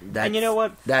 And you know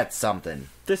what? That's something.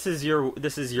 This is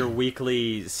your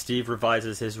weekly Steve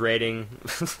revises his rating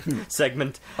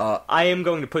segment. I am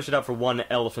going to push it up for one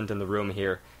elephant in the room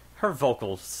here. Her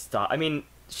vocal style. I mean,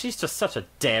 she's just such a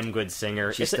damn good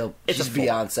singer. She's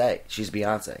Beyonce. She's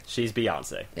Beyonce. She's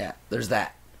Beyonce. Yeah, there's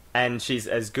that. And she's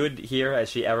as good here as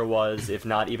she ever was, if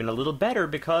not even a little better,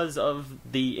 because of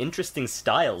the interesting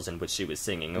styles in which she was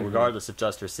singing, regardless of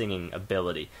just her singing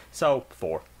ability. So,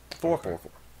 4. 4.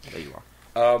 There you are.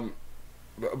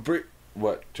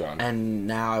 What, John? And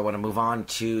now I want to move on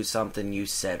to something you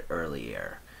said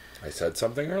earlier. I said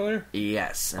something earlier?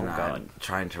 Yes, and Oh, God. I'm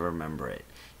trying to remember it.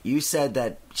 You said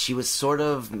that she was sort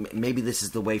of, maybe this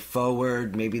is the way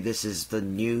forward, maybe this is the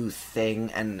new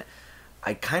thing, and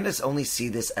I kind of only see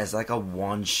this as like a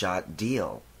one-shot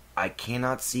deal. I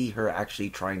cannot see her actually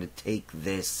trying to take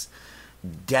this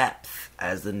depth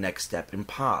as the next step in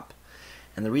pop.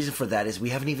 And the reason for that is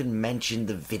we haven't even mentioned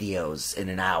the videos in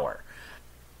an hour.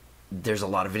 There's a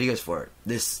lot of videos for it.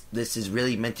 This is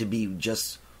really meant to be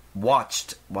just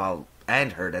watched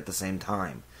and heard at the same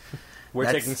time.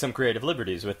 We're taking some creative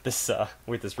liberties with this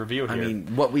review here. I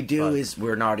mean, what we do is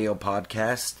we're an audio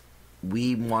podcast.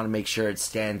 We want to make sure it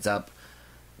stands up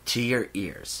to your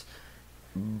ears.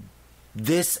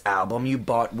 This album you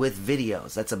bought with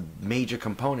videos. That's a major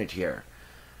component here.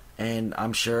 And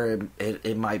I'm sure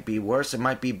it might be worse. It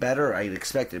might be better. I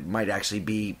expect it might actually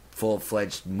be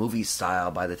full-fledged movie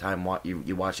style by the time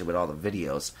you watch it with all the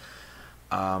videos.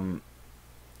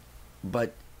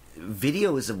 But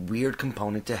video is a weird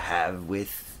component to have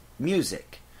with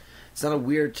music. It's not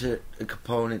a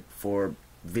component for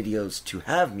videos to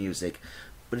have music,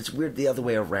 but it's weird the other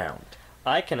way around.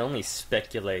 I can only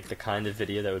speculate the kind of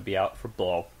video that would be out for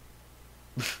Blow.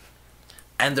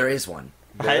 And there is one.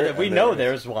 We know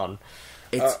there's one.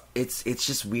 It's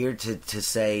just weird to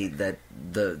say that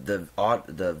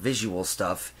the visual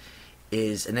stuff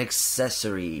is an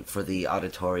accessory for the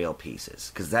auditorial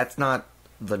pieces, because that's not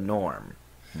the norm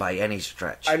by any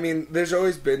stretch. I mean, there's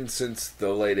always been, since the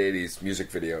late 80s, music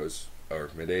videos, or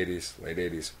mid-80s, late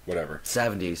 80s, whatever.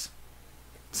 70s.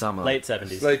 Late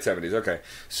 70s. Late 70s, okay.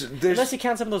 So Unless you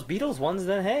count some of those Beatles ones,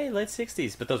 then hey, late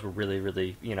 60s. But those were really,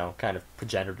 really, kind of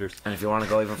progenitors. And if you want to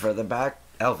go even further back,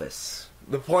 Elvis.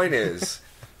 The point is,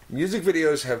 music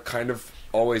videos have kind of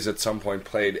always at some point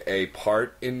played a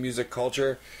part in music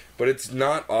culture, but it's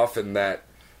not often that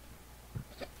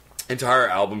entire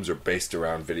albums are based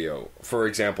around video. For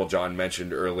example, John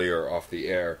mentioned earlier off the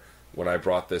air when I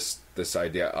brought this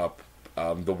idea up,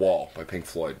 The Wall by Pink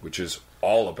Floyd, which is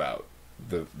all about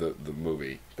the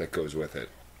movie that goes with it.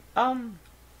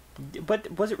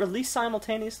 But was it released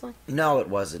simultaneously? No, it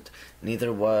wasn't.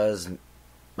 Neither was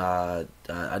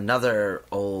another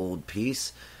old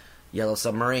piece, Yellow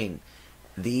Submarine.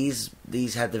 These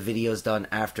had the videos done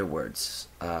afterwards.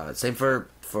 Same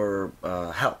for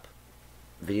Help.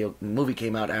 Movie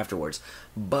came out afterwards,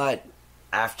 but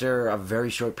after a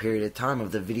very short period of time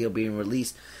of the video being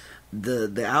released,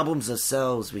 the albums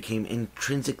themselves became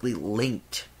intrinsically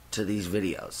linked to these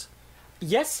videos.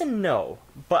 Yes and no,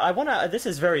 but this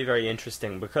is very, very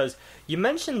interesting, because you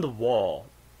mentioned The Wall,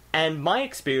 and my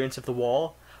experience of The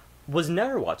Wall was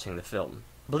never watching the film.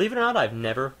 Believe it or not, I've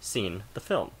never seen the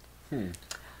film.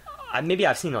 Maybe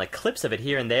I've seen like clips of it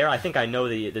here and there. I think I know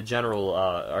the general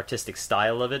artistic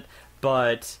style of it,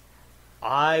 but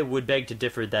I would beg to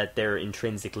differ that they're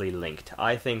intrinsically linked.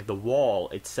 I think The Wall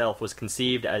itself was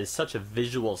conceived as such a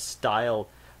visual style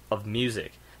of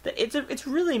music that it's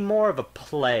really more of a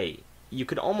play. You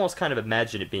could almost kind of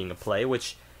imagine it being a play,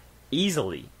 which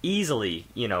easily,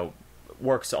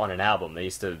 works on an album. They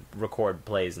used to record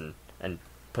plays and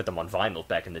put them on vinyl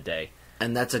back in the day.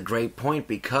 And that's a great point,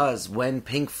 because when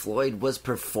Pink Floyd was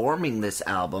performing this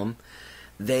album,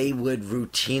 they would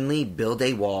routinely build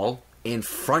a wall in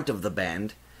front of the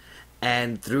band,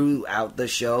 and throughout the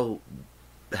show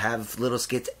have little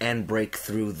skits and break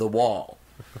through the wall.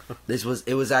 It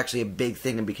was actually a big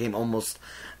thing and became almost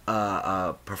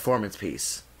a performance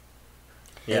piece.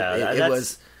 Yeah,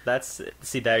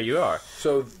 see, there you are.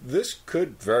 So this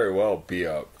could very well be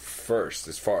a first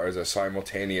as far as a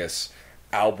simultaneous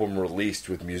album released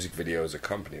with music videos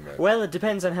accompaniment. Well, it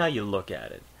depends on how you look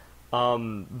at it.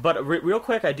 But real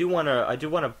quick, I do want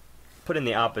to put in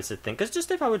the opposite thing, because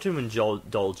just if I were to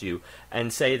indulge you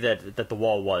and say that the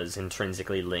wall was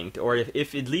intrinsically linked, or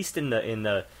if at least in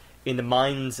the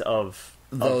minds of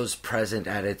those present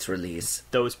at its release,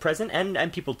 those present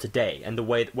and people today, and the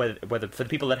way whether for the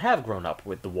people that have grown up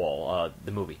with the wall,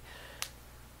 the movie.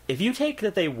 If you take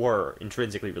that they were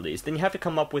intrinsically released, then you have to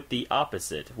come up with the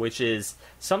opposite, which is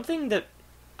something that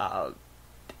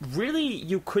really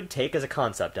you could take as a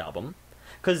concept album,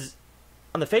 because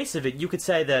on the face of it, you could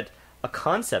say that a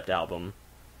concept album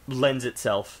lends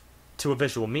itself to a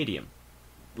visual medium,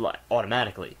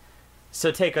 automatically.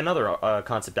 So take another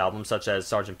concept album such as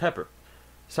Sgt. Pepper.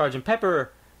 Sgt.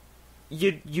 Pepper,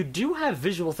 you do have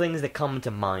visual things that come to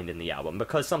mind in the album,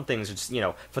 because some things are just,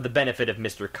 for the benefit of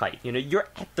Mr. Kite. You're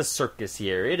at the circus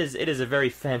here. It is a very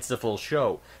fanciful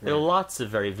show. There are lots of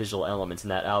very visual elements in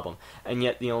that album, and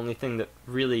yet the only thing that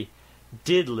really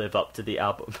did live up to the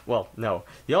album, well, no,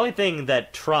 the only thing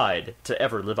that tried to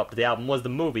ever live up to the album was the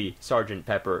movie Sgt.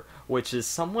 Pepper, which is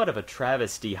somewhat of a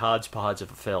travesty hodgepodge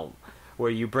of a film, where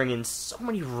you bring in so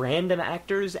many random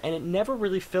actors, and it never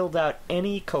really filled out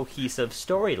any cohesive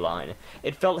storyline.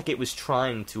 It felt like it was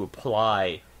trying to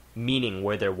apply meaning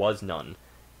where there was none,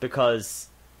 because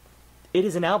it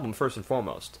is an album first and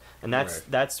foremost, and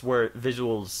that's where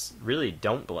visuals really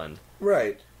don't blend.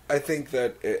 Right. I think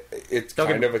that it's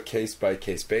kind of a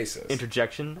case-by-case basis.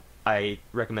 Interjection, I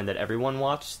recommend that everyone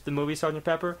watch the movie Sgt.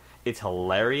 Pepper. It's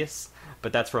hilarious,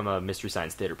 but that's from a Mystery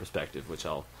Science Theater perspective, which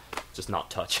I'll just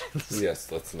not touch. Yes,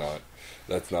 that's not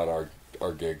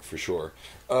our gig for sure.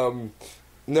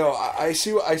 No, I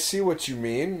see what you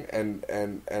mean, and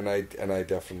I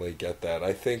definitely get that.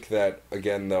 I think that,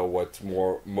 again, though, what's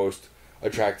most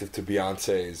attractive to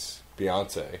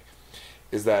Beyonce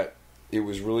is that it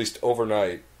was released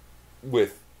overnight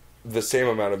with the same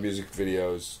amount of music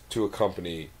videos to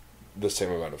accompany the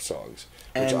same amount of songs,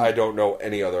 which I don't know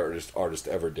any other artist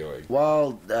ever doing.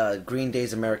 Well, Green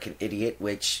Day's American Idiot,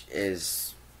 which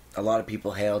is a lot of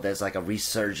people hailed as like a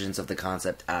resurgence of the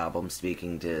concept album,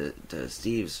 speaking to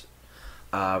Steve's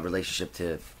relationship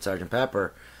to Sgt.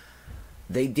 Pepper,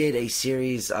 they did a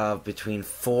series of between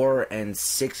 4 and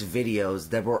 6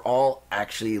 videos that were all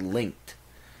actually linked.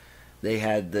 They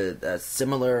had the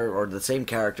similar or the same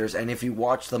characters, and if you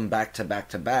watch them back to back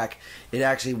to back, it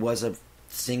actually was a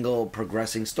single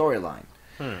progressing storyline.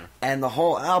 And the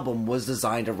whole album was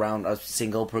designed around a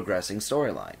single progressing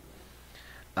storyline.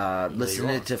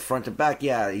 Listening to front to back,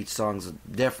 each song's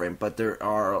different, but there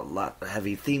are a lot of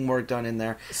heavy theme work done in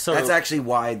there. So that's actually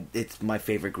why it's my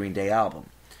favorite Green Day album.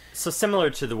 So similar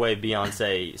to the way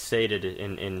Beyonce stated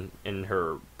in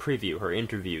her preview, her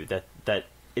interview, that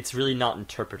it's really not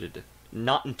interpretive.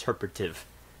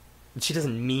 She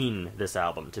doesn't mean this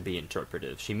album to be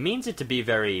interpretive. She means it to be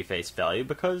very face value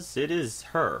because it is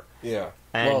her. Yeah.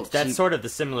 And that's sort of the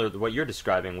similar to what you're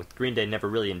describing, with Green Day never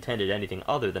really intended anything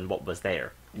other than what was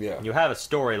there. Yeah. You have a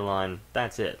storyline,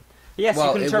 that's it. Yes,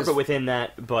 you can interpret within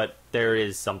that, but there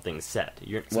is something set.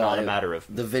 It's not a matter of...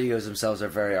 The videos themselves are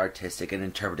very artistic and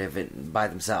interpretive by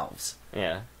themselves.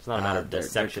 Yeah, it's not a matter of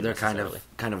dissection. They're kind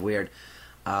of weird,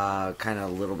 kind of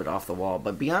a little bit off the wall.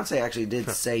 But Beyonce actually did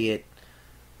say it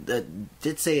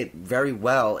very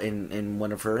well in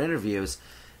one of her interviews.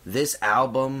 This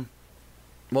album...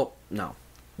 Well, no.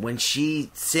 When she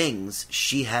sings,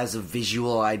 she has a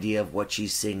visual idea of what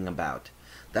she's singing about.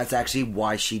 That's actually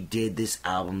why she did this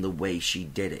album the way she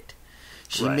did it.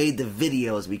 She made the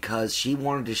videos because she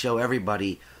wanted to show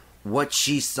everybody what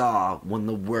she saw when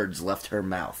the words left her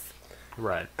mouth.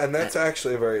 Right. And that's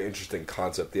actually a very interesting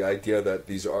concept. The idea that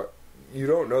these are... You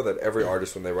don't know that every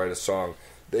artist, when they write a song,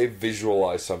 they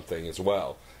visualize something as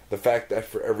well. The fact that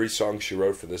for every song she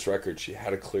wrote for this record, she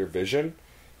had a clear vision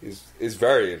is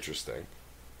very interesting.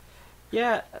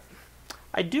 Yeah,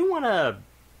 I do want to...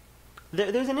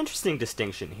 There's an interesting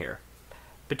distinction here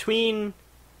between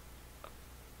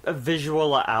a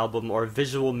visual album or a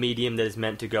visual medium that is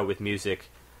meant to go with music.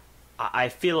 I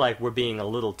feel like we're being a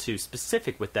little too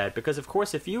specific with that, because of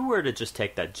course if you were to just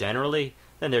take that generally,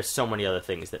 then there's so many other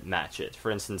things that match it. For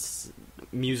instance,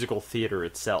 musical theater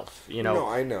itself. No,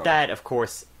 I know. That, of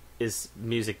course, is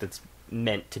music that's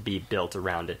meant to be built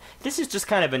around it. This is just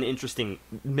kind of an interesting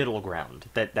middle ground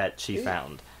that she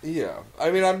found. Yeah.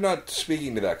 I mean, I'm not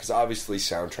speaking to that, because obviously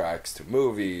soundtracks to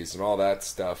movies and all that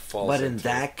stuff falls But in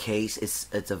that case,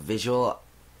 it's a visual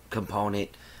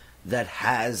component that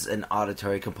has an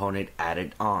auditory component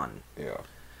added on. Yeah.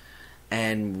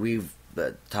 And we've...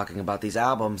 talking about these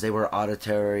albums, they were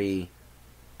auditory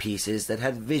pieces that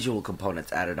had visual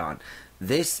components added on.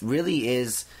 This really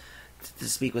is, to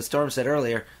speak what Storm said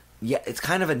earlier, it's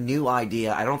kind of a new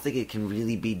idea. I don't think it can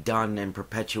really be done and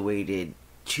perpetuated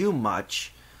too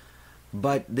much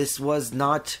But this was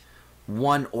not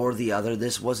one or the other.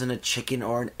 This wasn't a chicken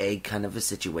or an egg kind of a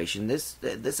situation.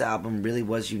 This album really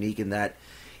was unique in that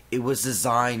it was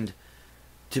designed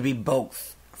to be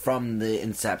both from the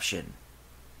inception,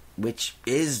 which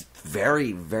is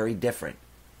very, very different.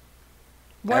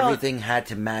 Well, Everything had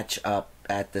to match up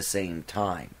at the same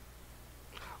time.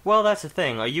 Well, that's the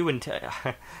thing. Are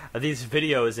these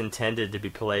videos intended to be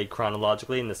played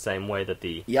chronologically in the same way that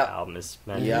the album is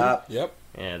meant? Yep. Yep.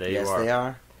 Yeah, there Yes, you are. they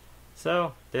are.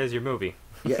 So there's your movie.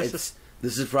 Yeah, this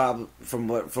is probably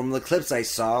from the clips I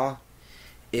saw.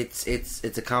 It's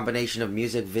a combination of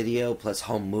music video plus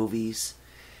home movies.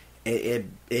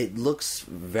 It looks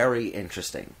very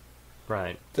interesting.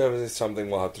 Right. Definitely something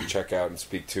we'll have to check out and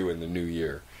speak to in the new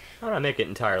year. I don't want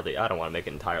to make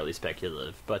it entirely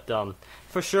speculative, but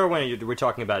for sure when we're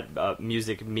talking about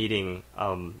music meeting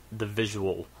the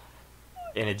visual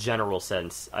in a general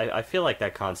sense, I feel like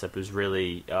that concept was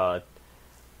really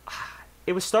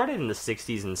it was started in the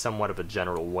 60s in somewhat of a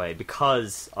general way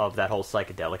because of that whole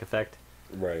psychedelic effect.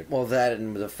 Right. Well, that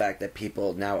and the fact that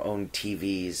people now own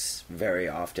TVs very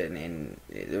often, and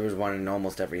there was one in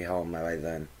almost every home by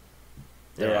then.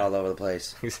 They were all over the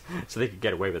place. So they could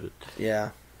get away with it.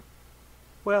 Yeah.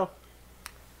 Well,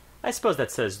 I suppose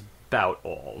that says about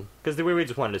all, because we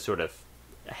just wanted to sort of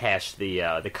hash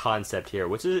the concept here,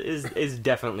 which is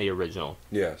definitely original.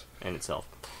 Yes. In itself.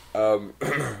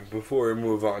 Before we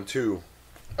move on to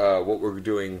what we're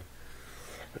doing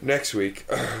next week,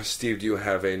 Steve, do you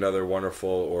have another wonderful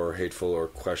or hateful or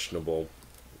questionable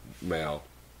mail?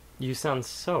 You sound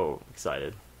so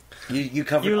excited. You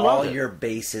covered all your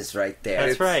bases right there.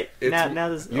 That's right.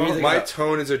 My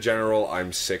tone is a general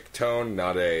I'm sick tone,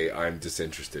 not a I'm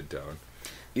disinterested tone.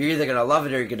 You're either going to love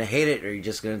it or you're going to hate it, or you're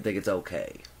just going to think it's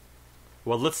okay.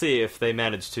 Well, let's see if they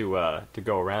manage to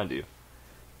go around you.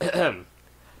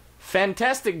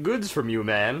 Fantastic goods from you,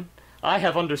 man. I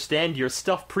have understand your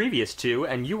stuff previous to,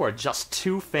 and you are just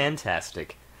too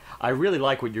fantastic. I really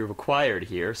like what you've acquired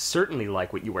here, certainly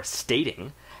like what you are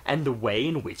stating, and the way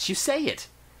in which you say it.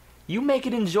 You make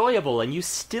it enjoyable, and you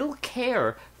still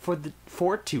care for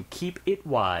it to keep it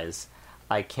wise.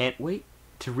 I can't wait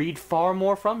to read far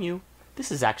more from you.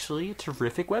 This is actually a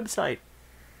terrific website.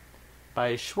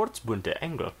 By Schwarzbunte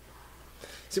Engel.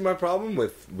 See, my problem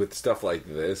with stuff like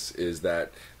this is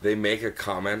that they make a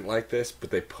comment like this, but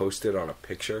they post it on a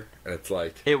picture, and it's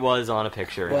like... It was on a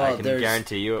picture, well, I can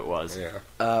guarantee you it was.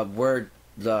 Yeah. Word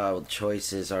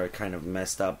choices are kind of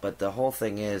messed up, but the whole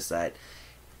thing is that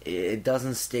it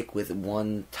doesn't stick with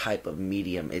one type of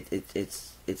medium.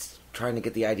 It's trying to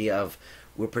get the idea of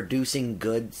we're producing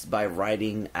goods by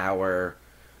writing our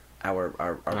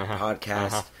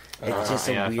podcast. It's just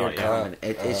a weird comment.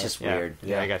 It's just weird.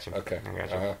 Yeah, I got you. Okay. I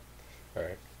got you. All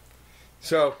right.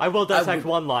 So I will dissect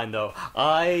one line, though.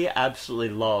 I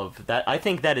absolutely love that. I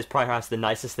think that is perhaps the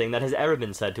nicest thing that has ever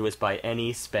been said to us by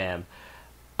any spam.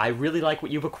 I really like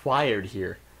what you've acquired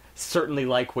here. Certainly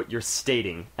like what you're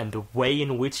stating, and the way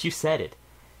in which you said it.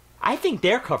 I think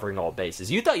they're covering all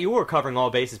bases. You thought you were covering all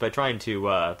bases by trying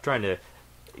to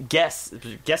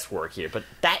guesswork here, but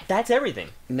that's everything.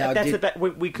 Now,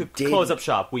 we could close up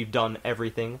shop. We've done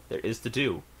everything there is to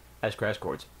do as Crash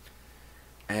Chords.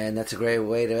 And that's a great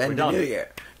way to end the new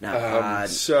year. Now,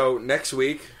 so next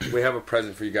week we have a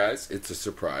present for you guys. It's a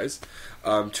surprise.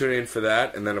 Tune in for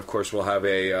that, and then of course we'll have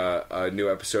a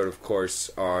new episode, of course,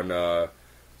 on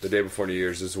the day before New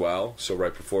Year's as well. So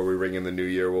right before we ring in the new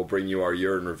year, we'll bring you our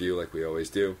year in review like we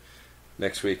always do.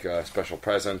 Next week, a special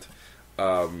present.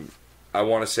 I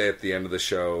want to say at the end of the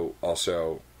show,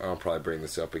 also, I'll probably bring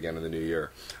this up again in the new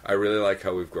year. I really like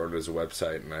how we've grown as a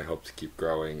website, and I hope to keep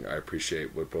growing. I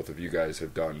appreciate what both of you guys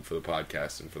have done for the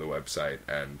podcast and for the website,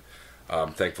 and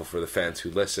I'm thankful for the fans who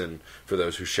listen, for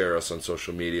those who share us on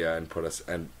social media and put us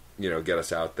and get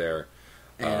us out there.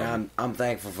 And I'm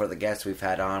thankful for the guests we've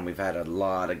had on. We've had a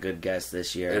lot of good guests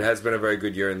this year. It has been a very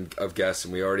good year of guests,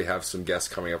 and we already have some guests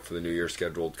coming up for the new year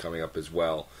scheduled coming up as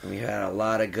well. We had a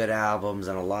lot of good albums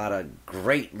and a lot of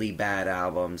greatly bad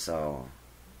albums, so...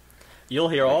 You'll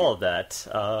hear all of that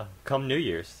come New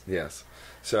Year's. Yes.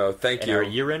 So thank you. Our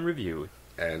year-end review.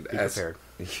 And be prepared.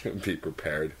 Be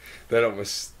prepared. That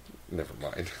almost... Never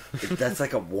mind. That's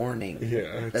like a warning.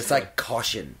 Yeah. That's fine. Like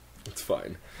caution. It's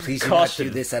fine. Please do not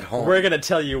do this at home. We're going to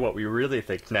tell you what we really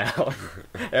think now,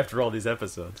 after all these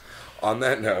episodes. On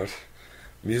that note,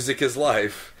 music is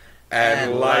life,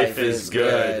 and life is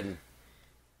good.